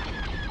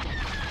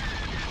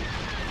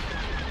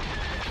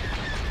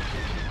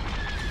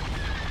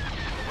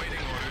 Waiting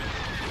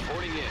orders.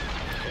 Reporting in.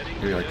 Heading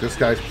Maybe to like this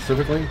guy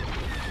specifically?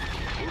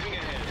 Moving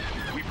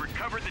ahead. We've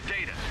recovered the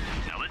data.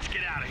 Now let's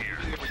get out of here.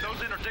 With those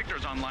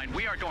interdictors online,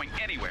 we aren't going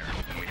anywhere.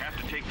 And we have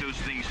to take those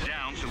things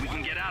down so we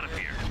can get out of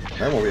here.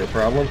 That won't be a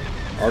problem.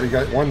 Already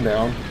got one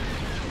down.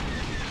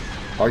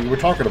 while you were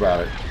talking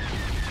about it.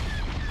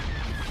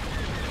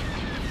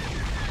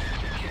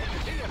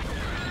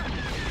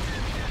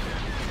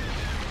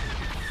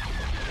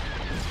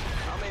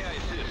 How may I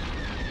assist?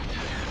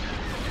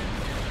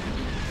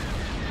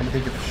 I'm gonna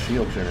get the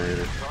shield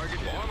generator. Target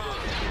confirmed.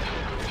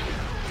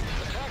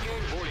 Attacking.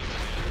 Reporting.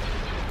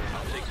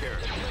 I'll take care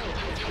of it.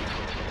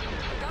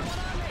 Got one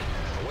on me.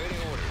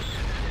 Awaiting orders.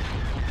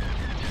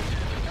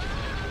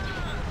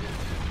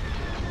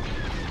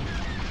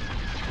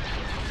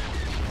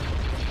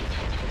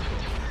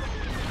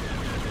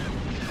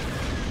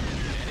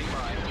 Standing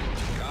by.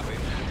 Copy. I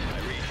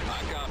reach. I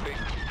copy.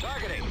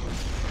 Targeting.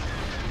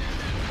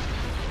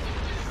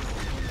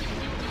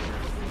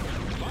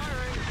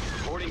 Firing.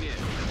 Reporting in.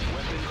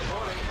 Weapons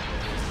reporting.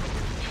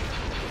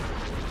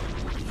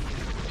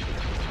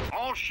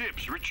 All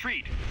ships,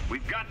 retreat.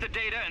 We've got the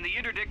data and the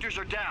interdictors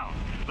are down.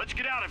 Let's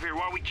get out of here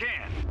while we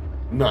can.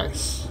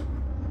 Nice.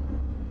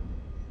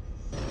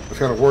 I was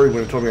kind of worried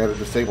when it told me I had to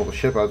disable the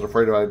ship. I was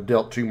afraid if I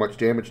dealt too much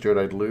damage to it,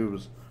 I'd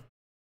lose.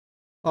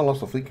 I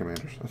lost the fleet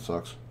commanders. That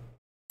sucks.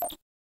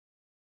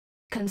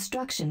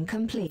 Construction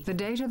complete. The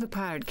data the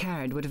pirate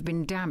carried would have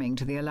been damning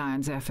to the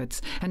Alliance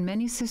efforts, and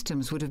many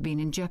systems would have been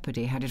in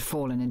jeopardy had it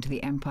fallen into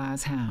the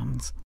Empire's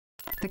hands.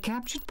 The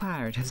captured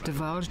pirate has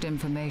divulged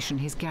information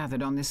he's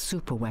gathered on this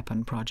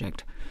superweapon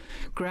project.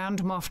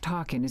 Grand Moff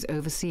Tarkin is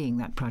overseeing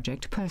that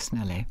project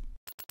personally.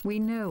 We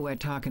know where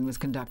Tarkin was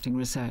conducting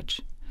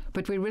research,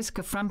 but we risk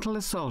a frontal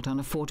assault on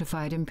a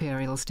fortified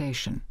Imperial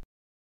station.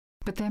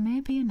 But there may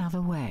be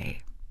another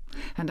way,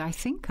 and I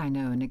think I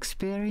know an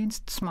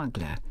experienced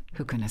smuggler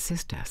who can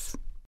assist us.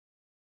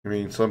 You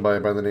mean somebody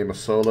by the name of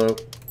Solo?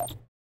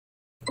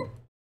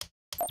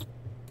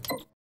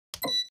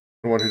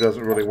 The one who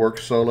doesn't really work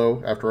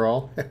solo, after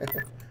all.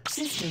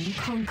 System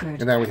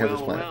conquered. And now we have this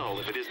planet. Well,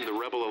 if it isn't the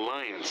Rebel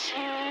Alliance.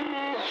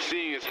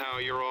 Seeing as how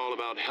you're all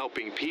about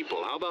helping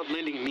people, how about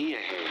lending me a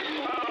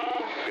hand?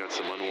 Got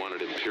some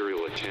unwanted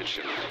Imperial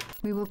attention.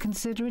 We will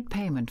consider it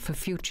payment for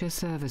future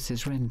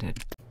services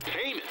rendered.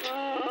 Payment?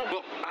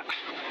 Well,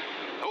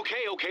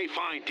 okay,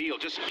 fine, deal.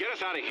 Just get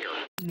us out of here.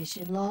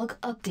 Mission log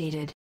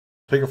updated.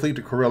 Take a fleet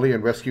to Corellia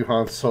and rescue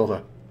Han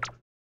Solo.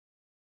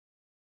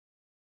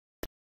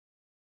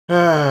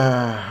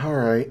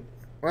 Alright.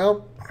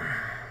 Well,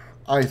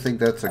 I think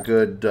that's a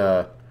good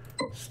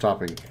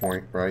stopping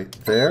point right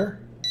there.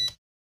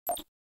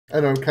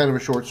 I know, kind of a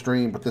short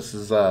stream, but this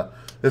is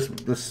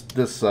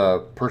this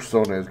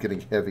persona is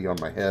getting heavy on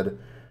my head.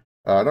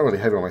 Not really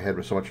heavy on my head,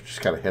 but so much just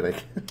kind of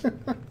headache.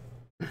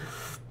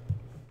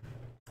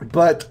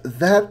 But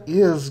that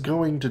is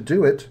going to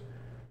do it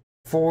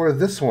for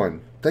this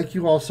one. Thank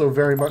you all so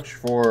very much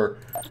for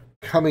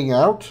coming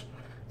out.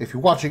 If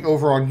you're watching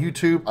over on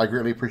YouTube, I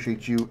greatly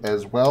appreciate you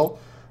as well.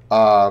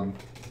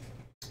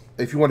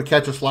 If you want to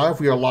catch us live,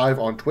 we are live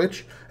on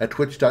Twitch at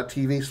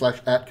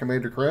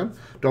twitch.tv/@CommanderKrim.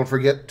 Don't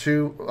forget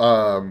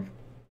to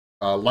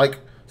like,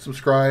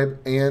 subscribe,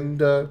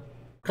 and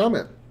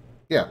comment.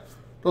 Yeah,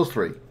 those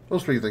three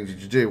things that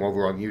you do while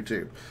we're on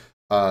YouTube.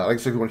 Like I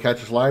said, if you want to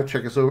catch us live,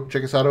 check us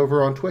out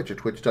over on Twitch at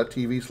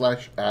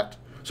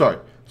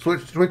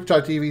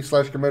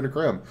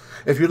twitch.tv/@twitch.tv/CommanderKrim.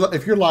 If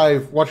you're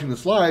live watching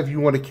this live, you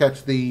want to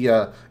catch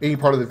the any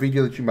part of the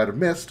video that you might have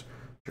missed,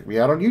 check me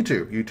out on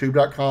YouTube,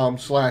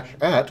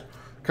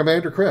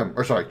 youtube.com/@CommanderKrim.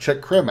 Or sorry, check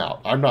Krim out.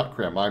 I'm not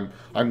Krim.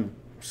 I'm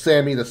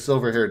Sammy the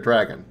Silver-Haired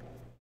Dragon.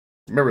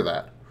 Remember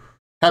that.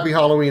 Happy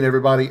Halloween,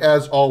 everybody.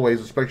 As always,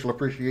 a special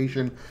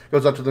appreciation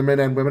goes out to the men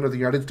and women of the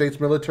United States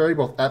military,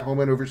 both at home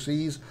and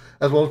overseas,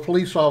 as well as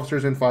police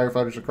officers and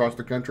firefighters across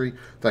the country.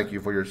 Thank you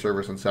for your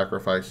service and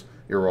sacrifice.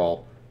 You're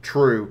all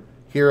true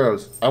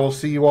heroes. I will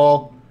see you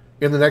all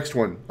in the next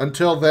one.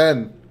 Until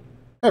then,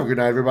 have a good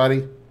night,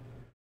 everybody.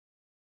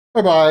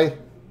 Bye-bye.